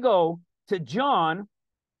 What if we go to John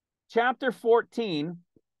chapter 14,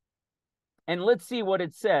 and let's see what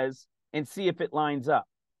it says and see if it lines up.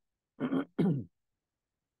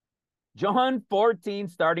 John 14,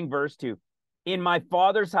 starting verse 2. In my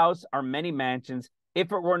Father's house are many mansions.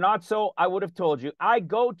 If it were not so, I would have told you. I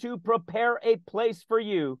go to prepare a place for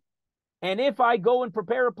you. And if I go and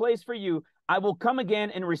prepare a place for you, I will come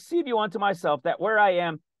again and receive you unto myself, that where I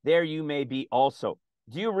am, there you may be also.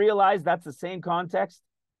 Do you realize that's the same context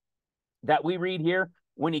that we read here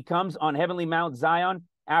when he comes on heavenly Mount Zion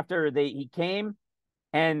after he came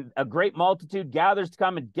And a great multitude gathers to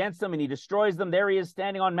come against him, and he destroys them. There he is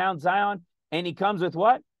standing on Mount Zion, and he comes with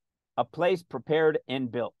what? A place prepared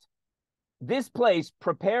and built. This place,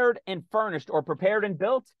 prepared and furnished, or prepared and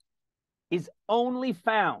built, is only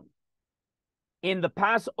found in the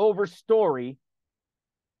Passover story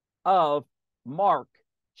of Mark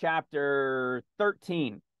chapter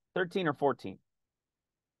 13 or 14.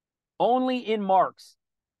 Only in Mark's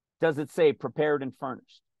does it say prepared and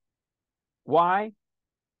furnished. Why?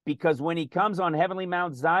 Because when he comes on heavenly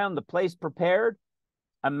Mount Zion, the place prepared,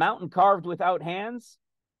 a mountain carved without hands,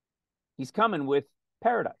 he's coming with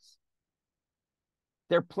paradise.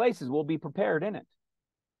 Their places will be prepared in it.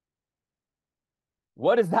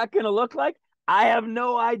 What is that going to look like? I have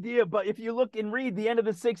no idea. But if you look and read the end of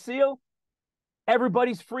the sixth seal,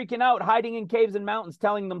 everybody's freaking out, hiding in caves and mountains,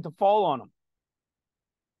 telling them to fall on them.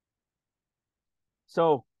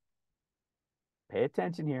 So pay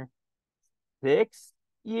attention here. 6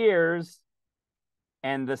 years,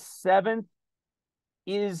 and the 7th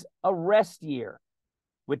is a rest year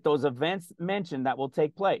with those events mentioned that will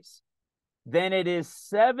take place. Then it is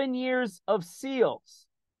 7 years of seals,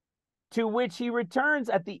 to which he returns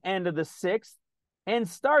at the end of the 6th and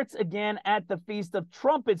starts again at the Feast of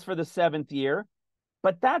Trumpets for the 7th year.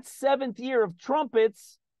 But that 7th year of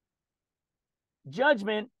trumpets,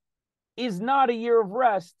 judgment, is not a year of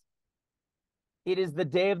rest. It is the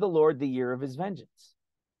day of the Lord, the year of his vengeance.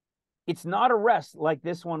 It's not a rest like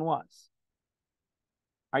this one was.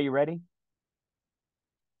 Are you ready?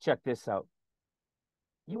 Check this out.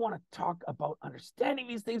 You want to talk about understanding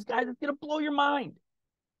these things, guys? It's going to blow your mind.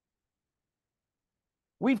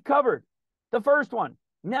 We've covered the first one.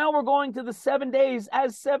 Now we're going to the 7 days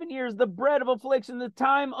as 7 years, the bread of affliction, the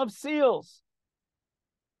time of seals.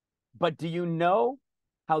 But do you know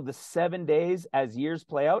how the 7 days as years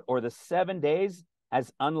play out, or the 7 days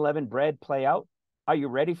as unleavened bread play out? Are you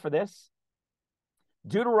ready for this?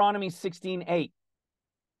 Deuteronomy 16:8.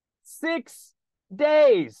 6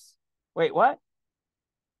 days. Wait, what?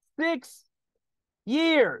 6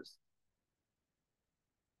 years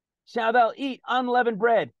shall thou eat unleavened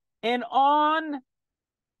bread, and on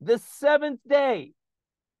the 7th day,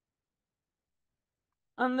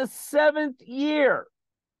 on the 7th year,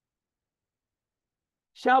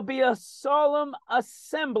 shall be a solemn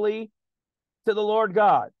assembly to the Lord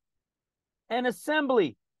God. An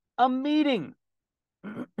assembly, a meeting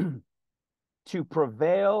to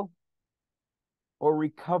prevail or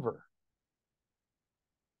recover.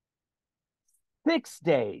 6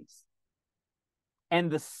 days.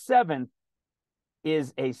 And the 7th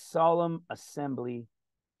is a solemn assembly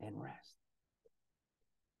and rest.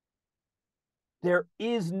 There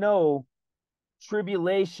is no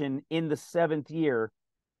tribulation in the 7th year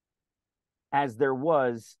as there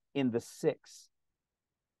was in the 6th.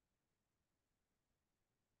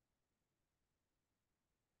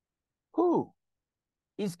 Who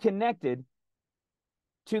is connected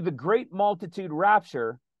to the great multitude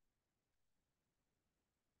rapture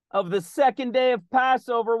of the 2nd day of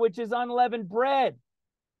Passover, which is unleavened bread?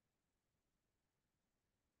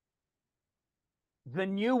 The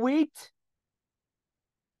new wheat?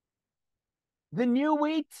 The new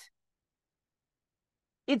wheat?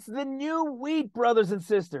 It's the new wheat, brothers and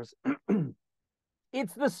sisters.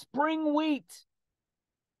 It's the spring wheat.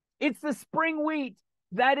 It's the spring wheat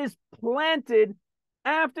that is planted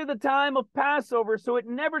after the time of Passover. So it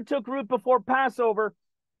never took root before Passover.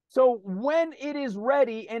 So when it is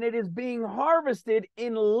ready and it is being harvested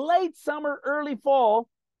in late summer, early fall,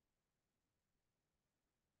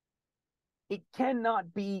 it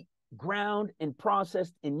cannot be ground and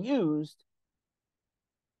processed and used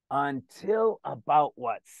until about,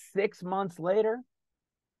 6 months later?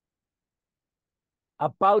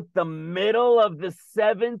 About the middle of the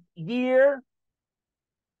 7th year?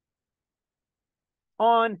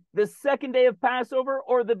 On the 2nd day of Passover,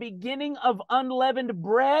 or the beginning of unleavened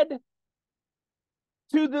bread,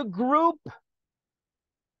 to the group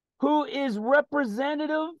who is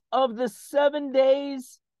representative of the 7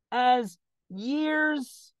 days as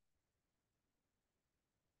years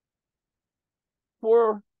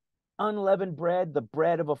for unleavened bread, the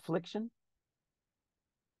bread of affliction.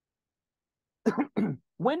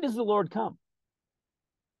 When does the Lord come?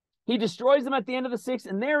 He destroys them at the end of the 6th,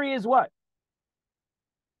 and there he is what?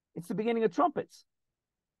 It's the beginning of trumpets.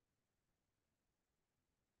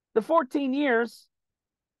 The 14 years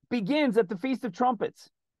begins at the Feast of Trumpets.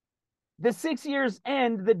 The 6 years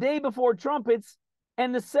end the day before trumpets,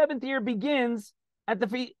 and the 7th year begins at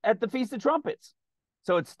the Feast of Trumpets.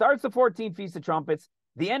 So it starts the 14th Feast of Trumpets.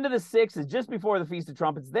 The end of the 6th is just before the Feast of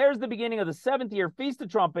Trumpets. There's the beginning of the 7th year Feast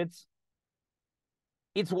of Trumpets.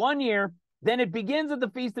 It's 1 year. Then it begins at the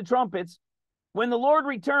Feast of Trumpets when the Lord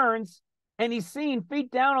returns and he's seen feet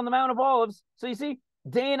down on the Mount of Olives. So you see,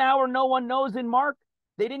 day and hour no one knows in Mark.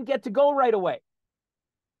 They didn't get to go right away.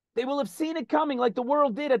 They will have seen it coming like the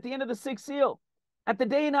world did at the end of the sixth seal. At the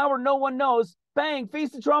day and hour no one knows, bang,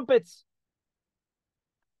 Feast of Trumpets.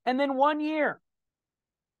 And then 1 year.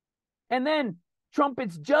 And then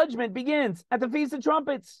trumpets judgment begins at the Feast of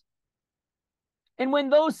Trumpets. And when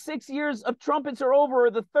those 6 years of trumpets are over,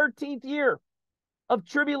 or the 13th year of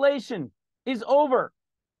tribulation is over,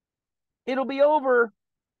 it'll be over,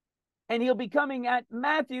 and he'll be coming at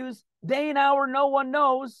Matthew's day and hour no one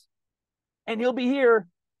knows, and he'll be here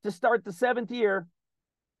to start the 7th year,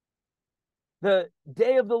 the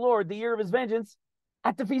day of the Lord, the year of his vengeance,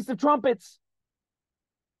 at the Feast of Trumpets.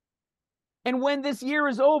 And when this year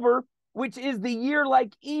is over, which is the year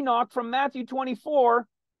like Enoch from Matthew 24,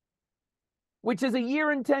 which is a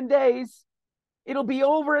year and 10 days, it'll be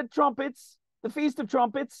over at Trumpets, the Feast of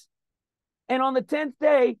Trumpets. And on the 10th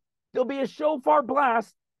day, there'll be a shofar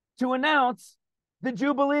blast to announce the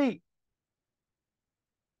Jubilee.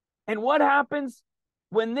 And what happens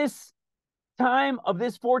when this time of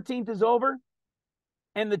this 14th is over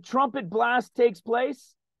and the trumpet blast takes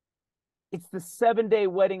place? It's the 7-day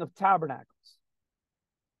wedding of tabernacles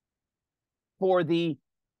for the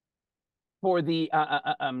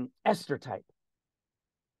Esther type,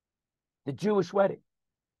 the Jewish wedding.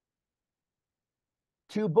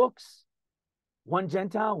 2 books, 1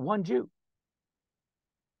 Gentile, 1 Jew.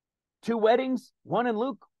 2 weddings, 1 in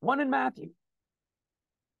Luke, 1 in Matthew.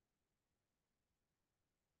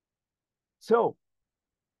 So,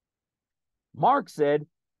 Mark said,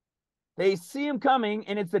 they see him coming,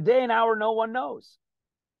 and it's the day and hour no one knows.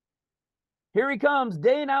 Here he comes,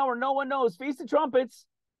 day and hour no one knows, Feast of Trumpets,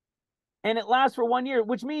 and it lasts for 1 year,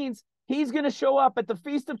 which means he's going to show up at the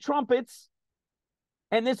Feast of Trumpets,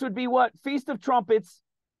 and this would be what? Feast of Trumpets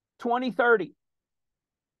 2030.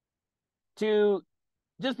 To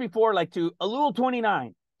just before, like to Elul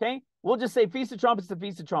 29, okay? We'll just say Feast of Trumpets to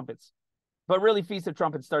Feast of Trumpets. But really, Feast of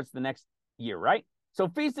Trumpets starts the next year, right? So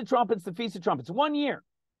Feast of Trumpets to Feast of Trumpets, 1 year.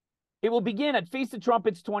 It will begin at Feast of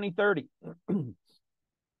Trumpets 2030.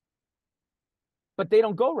 But they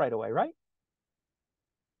don't go right away, right?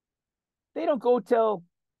 They don't go till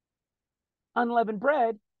unleavened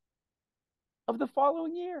bread of the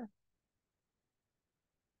following year.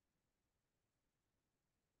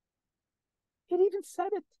 It even said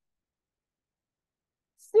it.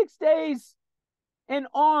 6 days and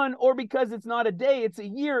on, or because it's not a day, it's a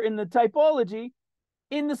year in the typology.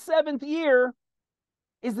 In the 7th year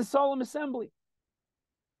is the solemn assembly.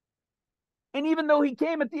 And even though he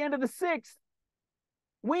came at the end of the 6th,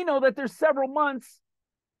 we know that there's several months.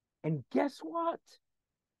 And guess what?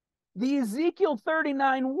 The Ezekiel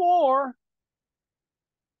 39 war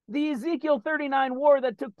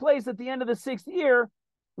that took place at the end of the 6th year,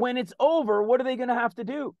 when it's over, what are they going to have to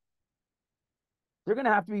do? They're going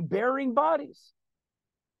to have to be burying bodies.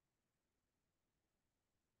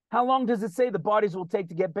 How long does it say the bodies will take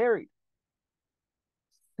to get buried?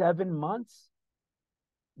 7 months?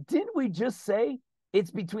 Didn't we just say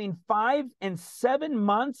it's between 5 and 7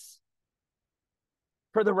 months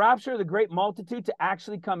for the rapture of the great multitude to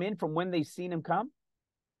actually come in from when they've seen him come?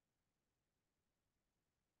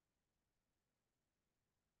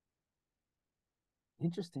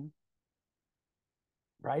 Interesting.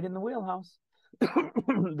 Right in the wheelhouse.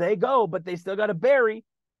 They go, but they still got to bury.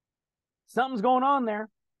 Something's going on there.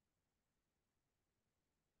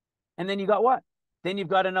 And then you got what? Then you've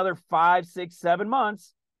got another 5, 6, 7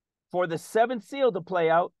 months for the 7th seal to play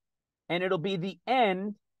out, and it'll be the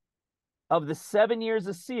end of the 7 years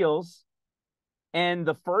of seals, and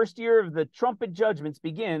the first year of the trumpet judgments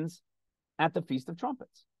begins at the Feast of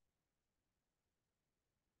Trumpets.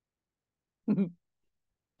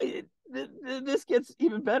 This gets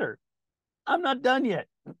even better. I'm not done yet.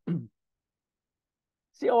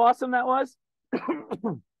 See how awesome that was?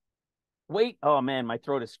 Wait. Oh, man, my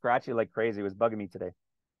throat is scratchy like crazy. It was bugging me today.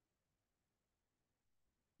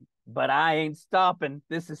 But I ain't stopping.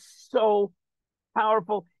 This is so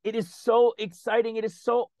powerful. It is so exciting. It is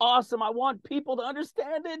so awesome. I want people to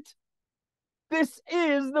understand it. This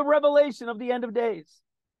is the revelation of the end of days.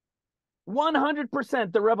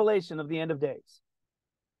 100% the revelation of the end of days.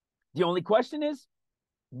 The only question is,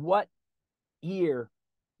 what year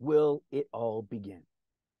will it all begin?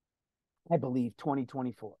 I believe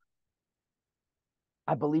 2024.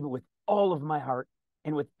 I believe it with all of my heart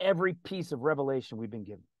and with every piece of revelation we've been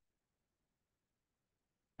given.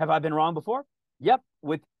 Have I been wrong before? Yep,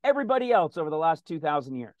 with everybody else over the last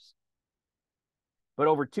 2,000 years. But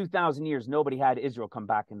over 2,000 years, nobody had Israel come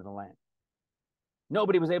back into the land.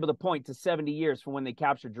 Nobody was able to point to 70 years from when they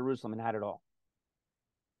captured Jerusalem and had it all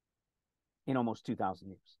in almost 2,000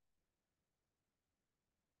 years.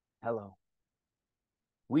 Hello.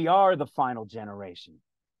 We are the final generation.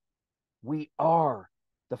 We are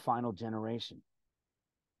the final generation.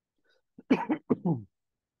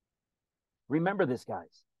 Remember this,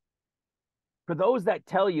 guys. For those that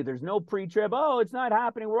tell you there's no pre-trib, oh, it's not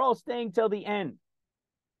happening, we're all staying till the end.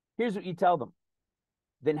 Here's what you tell them.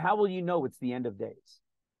 Then how will you know it's the end of days?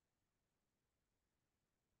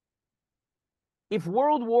 If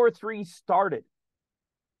World War III started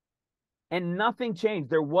and nothing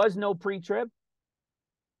changed, there was no pre-trib,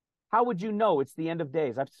 how would you know it's the end of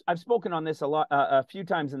days? I've spoken on this a few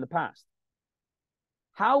times in the past.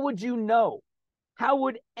 How would you know? How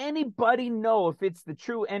would anybody know if it's the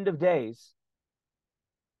true end of days?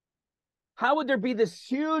 How would there be this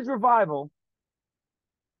huge revival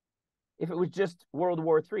if it was just World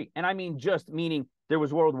War III? And I mean just, meaning there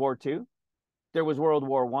was World War II, there was World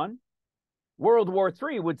War I. World War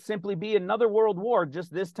III would simply be another world war,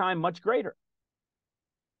 just this time much greater.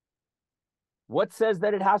 What says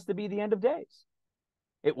that it has to be the end of days?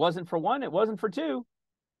 It wasn't for one, it wasn't for two.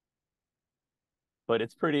 But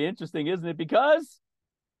it's pretty interesting, isn't it? Because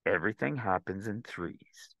everything happens in threes.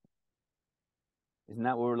 Isn't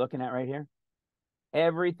that what we're looking at right here?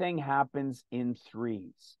 Everything happens in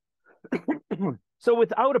threes. So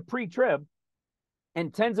without a pre-trib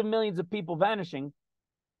and tens of millions of people vanishing,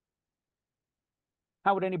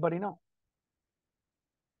 how would anybody know?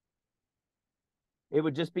 It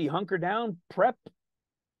would just be hunker down, prep,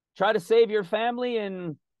 try to save your family,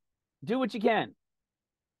 and do what you can.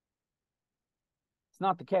 It's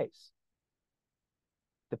not the case.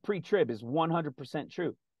 The pre-trib is 100%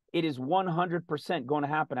 true. It is 100% going to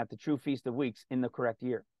happen at the true Feast of Weeks in the correct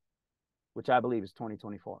year, which I believe is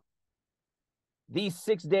 2024. These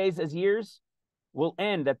 6 days as years will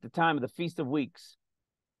end at the time of the Feast of Weeks.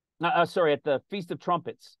 At the Feast of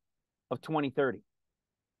Trumpets of 2030.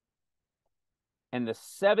 And the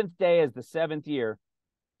seventh day as the seventh year,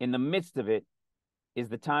 in the midst of it, is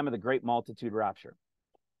the time of the great multitude rapture.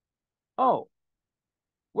 Oh,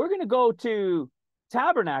 we're going to go to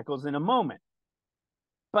Tabernacles in a moment.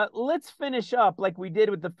 But let's finish up like we did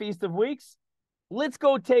with the Feast of Weeks. Let's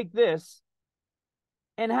go take this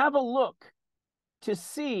and have a look to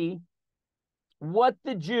see what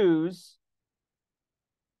the Jews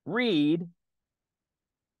read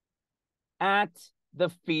at the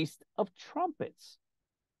Feast of Trumpets,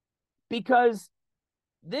 because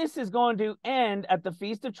this is going to end at the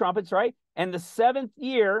Feast of Trumpets, right? And the seventh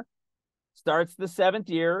year starts the seventh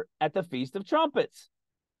year at the Feast of Trumpets,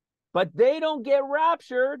 but they don't get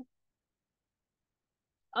raptured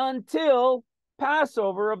until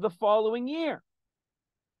Passover of the following year,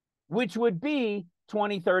 which would be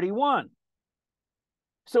 2031.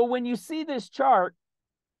 So when you see this chart,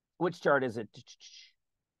 which chart is it?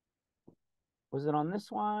 Was it on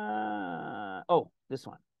this one? Oh, this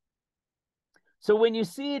one. So when you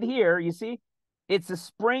see it here, you see, it's the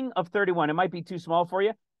spring of 31. It might be too small for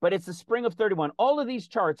you, but it's the spring of 31. All of these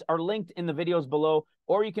charts are linked in the videos below,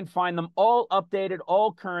 or you can find them all updated,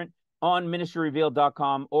 all current on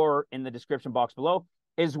ministryrevealed.com or in the description box below,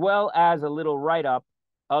 as well as a little write-up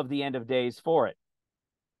of the end of days for it.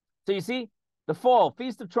 So you see, the fall,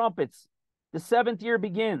 Feast of Trumpets, the seventh year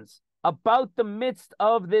begins. About the midst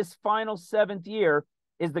of this final seventh year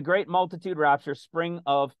is the great multitude rapture, spring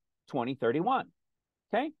of 2031.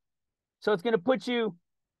 Okay? So it's going to put you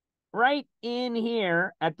right in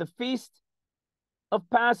here at the Feast of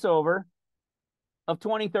Passover of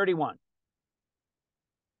 2031.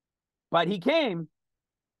 But he came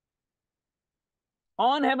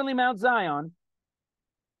on heavenly Mount Zion.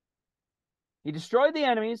 He destroyed the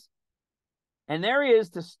enemies. And there he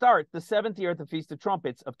is to start the seventh year at the Feast of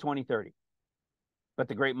Trumpets of 2030. But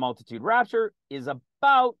the great multitude rapture is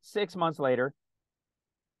about 6 months later.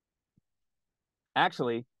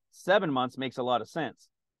 Actually, 7 months makes a lot of sense,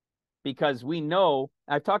 because we know,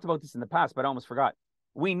 I've talked about this in the past, but I almost forgot.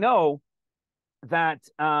 We know that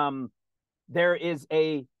there is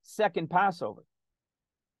a second Passover,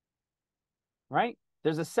 right?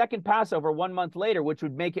 There's a second Passover 1 month later, which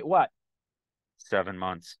would make it what? 7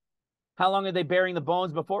 months. How long are they burying the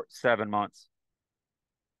bones before? 7 months.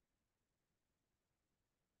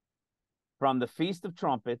 From the Feast of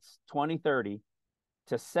Trumpets, 2030,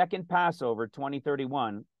 to second Passover,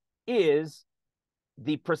 2031, is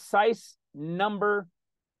the precise number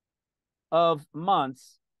of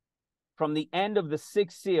months from the end of the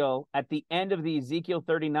sixth seal at the end of the Ezekiel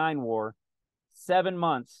 39 war, 7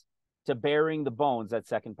 months to burying the bones at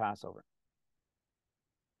second Passover.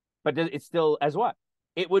 But it's still as what?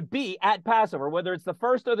 it would be at Passover, whether it's the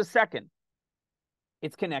first or the second.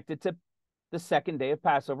 It's connected to the second day of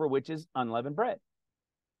Passover, which is unleavened bread.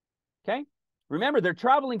 Okay? Remember, they're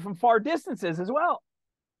traveling from far distances as well.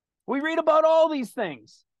 We read about all these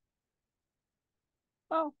things.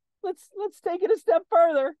 Well, let's take it a step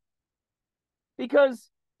further, because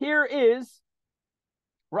here is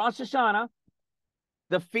Rosh Hashanah,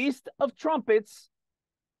 the Feast of Trumpets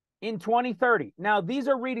in 2030. Now, these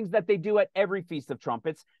are readings that they do at every Feast of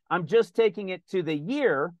Trumpets. I'm just taking it to the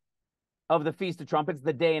year of the Feast of Trumpets,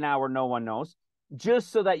 the day and hour no one knows,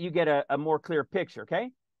 just so that you get a more clear picture,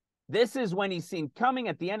 okay? This is when he's seen coming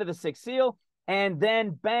at the end of the sixth seal, and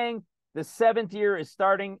then bang, the seventh year is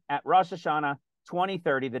starting at Rosh Hashanah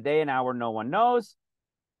 2030, the day and hour no one knows.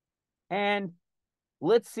 And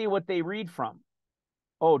let's see what they read from.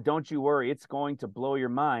 Oh, don't you worry, it's going to blow your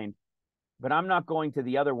mind. But I'm not going to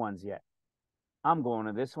the other ones yet. I'm going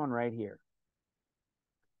to this one right here.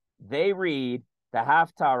 They read the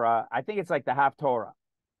Haftarah. I think it's like the Haftorah.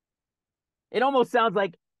 It almost sounds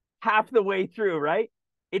like half the way through, right?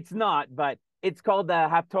 It's not, but it's called the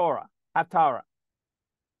Haftorah. Haftarah.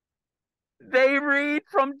 They read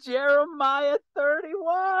from Jeremiah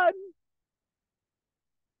 31.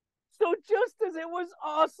 So just as it was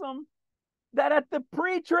awesome that at the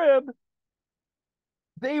pre-trib,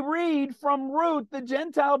 they read from Ruth, the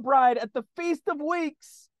Gentile bride, at the Feast of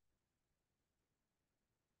Weeks,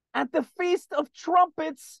 at the Feast of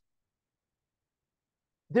Trumpets,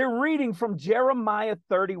 they're reading from Jeremiah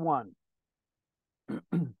 31.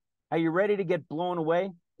 Are you ready to get blown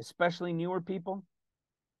away, especially newer people?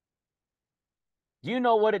 Do you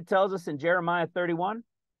know what it tells us in Jeremiah 31?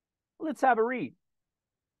 Let's have a read.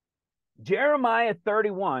 Jeremiah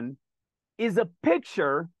 31 is a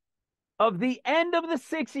picture of the end of the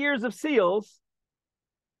 6 years of seals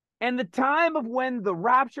and the time of when the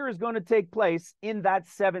rapture is going to take place in that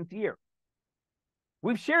seventh year.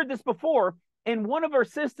 We've shared this before, and one of our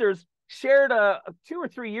sisters shared 2 or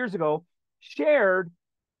 3 years ago, shared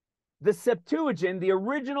the Septuagint, the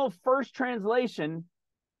original first translation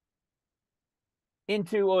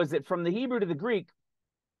into, what was it, from the Hebrew to the Greek,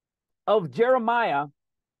 of Jeremiah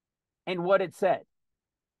and what it said.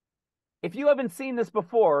 If you haven't seen this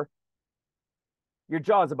before, your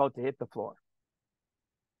jaw is about to hit the floor.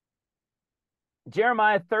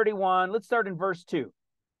 Jeremiah 31, let's start in verse 2.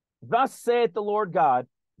 Thus saith the Lord God,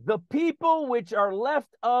 the people which are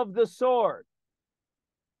left of the sword.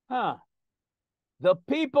 The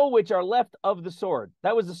people which are left of the sword.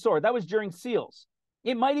 That was the sword. That was during seals.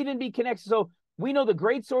 It might even be connected. So we know the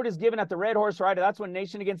great sword is given at the red horse rider. That's when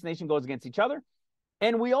nation against nation goes against each other.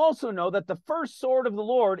 And we also know that the first sword of the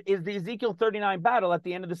Lord is the Ezekiel 39 battle at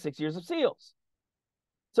the end of the 6 years of seals.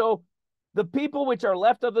 So the people which are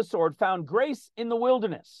left of the sword found grace in the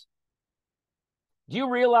wilderness. Do you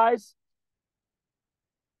realize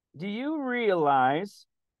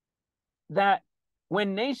that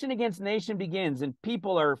when nation against nation begins and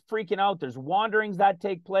people are freaking out, there's wanderings that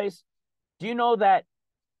take place? Do you know that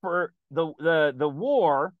for the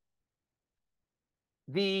war,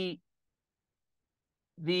 the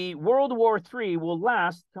World War III will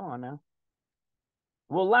last,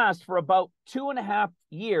 will last for about 2.5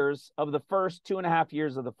 years of the first 2.5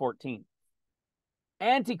 years of the 14th.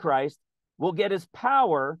 Antichrist will get his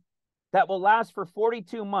power that will last for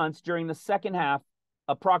 42 months during the second half,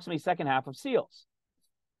 approximately second half of seals.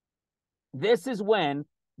 This is when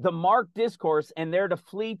the marked discourse and they're to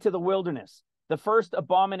flee to the wilderness. The first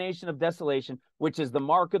abomination of desolation, which is the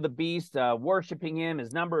mark of the beast, worshiping him,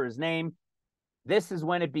 his number, his name. This is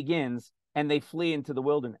when it begins, and they flee into the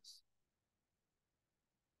wilderness.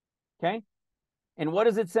 Okay? And what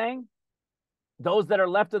is it saying? Those that are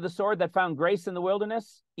left of the sword that found grace in the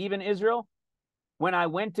wilderness, even Israel, when I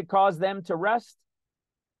went to cause them to rest.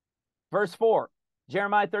 Verse 4,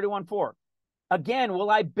 Jeremiah 31:4. Again will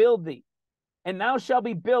I build thee, and thou shalt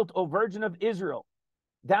be built, O virgin of Israel.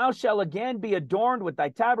 Thou shalt again be adorned with thy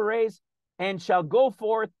tabrets, and shall go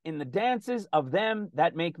forth in the dances of them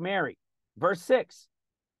that make merry. Verse 6,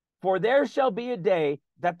 for there shall be a day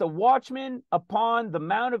that the watchman upon the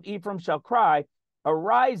mount of Ephraim shall cry,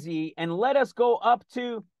 arise ye, and let us go up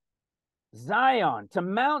to Zion, to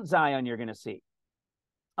Mount Zion, you're going to see,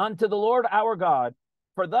 unto the Lord our God.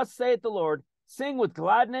 For thus saith the Lord, sing with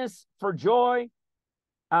gladness for joy,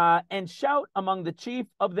 and shout among the chief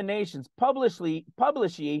of the nations. Publish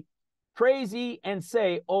ye, praise ye, and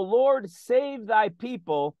say, O Lord, save thy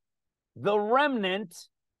people, the remnant,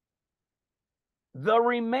 the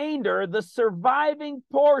remainder, the surviving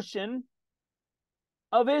portion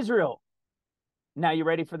of Israel. Now, you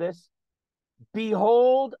ready for this?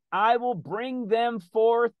 Behold, I will bring them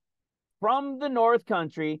forth from the north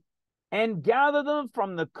country and gather them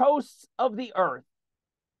from the coasts of the earth,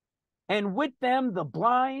 and with them the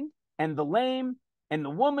blind and the lame and the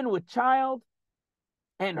woman with child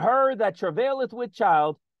and her that travaileth with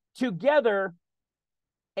child, together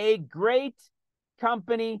a great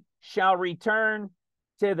company shall return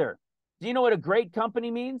thither. Do you know what a great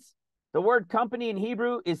company means? The word company in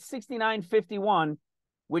Hebrew is 6951,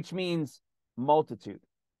 which means multitude.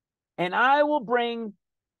 And I will bring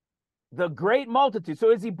the great multitude.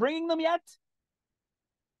 So is he bringing them yet?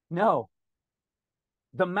 No.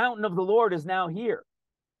 The mountain of the Lord is now here.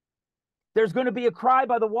 There's going to be a cry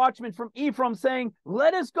by the watchman from Ephraim saying,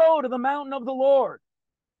 let us go to the mountain of the Lord.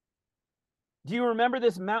 Do you remember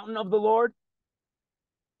this mountain of the Lord?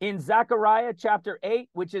 In Zechariah chapter 8,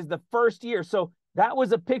 which is the first year. So that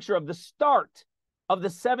was a picture of the start of the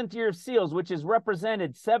 7th year of seals, which is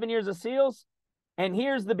represented 7 years of seals. And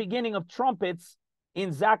here's the beginning of trumpets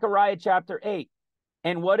in Zechariah chapter 8.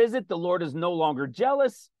 And what is it? The Lord is no longer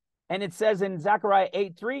jealous. And it says in Zechariah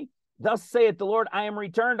 8:3, thus saith the Lord, I am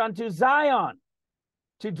returned unto Zion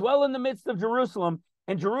to dwell in the midst of Jerusalem,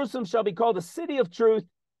 and Jerusalem shall be called a city of truth,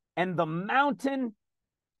 and the mountain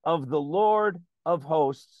of the Lord of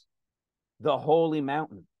hosts, the holy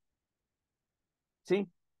mountain. See,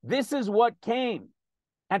 this is what came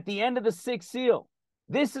at the end of the 6th seal.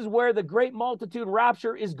 This is where the great multitude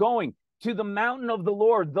rapture is going, to the mountain of the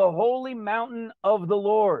Lord, the holy mountain of the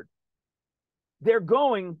Lord. They're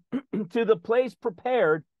going to the place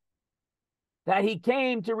prepared that he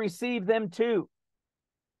came to receive them to.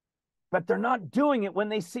 But they're not doing it when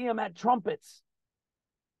they see him at trumpets.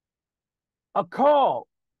 A call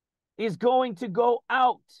is going to go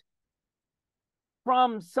out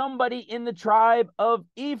from somebody in the tribe of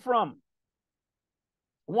Ephraim.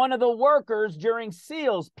 One of the workers during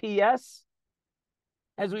seals, P.S.,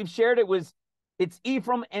 as we've shared, it's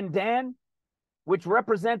Ephraim and Dan, which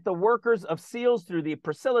represent the workers of seals through the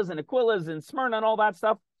Priscillas and Aquillas and Smyrna and all that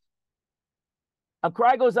stuff. A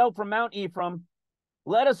cry goes out from Mount Ephraim,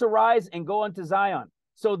 let us arise and go unto Zion.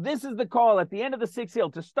 So this is the call at the end of the 6th seal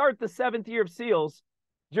to start the 7th year of seals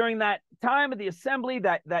during that time of the assembly,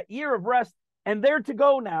 that year of rest, and they're to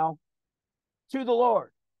go now to the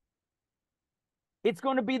Lord. It's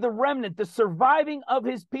going to be the remnant, the surviving of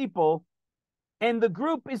his people, and the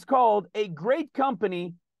group is called a great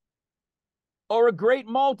company or a great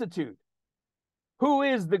multitude. Who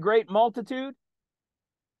is the great multitude?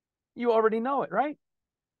 You already know it, right?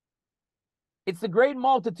 It's the great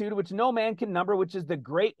multitude which no man can number, which is the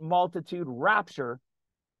great multitude rapture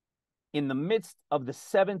in the midst of the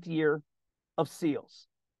 7th year of seals.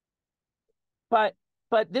 But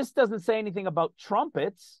this doesn't say anything about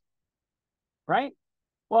trumpets, right?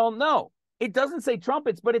 Well, no, it doesn't say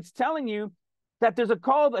trumpets, but it's telling you that there's a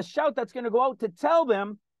call, a shout that's going to go out to tell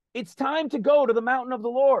them it's time to go to the mountain of the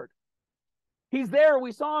Lord. He's there.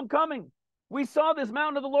 We saw him coming. We saw this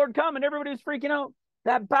mountain of the Lord come, and everybody was freaking out.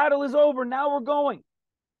 That battle is over. Now we're going.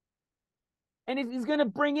 And he's going to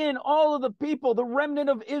bring in all of the people, the remnant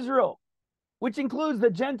of Israel, which includes the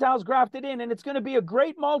Gentiles grafted in, and it's going to be a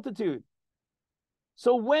great multitude.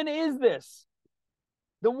 So when is this?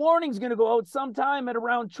 The warning's going to go out sometime at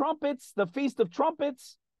around trumpets, the Feast of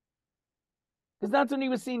Trumpets, because that's when he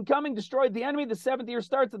was seen coming, destroyed the enemy. The 7th year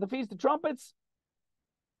starts at the Feast of Trumpets.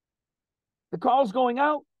 The call's going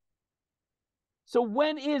out. So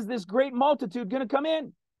when is this great multitude going to come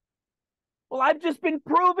in? Well, I've just been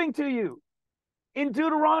proving to you in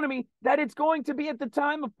Deuteronomy that it's going to be at the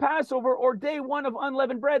time of Passover or day 1 of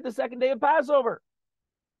unleavened bread, the second day of Passover.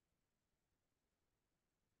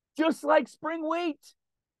 Just like spring wheat.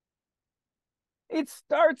 It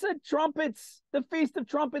starts at trumpets, the Feast of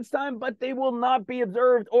Trumpets time, but they will not be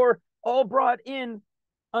observed or all brought in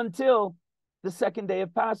until the second day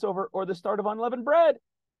of Passover or the start of unleavened bread.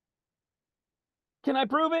 Can I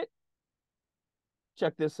prove it?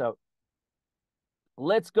 Check this out.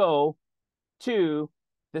 Let's go to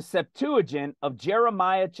the Septuagint of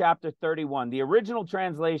Jeremiah chapter 31, the original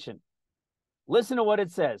translation. Listen to what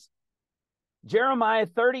it says. Jeremiah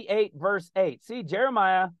 38 verse 8. See,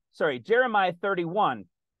 Jeremiah 31.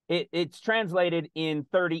 It's translated in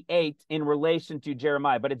 38 in relation to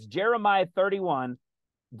Jeremiah, but it's Jeremiah 31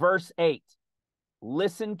 verse 8.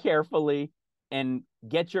 Listen carefully and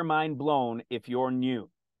get your mind blown if you're new.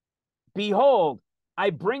 Behold,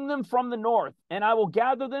 I bring them from the north, and I will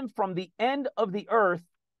gather them from the end of the earth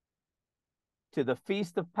to the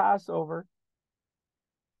feast of Passover.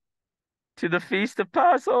 To the feast of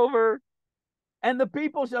Passover. And the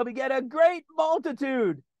people shall beget a great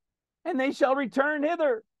multitude, and they shall return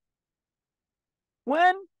hither.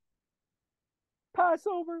 When?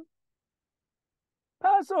 Passover.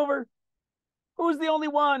 Passover. Who's the only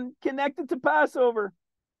one connected to Passover?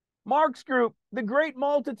 Mark's group, the great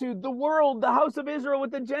multitude, the world, the house of Israel with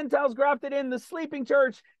the Gentiles grafted in, the sleeping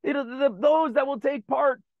church, those that will take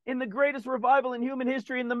part in the greatest revival in human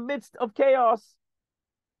history in the midst of chaos.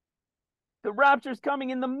 The rapture's coming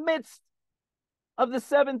in the midst of the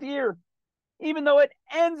 7th year. Even though it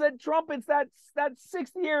ends at trumpets, that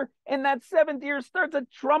 6th year, and that 7th year starts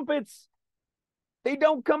at trumpets. They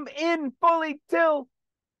don't come in fully till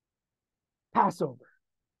Passover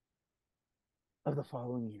of the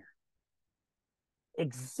following year.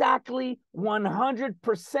 Exactly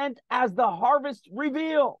 100% as the harvest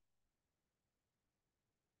reveal.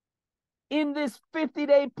 In this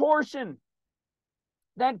 50-day portion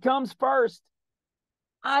that comes first,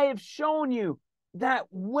 I have shown you that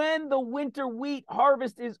when the winter wheat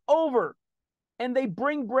harvest is over and they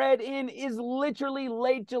bring bread in is literally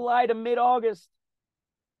late July to mid-August.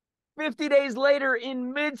 50 days later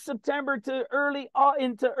in mid-September to early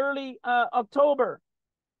October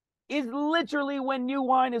is literally when new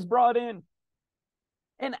wine is brought in.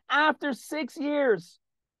 And after 6 years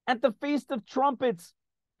at the Feast of Trumpets,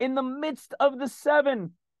 in the midst of the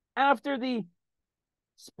 7, after the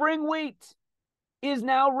spring wheat is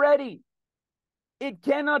now ready, it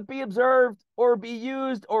cannot be observed or be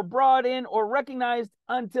used or brought in or recognized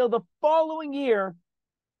until the following year,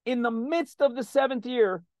 in the midst of the 7th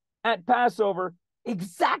year at Passover,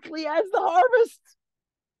 exactly as the harvest.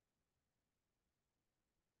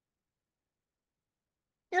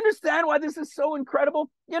 You understand why this is so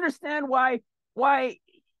incredible? You understand why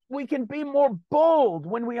we can be more bold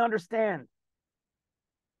when we understand.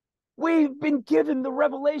 We've been given the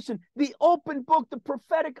revelation, the open book, the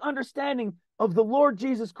prophetic understanding of the Lord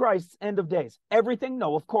Jesus Christ's end of days. Everything?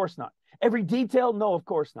 No, of course not. Every detail? No, of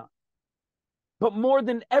course not. But more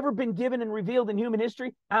than ever been given and revealed in human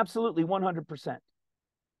history? Absolutely, 100%.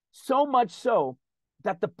 So much so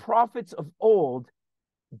that the prophets of old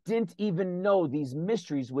didn't even know these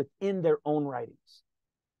mysteries within their own writings.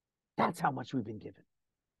 That's how much we've been given.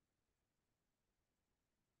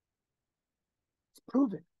 It's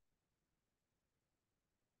proven.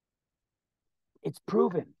 It's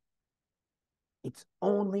proven. It's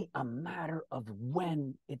only a matter of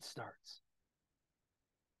when it starts.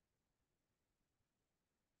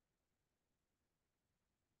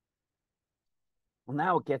 Well,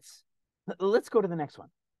 now it gets, let's go to the next one.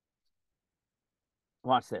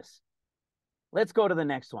 Watch this. Let's go to the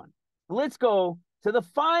next one. Let's go to the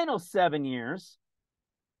final 7 years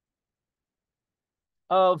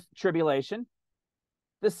of tribulation.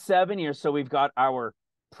 The 7 years. So we've got our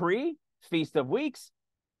pre-Feast of Weeks,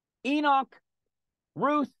 Enoch,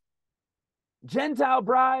 Ruth, Gentile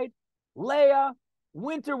bride, Leah,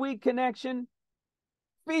 winter wheat connection,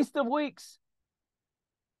 Feast of Weeks.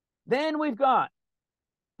 Then we've got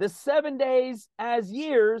the 7 days as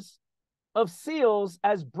years of seals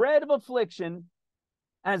as bread of affliction,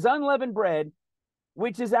 as unleavened bread,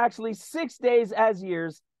 which is actually 6 days as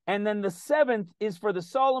years. And then the 7th is for the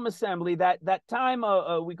solemn assembly, that time,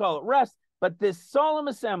 we call it rest, but this solemn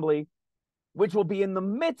assembly, which will be in the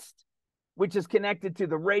midst, which is connected to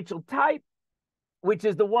the Rachel type, which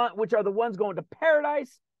are the ones going to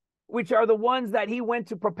paradise, which are the ones that he went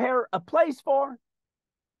to prepare a place for,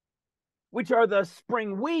 which are the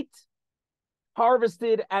spring wheat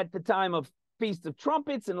harvested at the time of Feast of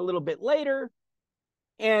Trumpets and a little bit later,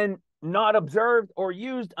 and not observed or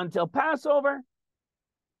used until Passover.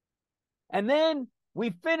 And then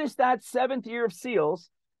we finish that 7th year of seals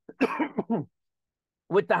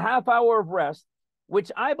with the half hour of rest,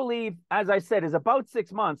 which I believe, as I said, is about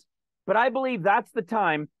 6 months. But I believe that's the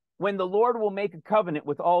time when the Lord will make a covenant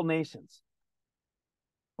with all nations.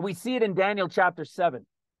 We see it in Daniel chapter 7.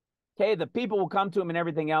 Okay, the people will come to him and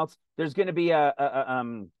everything else. There's going to be there's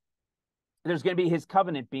going to be his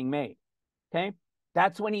covenant being made. Okay,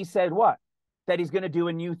 that's when he said what? That he's going to do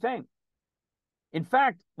a new thing. In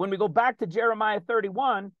fact, when we go back to Jeremiah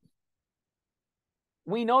 31,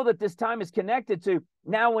 we know that this time is connected to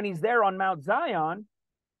now when he's there on Mount Zion.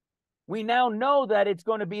 We now know that it's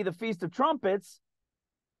going to be the Feast of Trumpets.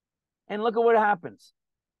 And look at what happens.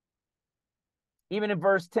 Even in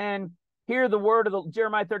verse 10, hear the word of the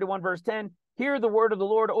Jeremiah 31, verse 10, hear the word of the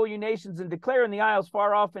Lord, O you nations, and declare in the isles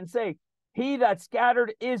far off and say, he that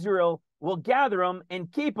scattered Israel will gather them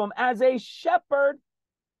and keep them as a shepherd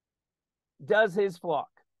does his flock.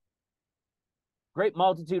 Great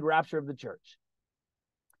multitude, rapture of the church.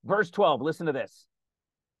 Verse 12, listen to this.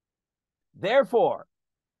 Therefore,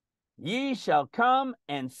 ye shall come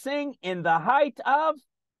and sing in the height of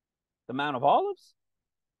the Mount of Olives?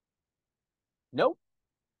 Nope.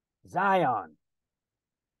 Zion.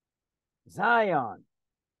 Zion.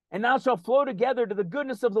 And thou shalt flow together to the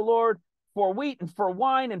goodness of the Lord for wheat and for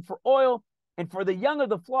wine and for oil and for the young of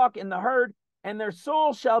the flock and the herd, and their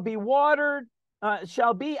soul shall be watered,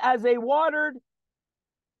 shall be as a watered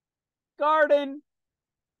garden.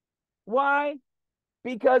 Why?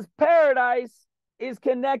 Because paradise is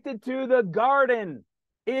connected to the garden.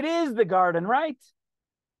 It is the garden, right?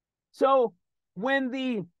 So when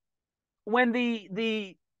the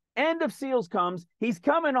end of seals comes, he's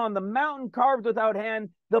coming on the mountain carved without hand,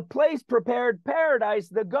 the place prepared, paradise,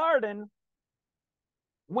 the garden.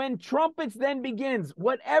 When trumpets then begins,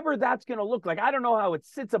 whatever that's going to look like, I don't know how it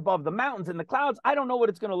sits above the mountains and the clouds. I don't know what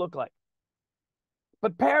it's going to look like.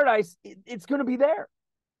 But paradise, it's going to be there.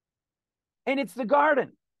 And it's the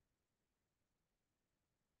garden.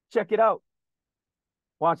 Check it out.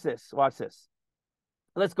 Watch this. Watch this.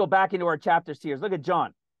 Let's go back into our chapters here. Look at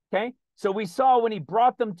John. Okay. So we saw when he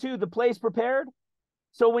brought them to the place prepared.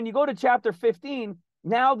 So when you go to chapter 15,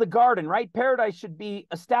 now the garden, right? Paradise should be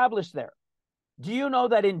established there. Do you know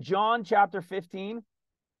that in John chapter 15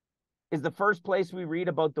 is the first place we read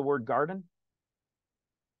about the word garden?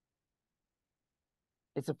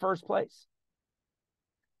 It's the first place.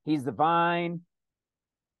 He's the vine.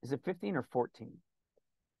 Is it 15 or 14?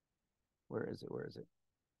 Where is it? Where is it?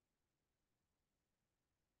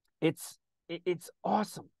 It's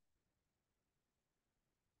awesome.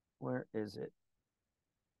 Where is it?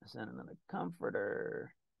 Send another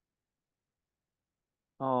comforter.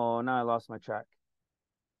 Oh, now I lost my track.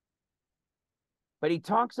 But he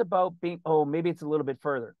talks about being, oh, maybe it's a little bit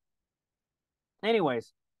further.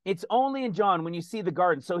 Anyways, it's only in John when you see the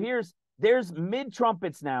garden. So there's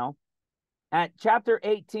mid-trumpets now at chapter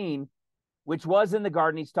 18, which was in the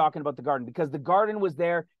garden. He's talking about the garden because the garden was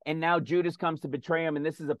there, and now Judas comes to betray him, and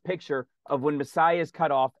this is a picture of when Messiah is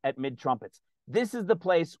cut off at mid-trumpets. This is the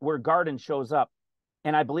place where garden shows up,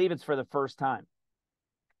 and I believe it's for the first time.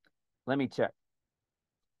 Let me check.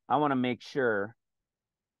 I want to make sure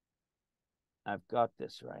I've got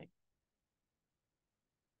this right.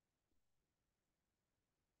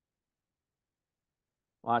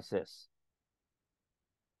 Watch this.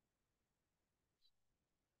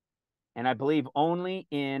 And I believe only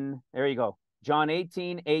in, there you go, John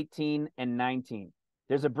 18, 18, and 19.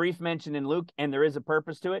 There's a brief mention in Luke, and there is a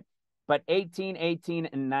purpose to it, but 18, 18,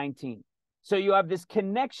 and 19. So you have this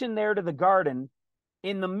connection there to the garden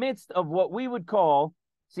in the midst of what we would call,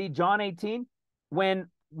 see, John 18,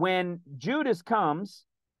 when Judas comes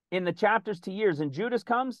in the chapters to years, and Judas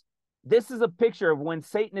comes, this is a picture of when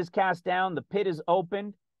Satan is cast down, the pit is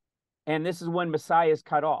opened, and this is when Messiah is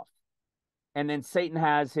cut off. And then Satan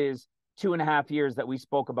has his 2.5 years that we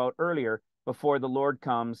spoke about earlier before the Lord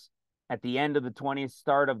comes at the end of the 20th,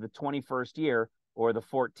 start of the 21st year, or the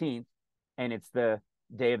 14th, and it's the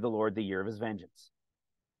day of the Lord, the year of his vengeance.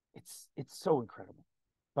 It's so incredible.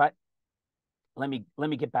 But let me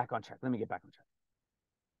get back on track.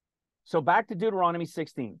 So back to Deuteronomy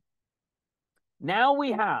 16. Now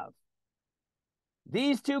we have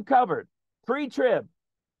these two covered, pre-trib,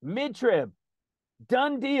 mid-trib,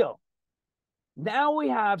 done deal. Now we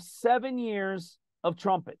have 7 years of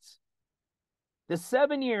trumpets. The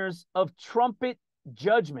 7 years of trumpet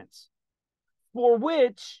judgments, for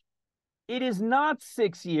which it is not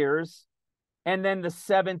 6 years, and then the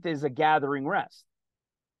 7th is a gathering rest.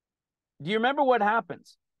 Do you remember what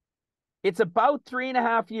happens? It's about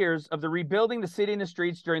 3.5 years of the rebuilding the city and the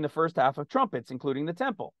streets during the first half of trumpets, including the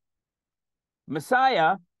temple.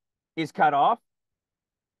 Messiah is cut off,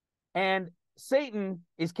 and Satan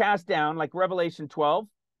is cast down, like Revelation 12,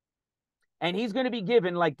 and he's going to be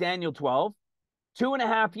given, like Daniel 12,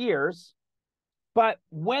 2.5 years. But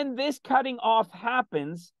when this cutting off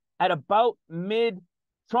happens at about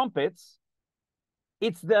mid-trumpets,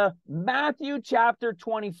 it's the Matthew chapter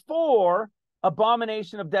 24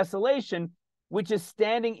 abomination of desolation, which is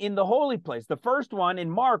standing in the holy place. The first one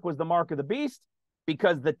in Mark was the mark of the beast,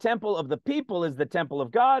 because the temple of the people is the temple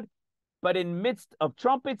of God. But in midst of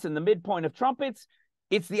trumpets, in the midpoint of trumpets,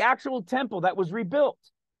 it's the actual temple that was rebuilt.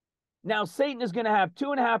 Now, Satan is going to have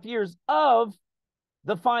 2.5 years of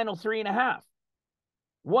the final 3.5.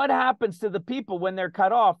 What happens to the people when they're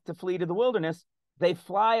cut off to flee to the wilderness? They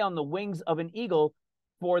fly on the wings of an eagle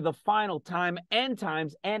for the final time and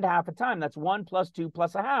times and half a time. That's 1 + 2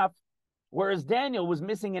 + a half. Whereas Daniel was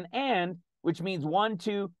missing an and, which means 1,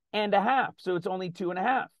 2, and a half. So it's only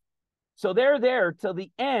 2.5. So they're there till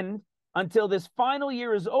the end, until this final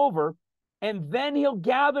year is over, and then he'll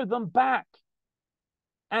gather them back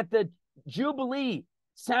at the Jubilee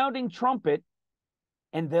sounding trumpet,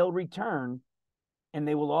 and they'll return, and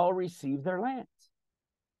they will all receive their lands.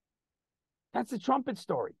 That's the trumpet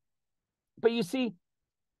story. But you see,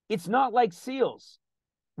 it's not like seals,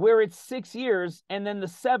 where it's 6 years and then the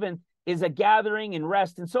 7th is a gathering and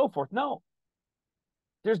rest and so forth. No.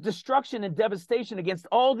 There's destruction and devastation against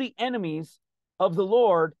all the enemies of the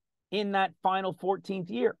Lord in that final 14th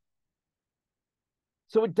year.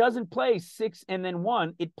 So it doesn't play 6 and then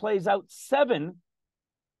 1. It plays out 7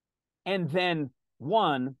 and then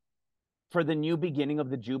 1 for the new beginning of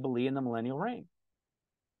the Jubilee and the millennial reign.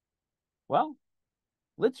 Well,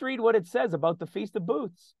 let's read what it says about the Feast of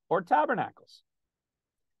Booths or Tabernacles.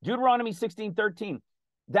 Deuteronomy 16:13.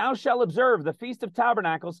 Thou shalt observe the Feast of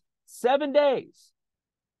Tabernacles 7 days.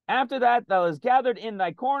 After that, thou hast gathered in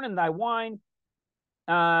thy corn and thy wine,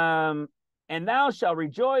 and thou shalt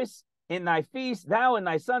rejoice in thy feast, thou and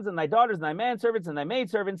thy sons and thy daughters and thy manservants and thy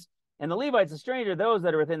maidservants, and the Levites, the stranger, those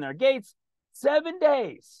that are within their gates. 7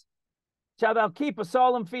 days shalt thou keep a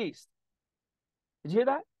solemn feast. Did you hear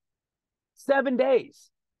that? 7 days.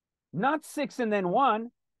 Not 6 and then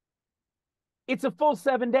 1. It's a full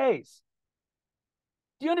 7 days.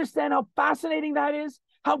 Do you understand how fascinating that is?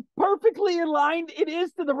 How perfectly aligned it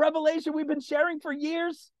is to the revelation we've been sharing for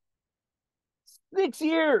years? 6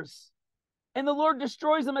 years. And the Lord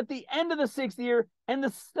destroys them at the end of the 6th year. And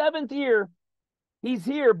the 7th year, he's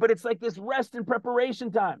here, but it's like this rest and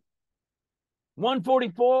preparation time.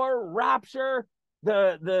 144, rapture,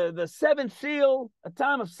 the 7th seal, a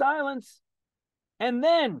time of silence. And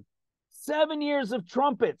then 7 years of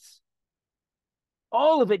trumpets.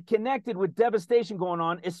 All of it connected with devastation going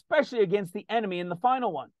on, especially against the enemy in the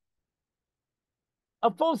final one.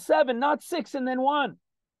 A full 7, not 6 and then 1.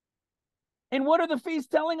 And what are the feasts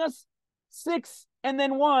telling us? 6 and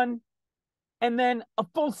then 1, and then a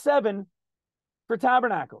full 7 for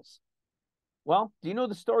Tabernacles. Well, do you know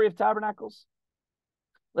the story of Tabernacles?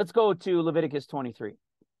 Let's go to Leviticus 23. Do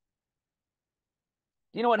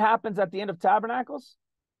you know what happens at the end of Tabernacles?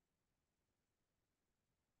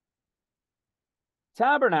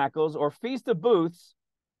 Tabernacles, or Feast of Booths,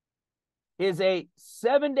 is a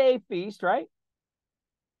 7-day feast, right?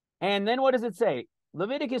 And then what does it say?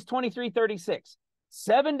 Leviticus 23:36.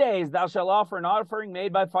 7 days thou shalt offer an offering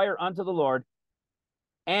made by fire unto the Lord,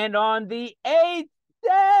 and on the 8th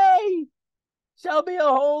day shall be a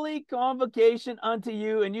holy convocation unto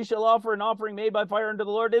you, and you shall offer an offering made by fire unto the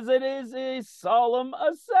Lord, as it is a solemn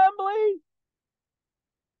assembly.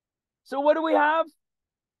 So what do we have?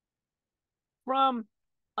 From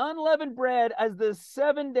unleavened bread as the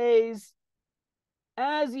 7 days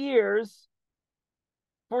as years.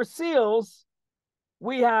 For seals,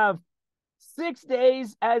 we have 6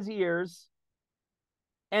 days as years,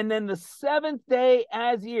 and then the 7th day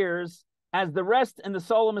as years as the rest and the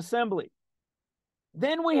solemn assembly.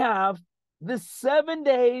 Then we have the 7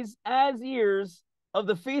 days as years of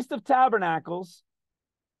the Feast of Tabernacles,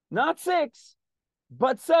 not 6,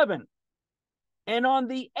 but 7. And on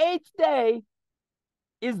the 8th day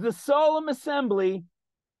is the solemn assembly,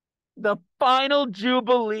 the final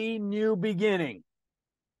Jubilee new beginning.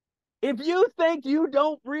 If you think you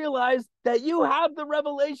don't realize that you have the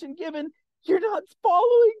revelation given, you're not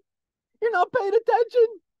following. You're not paying attention.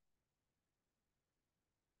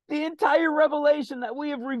 The entire revelation that we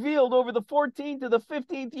have revealed over the 14th to the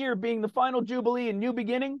 15th year, being the final Jubilee and new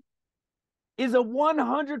beginning, is a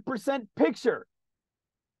 100% picture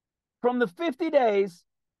from the 50 days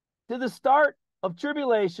to the start of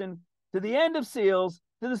tribulation, to the end of seals,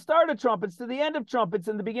 to the start of trumpets, to the end of trumpets,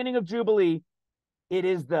 and the beginning of Jubilee. It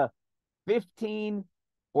is the 15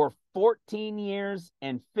 or 14 years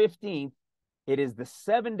and 15th. It is the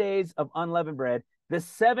 7 days of unleavened bread, the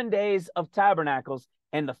 7 days of Tabernacles,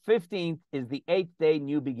 and the 15th is the 8th day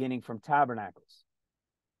new beginning from Tabernacles.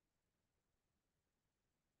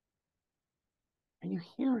 Are you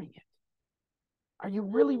hearing it? Are you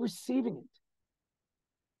really receiving it?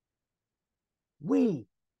 We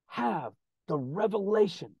have the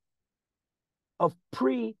revelation of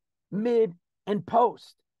pre, mid, and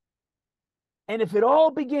post. And if it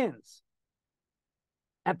all begins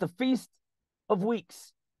at the Feast of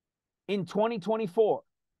Weeks in 2024,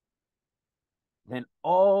 then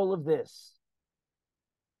all of this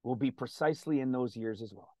will be precisely in those years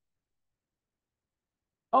as well.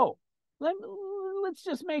 Oh, let's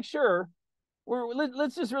just make sure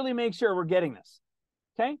let's just really make sure we're getting this.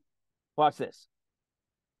 Okay? Watch this.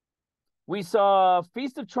 We saw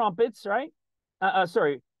Feast of Trumpets, right?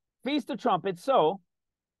 Feast of Trumpets. So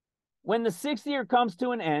when the 6th year comes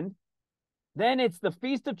to an end, then it's the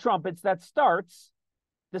Feast of Trumpets that starts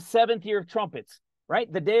the 7th year of trumpets,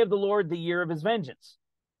 right? The day of the Lord, the year of his vengeance.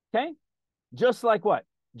 Okay? Just like what?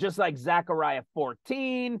 Just like Zechariah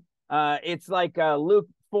 14. It's like Luke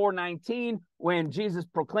 4:19, when Jesus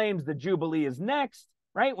proclaims the Jubilee is next,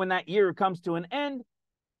 right? When that year comes to an end.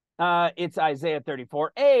 It's Isaiah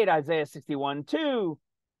 34:8, Isaiah 61:2.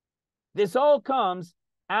 This all comes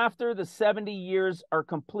after the 70 years are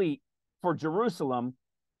complete for Jerusalem,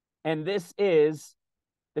 and this is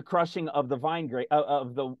the crushing of the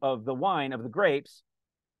wine of the grapes,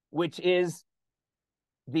 which is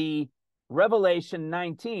the Revelation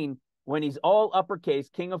 19, when he's all uppercase,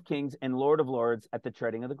 King of Kings and Lord of Lords at the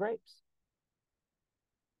treading of the grapes.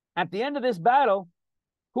 At the end of this battle,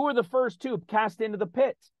 who are the first two cast into the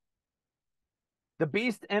pit? The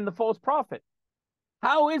beast and the false prophet.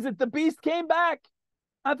 How is it the beast came back?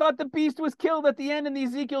 I thought the beast was killed at the end in the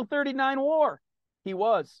Ezekiel 39 war. He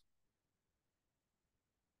was.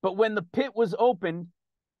 But when the pit was opened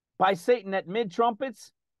by Satan at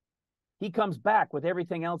mid-trumpets, he comes back with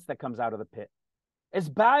everything else that comes out of the pit. As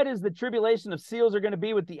bad as the tribulation of seals are going to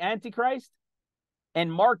be with the Antichrist,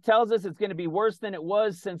 and Mark tells us it's going to be worse than it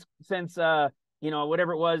was since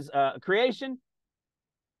whatever it was, creation,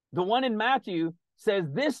 the one in Matthew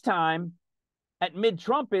says this time at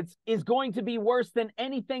mid-trumpets is going to be worse than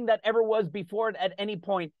anything that ever was before it at any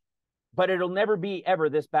point, but it'll never be ever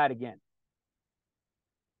this bad again.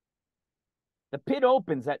 The pit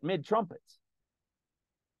opens at mid-trumpets.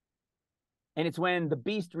 And it's when the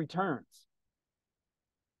beast returns.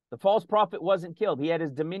 The false prophet wasn't killed. He had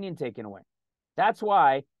his dominion taken away. That's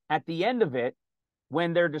why at the end of it,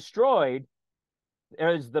 when they're destroyed,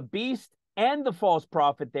 there's the beast and the false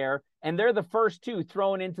prophet there, and they're the first two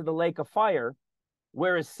thrown into the lake of fire,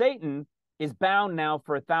 whereas Satan is bound now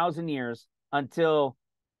for 1,000 years until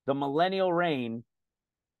the millennial reign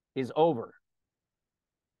is over.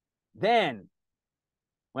 Then,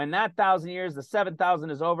 when that 1,000 years, the 7,000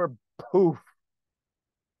 is over, poof,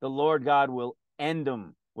 the Lord God will end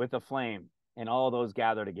them with a flame and all those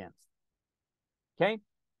gathered against. Okay?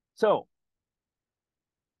 So,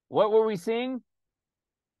 what were we seeing?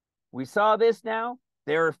 We saw this now.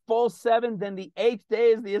 There are full 7, then the 8th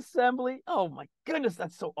day is the assembly. Oh my goodness,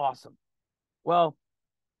 that's so awesome. Well,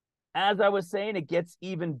 as I was saying, it gets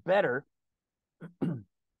even better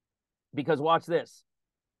because watch this.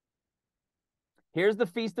 Here's the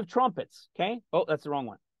Feast of Trumpets, okay? Oh, that's the wrong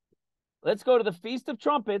one. Let's go to the Feast of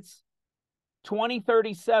Trumpets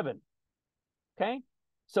 2037, okay?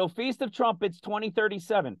 So Feast of Trumpets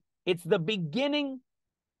 2037. It's the beginning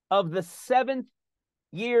of the 7th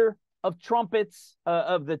year of trumpets,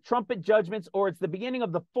 of the trumpet judgments, or it's the beginning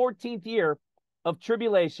of the 14th year of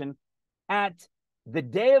tribulation at the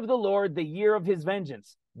day of the Lord, the year of his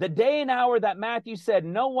vengeance. The day and hour that Matthew said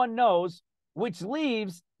no one knows, which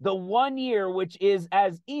leaves the 1 year, which is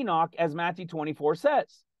as Enoch, as Matthew 24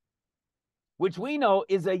 says, which we know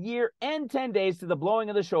is a year and 10 days to the blowing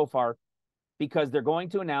of the shofar, because they're going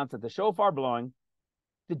to announce at the shofar blowing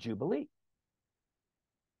the Jubilee.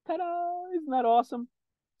 Ta-da! Isn't that awesome?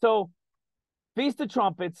 So, Feast of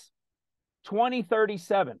Trumpets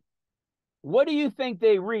 2037. What do you think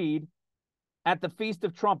they read at the Feast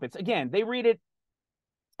of Trumpets? Again, they read it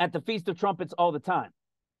at the Feast of Trumpets all the time.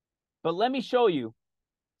 But let me show you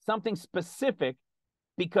something specific,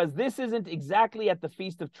 because this isn't exactly at the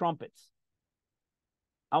Feast of Trumpets.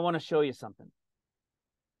 I want to show you something.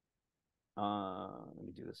 Let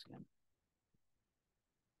me do this again.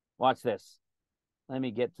 Watch this. Let me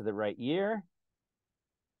get to the right year.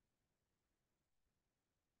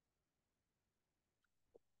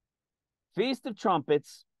 Feast of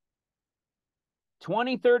Trumpets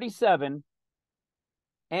 2037.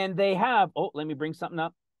 And they have, oh, let me bring something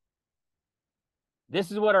up. This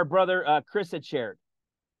is what our brother Chris had shared.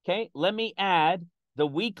 Okay, let me add the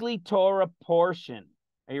weekly Torah portion.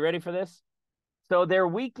 Are you ready for this? So their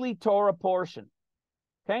weekly Torah portion.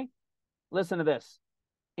 Okay, listen to this.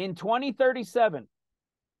 In 2037,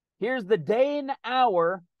 here's the day and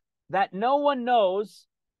hour that no one knows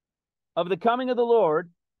of the coming of the Lord.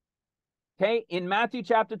 Okay, in Matthew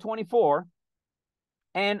chapter 24.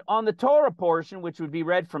 And on the Torah portion, which would be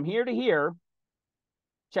read from here to here,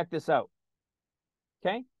 check this out.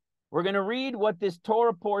 Okay, we're going to read what this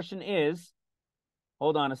Torah portion is.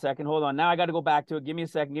 Hold on a second. Hold on. Now I got to go back to it. Give me a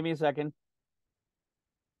second. Give me a second.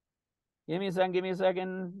 Give me a second. Give me a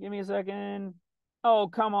second. Give me a second. Oh,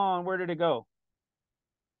 come on. Where did it go?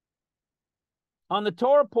 On the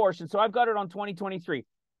Torah portion. So I've got it on 2023.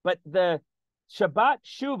 But the Shabbat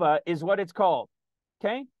Shuvah is what it's called.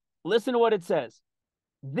 Okay? Listen to what it says.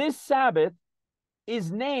 This Sabbath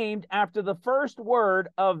is named after the first word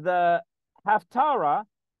of the Haftarah,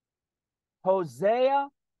 Hosea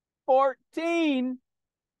 14.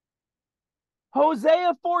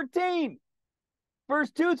 Hosea 14, verse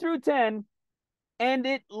 2 through 10, and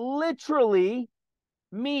it literally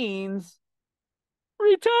means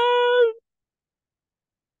return.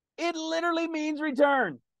 It literally means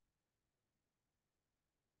return.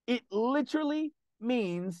 It literally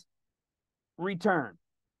means return.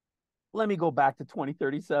 Let me go back to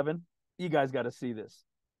 2037. You guys got to see this.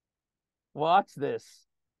 Watch this.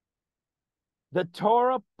 The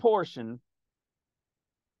Torah portion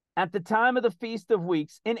at the time of the Feast of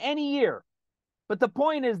Weeks in any year. But the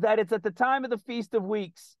point is that it's at the time of the Feast of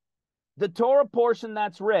Weeks, the Torah portion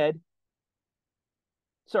that's read,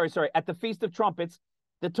 at the Feast of Trumpets,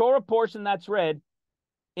 the Torah portion that's read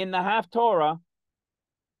in the Haftorah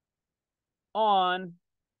on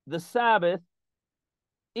the Sabbath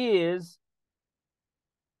is,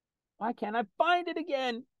 why can't I find it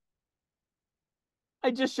again?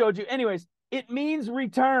 I just showed you. Anyways, it means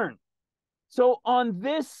return. So on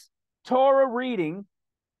this Torah reading,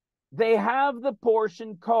 they have the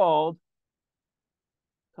portion called,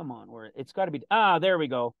 come on, where it's got to be, there we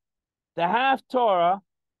go. The Haftorah,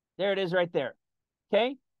 there it is right there.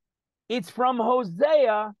 Okay? It's from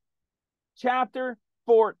Hosea chapter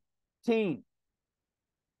 14.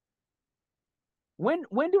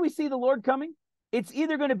 When do we see the Lord coming? It's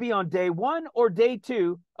either going to be on day 1 or day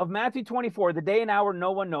 2 of Matthew 24, the day and hour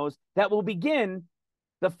no one knows, that will begin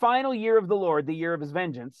the final year of the Lord, the year of his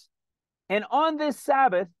vengeance. And on this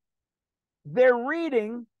Sabbath, they're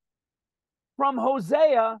reading from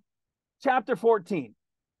Hosea chapter 14.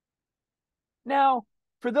 Now,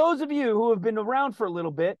 for those of you who have been around for a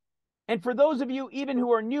little bit, and for those of you even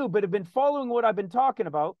who are new but have been following what I've been talking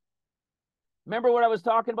about, remember what I was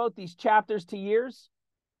talking about, these chapters to years?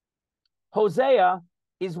 Hosea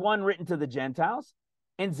is one written to the Gentiles,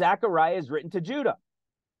 and Zechariah is written to Judah.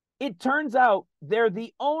 It turns out they're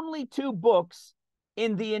the only 2 books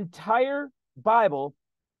in the entire Bible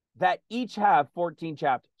that each have 14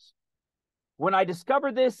 chapters. When I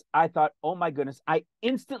discovered this, I thought, oh my goodness, I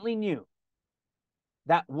instantly knew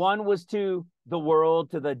that one was to the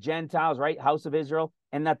world, to the Gentiles, right? House of Israel,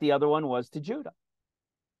 and that the other one was to Judah.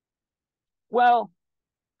 Well,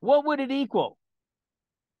 what would it equal?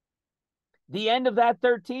 The end of that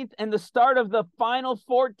 13th and the start of the final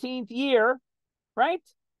 14th year, right?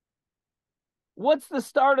 What's the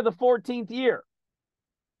start of the 14th year?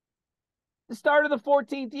 The start of the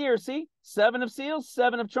 14th year, see? 7 of seals,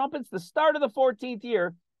 7 of trumpets. The start of the 14th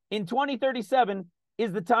year in 2037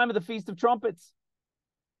 is the time of the Feast of Trumpets.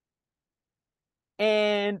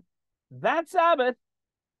 And that Sabbath,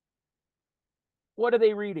 what are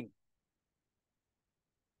they reading?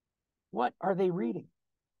 What are they reading?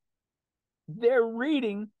 They're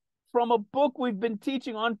reading from a book we've been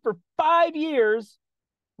teaching on for 5 years,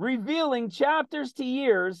 revealing chapters to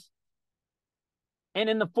years. And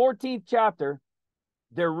in the 14th chapter,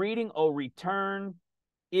 they're reading, O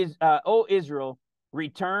Israel,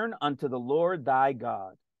 return unto the Lord thy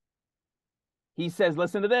God. He says,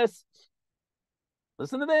 listen to this.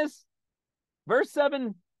 Listen to this. Verse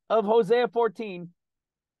 7 of Hosea 14.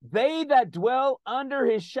 They that dwell under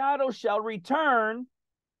his shadow shall return.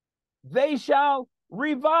 They shall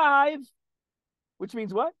revive, which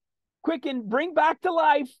means what? Quicken, bring back to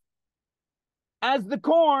life as the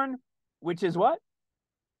corn, which is what?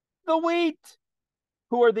 The wheat.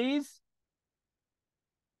 Who are these?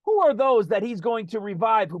 Who are those that he's going to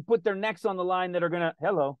revive, who put their necks on the line, that are going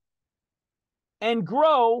to, and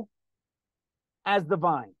grow as the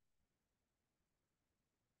vine?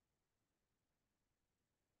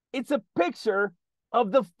 It's a picture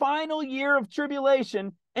of the final year of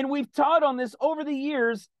tribulation, and we've taught on this over the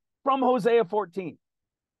years from Hosea 14.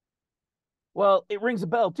 Well, it rings a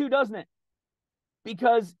bell too, doesn't it?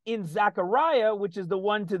 Because in Zechariah, which is the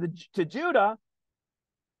one to Judah,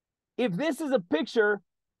 if this is a picture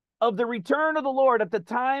of the return of the Lord at the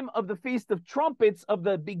time of the Feast of Trumpets of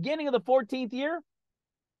the beginning of the 14th year,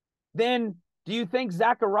 then do you think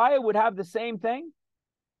Zechariah would have the same thing?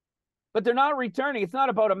 But they're not returning. It's not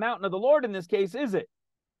about a mountain of the Lord in this case, is it?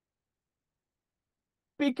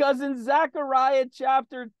 Because in Zechariah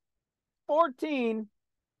chapter 14,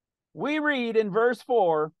 we read in verse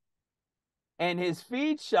 4, and his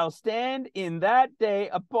feet shall stand in that day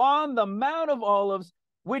upon the Mount of Olives,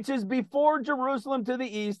 which is before Jerusalem to the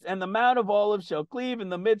east, and the Mount of Olives shall cleave in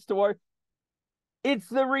the midst toward. It's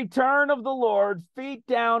the return of the Lord, feet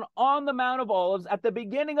down on the Mount of Olives at the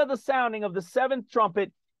beginning of the sounding of the 7th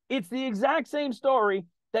trumpet. It's the exact same story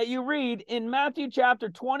that you read in Matthew chapter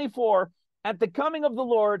 24 at the coming of the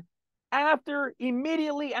Lord,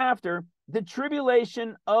 immediately after the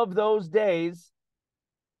tribulation of those days.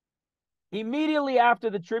 Immediately after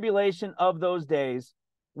the tribulation of those days,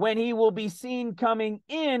 when he will be seen coming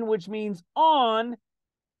in, which means on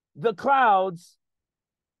the clouds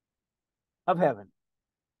of heaven.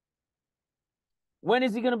 When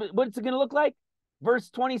is he going to be? What's it going to look like? Verse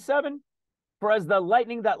 27, for as the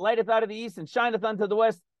lightning that lighteth out of the east and shineth unto the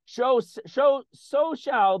west, so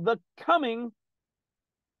shall the coming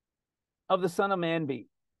of the Son of Man be.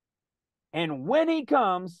 And when he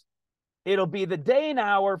comes, it'll be the day and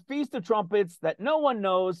hour, Feast of Trumpets, that no one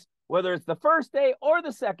knows whether it's the first day or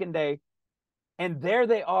the second day. And there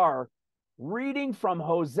they are, reading from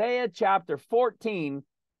Hosea chapter 14,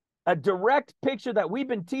 a direct picture that we've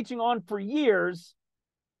been teaching on for years,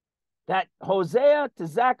 that Hosea to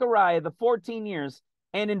Zechariah, the 14 years,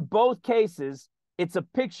 and in both cases, it's a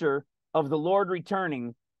picture of the Lord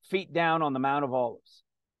returning, feet down on the Mount of Olives.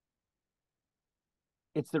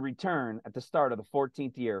 It's the return at the start of the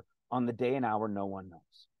 14th year on the day and hour no one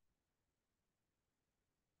knows.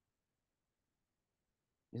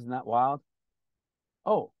 Isn't that wild?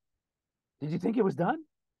 Oh, did you think it was done?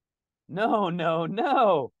 No, no,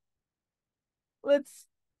 no. Let's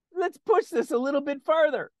push this a little bit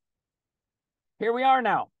further. Here we are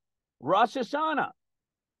now, Rosh Hashanah.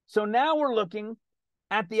 So now we're looking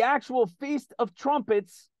at the actual Feast of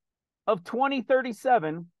Trumpets of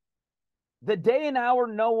 2037, the day and hour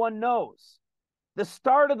no one knows, the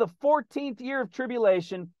start of the 14th year of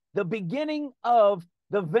tribulation, the beginning of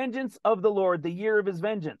the vengeance of the Lord, the year of his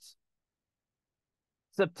vengeance.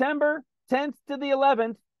 September 10th to the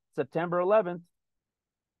 11th, September 11th,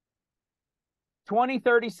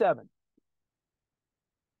 2037.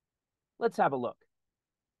 Let's have a look.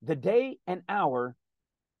 The day and hour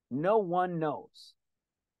no one knows.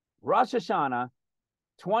 Rosh Hashanah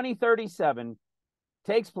 2037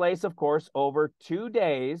 takes place, of course, over 2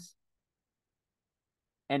 days,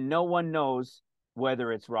 and no one knows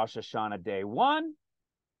whether it's Rosh Hashanah day 1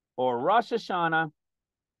 or Rosh Hashanah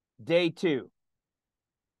day 2.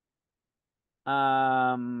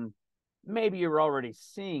 Maybe you're already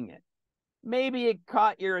seeing it. Maybe it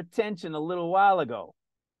caught your attention a little while ago.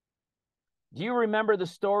 Do you remember the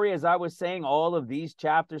story as I was saying all of these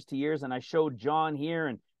chapters to years, and I showed John here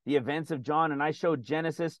and the events of John, and I showed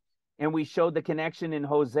Genesis, and we showed the connection in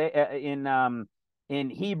Hosea in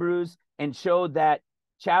Hebrews, and showed that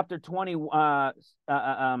chapter 20 was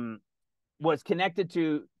connected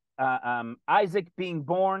to Isaac being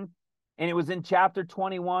born, and it was in chapter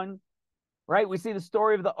 21, right? We see the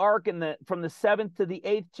story of the ark from the 7th to the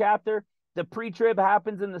 8th chapter. The pre-trib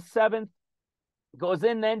happens in the 7th, goes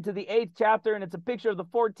in then to the 8th chapter, and it's a picture of the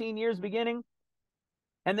 14 years beginning.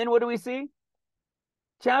 And then what do we see?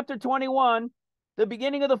 Chapter 21, the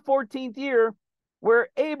beginning of the 14th year, where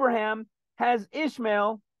Abraham has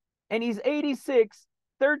Ishmael, and he's 86.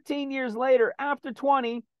 13 years later, after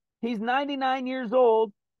 20, he's 99 years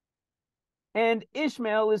old, and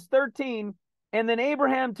Ishmael is 13, and then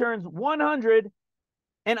Abraham turns 100,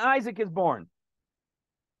 and Isaac is born.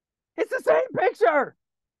 It's the same picture.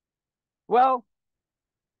 Well,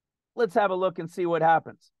 let's have a look and see what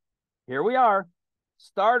happens. Here we are,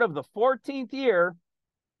 start of the 14th year.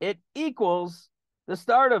 It equals the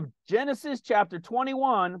start of Genesis chapter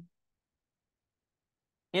 21.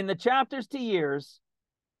 In the chapters to years,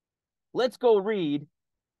 let's go read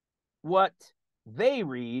what they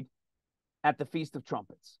read at the Feast of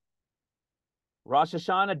Trumpets. Rosh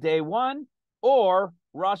Hashanah day 1 or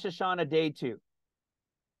Rosh Hashanah day 2.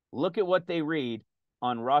 Look at what they read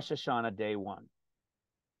on Rosh Hashanah day 1.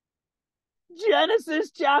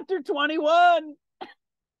 Genesis chapter 21.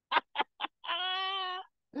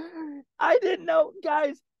 I didn't know,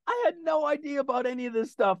 guys. I had no idea about any of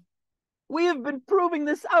this stuff. We have been proving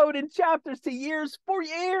this out in chapters to years for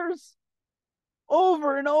years.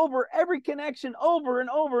 Over and over, every connection over and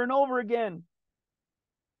over and over again.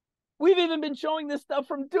 We've even been showing this stuff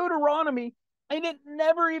from Deuteronomy, and it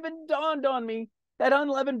never even dawned on me that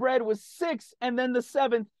unleavened bread was 6, and then the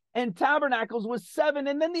 7th, and tabernacles was 7,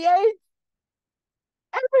 and then the 8th.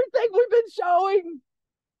 Everything we've been showing,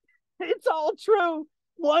 it's all true.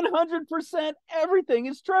 100% everything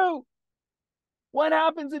is true. What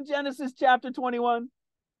happens in Genesis chapter 21?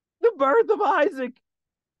 The birth of Isaac.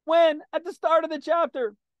 When? At the start of the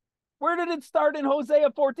chapter. Where did it start in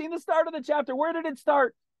Hosea 14? The start of the chapter. Where did it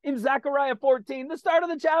start? In Zechariah 14. The start of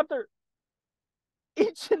the chapter.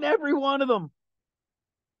 Each and every one of them.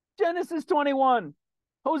 Genesis 21,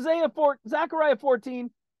 Zechariah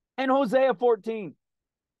 14, and Hosea 14.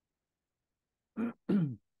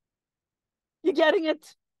 You getting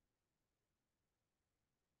it?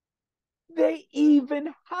 They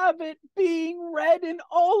even have it being read in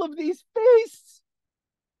all of these feasts.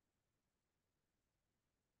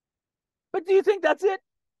 But do you think that's it?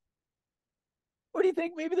 Or do you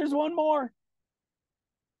think maybe there's one more?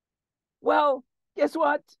 Well, guess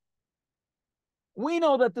what? We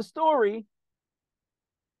know that the story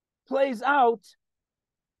plays out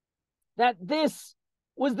that this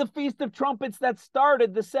was the Feast of Trumpets that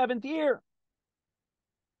started the 7th year.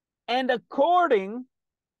 And according,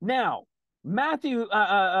 now, Matthew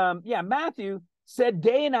said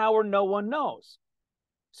day and hour no one knows.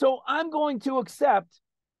 So I'm going to accept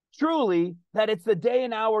truly that it's the day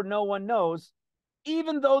and hour no one knows,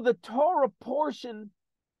 even though the Torah portion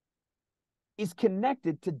is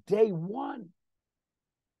connected to day one.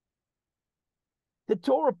 The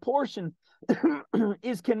Torah portion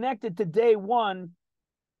is connected to day one,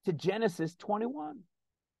 to Genesis 21.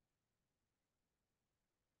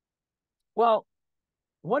 Well,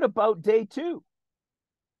 what about day two?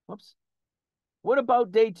 Whoops. What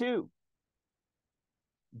about day two?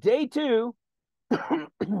 Day two,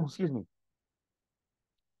 excuse me.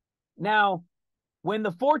 Now, when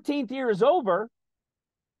the 14th year is over,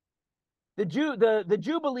 the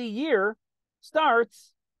Jubilee year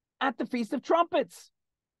starts at the Feast of Trumpets.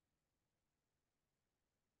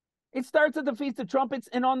 It starts at the Feast of Trumpets,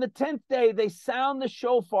 and on the 10th day, they sound the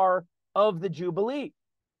shofar of the Jubilee.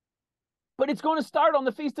 But it's going to start on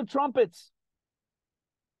the Feast of Trumpets.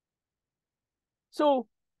 So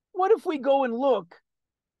what if we go and look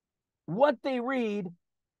what they read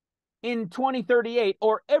in 2038,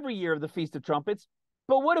 or every year of the Feast of Trumpets?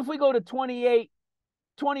 But what if we go to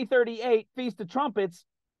 2038 Feast of Trumpets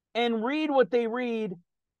and read what they read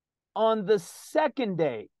on the second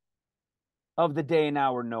day of the day and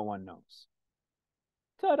hour no one knows?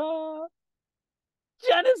 Ta-da!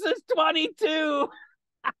 Genesis 22!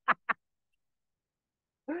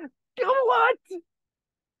 What?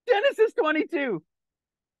 Genesis 22.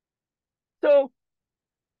 So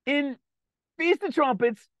in Feast of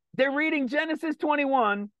Trumpets, they're reading Genesis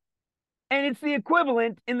 21, and it's the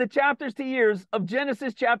equivalent in the chapters to years of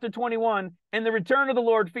Genesis chapter 21 and the return of the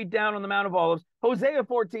Lord feet down on the Mount of Olives, Hosea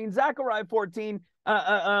 14, Zechariah 14,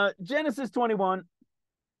 Genesis 21.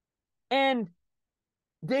 And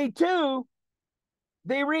day two,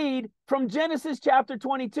 they read from Genesis chapter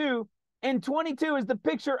 22, and 22 is the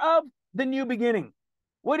picture of the new beginning.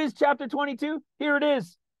 What is chapter 22? Here it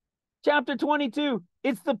is. Chapter 22,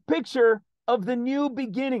 it's the picture of the new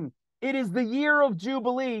beginning. It is the year of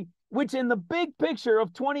Jubilee, which in the big picture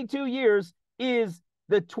of 22 years is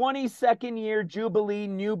the 22nd year Jubilee,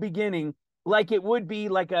 new beginning, like it would be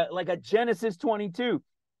like a Genesis 22.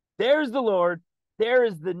 There's the Lord, there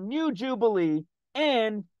is the new Jubilee,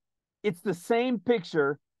 and it's the same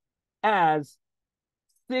picture as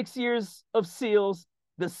 6 years of seals,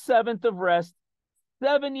 the 7th of rest,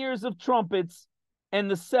 7 years of trumpets, and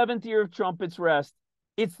the 7th year of trumpets rest.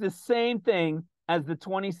 It's the same thing as the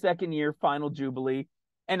 22nd year final Jubilee.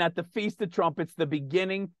 And at the Feast of Trumpets, the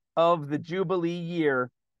beginning of the Jubilee year,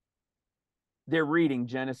 they're reading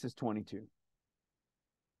Genesis 22.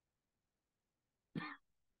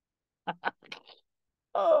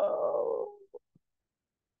 Oh,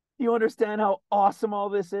 you understand how awesome all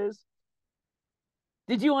this is?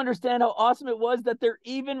 Did you understand how awesome it was that they're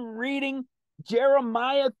even reading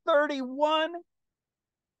Jeremiah 31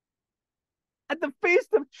 at the Feast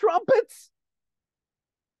of Trumpets?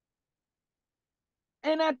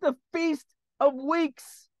 And at the Feast of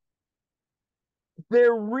Weeks,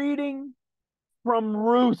 they're reading from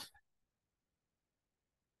Ruth.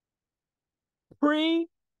 Pre,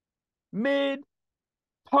 mid,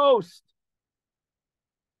 post.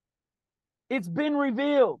 It's been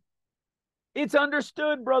revealed. It's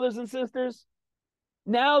understood, brothers and sisters.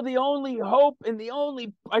 Now the only hope, and the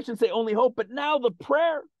only, I shouldn't say only hope, but now the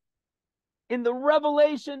prayer in the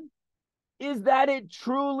revelation is that it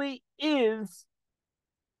truly is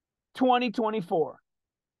 2024.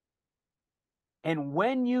 And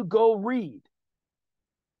when you go read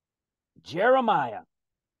Jeremiah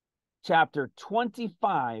chapter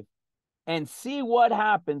 25 and see what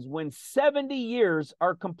happens when 70 years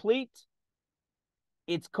are complete,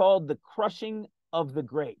 it's called the crushing of the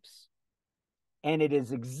grapes. And it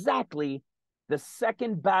is exactly the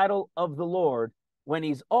second battle of the Lord when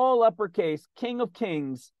he's all uppercase, King of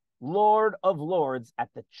Kings, Lord of Lords, at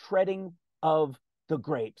the treading of the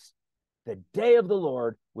grapes, the day of the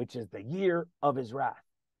Lord, which is the year of his wrath.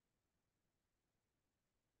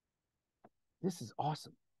 This is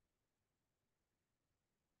awesome.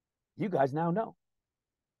 You guys now know.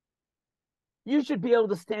 You should be able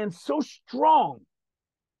to stand so strong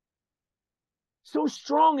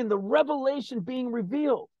in the revelation being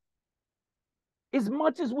revealed. As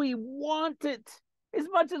much as we want it, as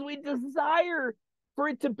much as we desire for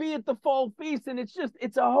it to be at the fall feast, and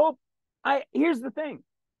it's a hope. Here's the thing.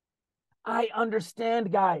 I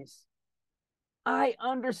understand, guys. I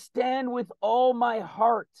understand with all my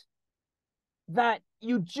heart that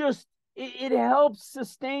it helps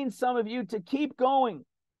sustain some of you to keep going.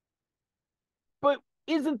 But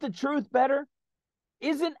isn't the truth better?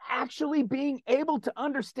 isn't actually being able to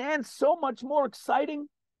understand so much more exciting?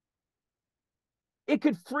 It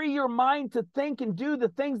could free your mind to think and do the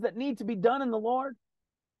things that need to be done in the Lord.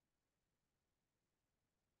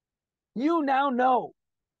 You now know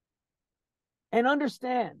and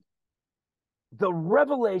understand the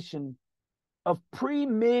revelation of pre,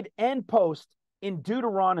 mid, and post in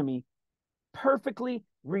Deuteronomy perfectly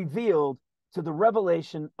revealed to the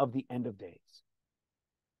revelation of the end of days.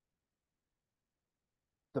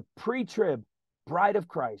 The pre-trib bride of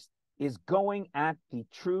Christ is going at the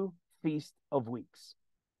true Feast of Weeks.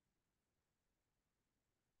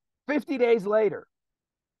 50 days later,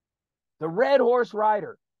 the red horse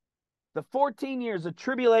rider, the 14 years of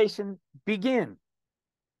tribulation begin.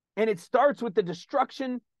 And it starts with the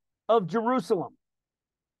destruction of Jerusalem.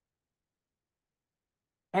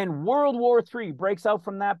 And World War III breaks out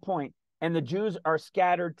from that point, and the Jews are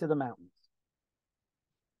scattered to the mountains.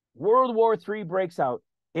 World War III breaks out.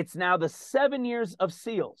 It's now the 7 years of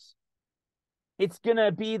seals. It's going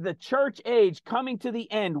to be the church age coming to the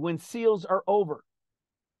end when seals are over.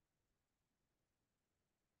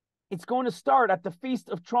 It's going to start at the Feast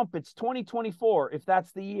of Trumpets 2024, if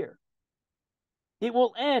that's the year. It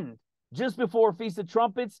will end just before Feast of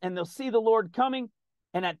Trumpets, and they'll see the Lord coming.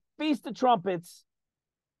 And at Feast of Trumpets,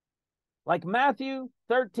 like Matthew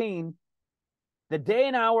 13, the day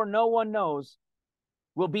and hour no one knows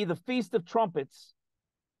will be the Feast of Trumpets,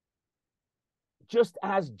 just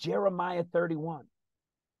as Jeremiah 31.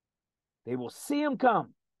 They will see him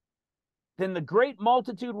come. Then the great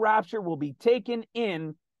multitude rapture will be taken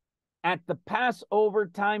in at the Passover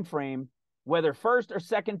time frame, whether first or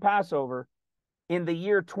second Passover, in the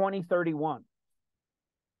year 2031.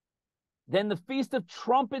 Then the Feast of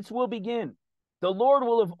Trumpets will begin. The Lord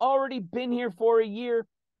will have already been here for a year.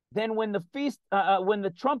 Then when when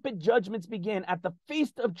the trumpet judgments begin at the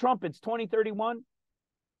Feast of Trumpets 2031,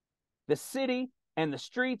 the city and the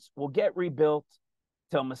streets will get rebuilt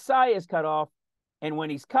till Messiah is cut off. And when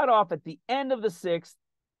he's cut off at the end of the 6th,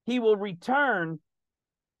 he will return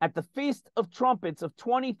at the Feast of Trumpets of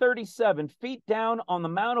 2037, feet down on the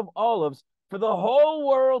Mount of Olives, for the whole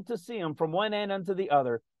world to see him from one end unto the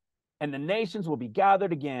other. And the nations will be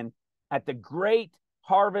gathered again at the great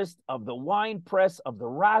harvest of the winepress of the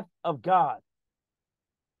wrath of God.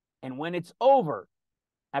 And when it's over,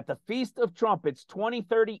 at the Feast of Trumpets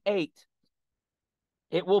 2038,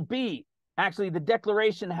 it will be, actually the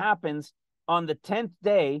declaration happens on the 10th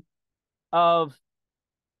day of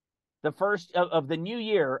the first of the new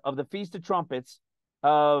year of the Feast of Trumpets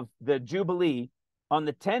of the Jubilee. On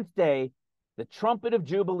the 10th day, the trumpet of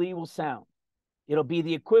Jubilee will sound. It'll be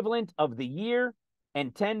the equivalent of the year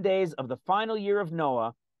and 10 days of the final year of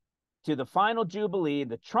Noah to the final Jubilee.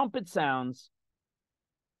 The trumpet sounds.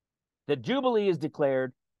 The Jubilee is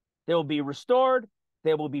declared. They will be restored.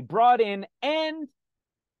 They will be brought in, and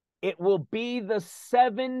it will be the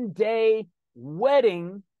 7-day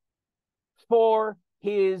wedding for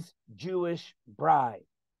his Jewish bride.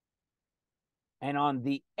 And on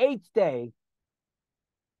the 8th day,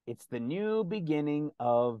 it's the new beginning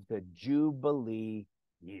of the Jubilee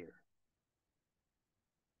year.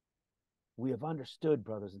 We have understood,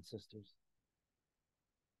 brothers and sisters.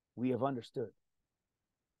 We have understood.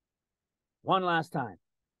 One last time.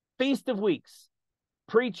 Feast of Weeks,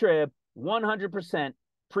 pre-trib, 100%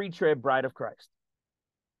 pre-trib bride of Christ.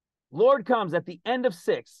 Lord comes at the end of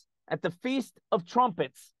 6, at the Feast of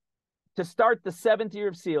Trumpets, to start the 7th year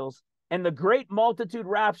of seals, and the great multitude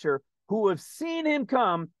rapture who have seen him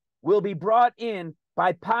come will be brought in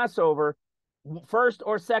by Passover, first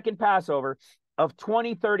or second Passover of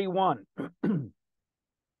 2031.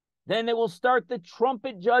 Then they will start the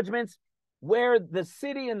trumpet judgments, where the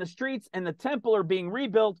city and the streets and the temple are being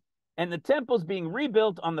rebuilt, and the temple is being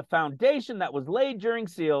rebuilt on the foundation that was laid during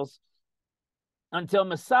seals, until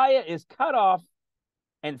Messiah is cut off,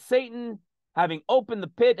 and Satan, having opened the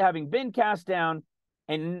pit, having been cast down,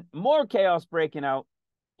 and more chaos breaking out,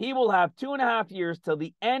 he will have 2.5 years till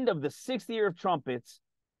the end of the 6th year of trumpets,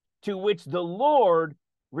 to which the Lord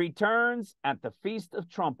returns at the Feast of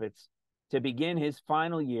Trumpets to begin his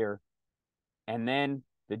final year. And then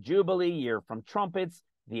the Jubilee year from trumpets,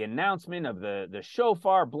 the announcement of the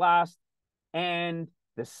shofar blast, and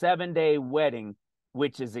the 7-day wedding,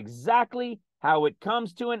 which is exactly how it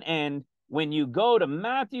comes to an end when you go to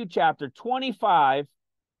Matthew chapter 25,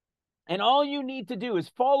 and all you need to do is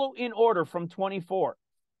follow in order from 24.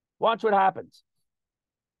 Watch what happens.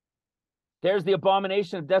 There's the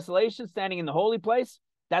abomination of desolation standing in the holy place.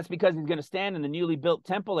 That's because he's going to stand in the newly built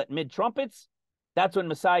temple at mid-trumpets. That's when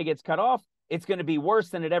Messiah gets cut off. It's going to be worse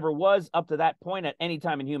than it ever was up to that point at any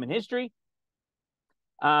time in human history.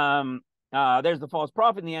 There's the false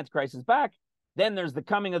prophet, and the Antichrist is back. Then there's the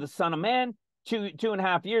coming of the Son of Man.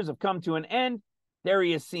 2.5 years have come to an end. There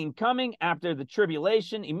he is seen coming after the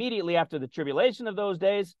tribulation, immediately after the tribulation of those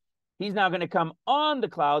days. He's now going to come on the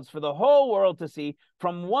clouds for the whole world to see,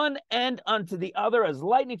 from one end unto the other, as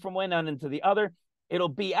lightning from one end unto the other. It'll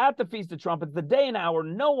be at the Feast of Trumpets, the day and hour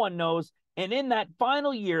no one knows. And in that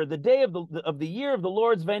final year, the day of the year of the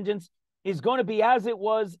Lord's vengeance is going to be as it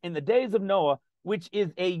was in the days of Noah, which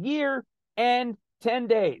is a year and 10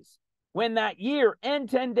 days. When that year and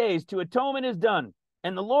 10 days to atonement is done,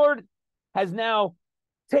 and the Lord has now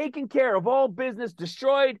taken care of all business,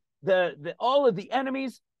 destroyed all of the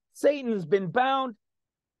enemies, Satan has been bound,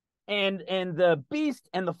 and the beast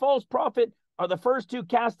and the false prophet are the first two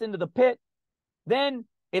cast into the pit. Then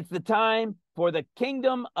it's the time for the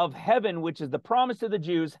kingdom of heaven, which is the promise to the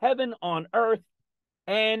Jews, heaven on earth.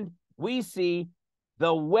 And we see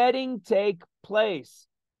the wedding take place.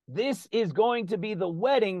 This is going to be the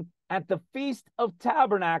wedding at the Feast of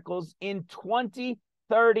Tabernacles in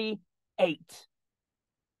 2038.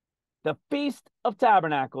 The Feast of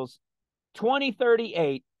Tabernacles,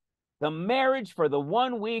 2038, the marriage for the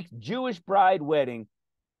 1 week Jewish bride wedding,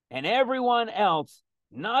 and everyone else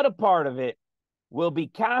not a part of it will be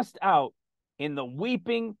cast out in the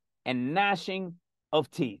weeping and gnashing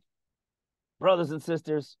of teeth. Brothers and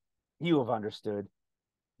sisters, you have understood.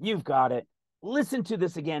 You've got it. Listen to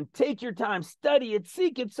this again. Take your time, study it,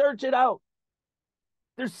 seek it, search it out.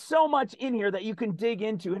 There's so much in here that you can dig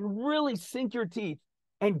into and really sink your teeth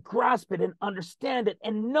and grasp it and understand it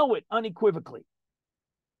and know it unequivocally.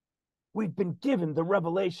 We've been given the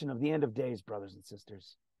revelation of the end of days, brothers and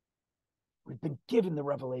sisters. We've been given the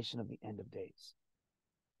revelation of the end of days.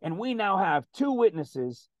 And we now have two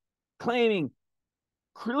witnesses claiming,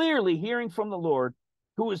 clearly hearing from the Lord,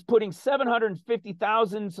 who is putting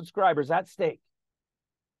 750,000 subscribers at stake.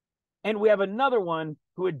 And we have another one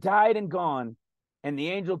who had died and gone, and the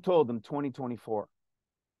angel told them 2024.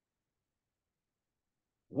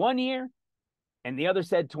 1 year, and the other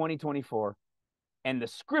said 2024. And the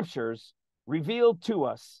scriptures revealed to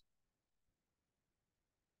us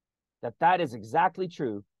that that is exactly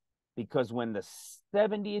true, because when the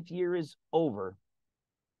 70th year is over,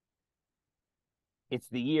 it's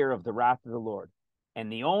the year of the wrath of the Lord. And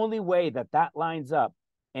the only way that that lines up,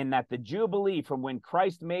 and that the Jubilee from when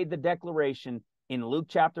Christ made the declaration in Luke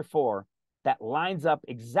chapter 4, that lines up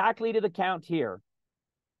exactly to the count here,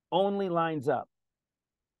 only lines up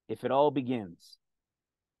if it all begins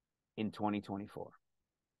in 2024.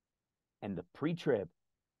 And the pre-trib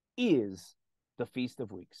is the Feast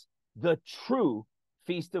of Weeks, the true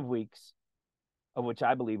Feast of Weeks, of which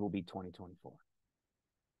I believe will be 2024.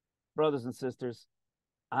 Brothers and sisters,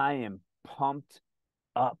 I am pumped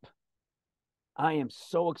up. I am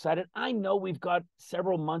so excited. I know we've got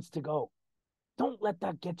several months to go. Don't let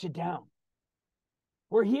that get you down.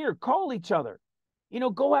 We're here. Call each other.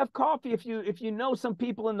 Go have coffee if you know some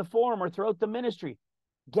people in the forum or throughout the ministry.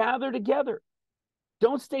 Gather together.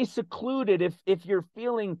 Don't stay secluded if you're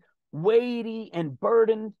feeling weighty and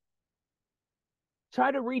burdened.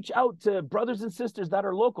 Try to reach out to brothers and sisters that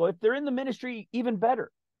are local. If they're in the ministry, even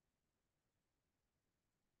better.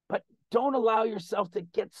 But don't allow yourself to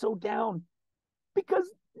get so down, because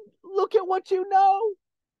look at what you know.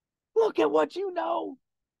 Look at what you know.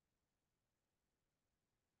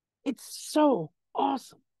 It's so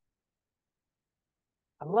awesome.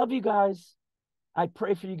 I love you guys. I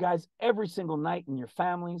pray for you guys every single night and your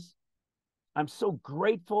families. I'm so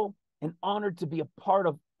grateful and honored to be a part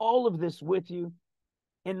of all of this with you,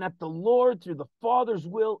 and that the Lord, through the Father's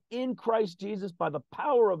will in Christ Jesus, by the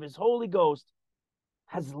power of his Holy Ghost,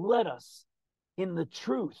 has led us in the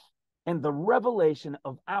truth and the revelation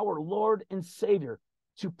of our Lord and Savior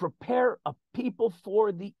to prepare a people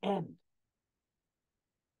for the end.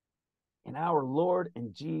 In our Lord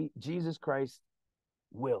and Jesus Christ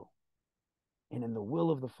will, and in the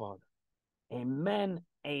will of the Father. Amen,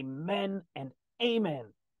 amen, and amen.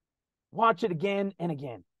 Watch it again and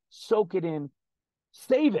again. Soak it in.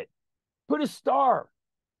 Save it. Put a star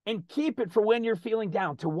and keep it for when you're feeling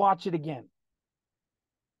down to watch it again.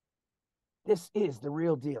 This is the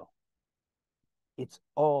real deal. It's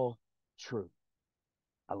all true.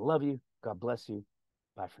 I love you. God bless you.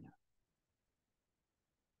 Bye for now.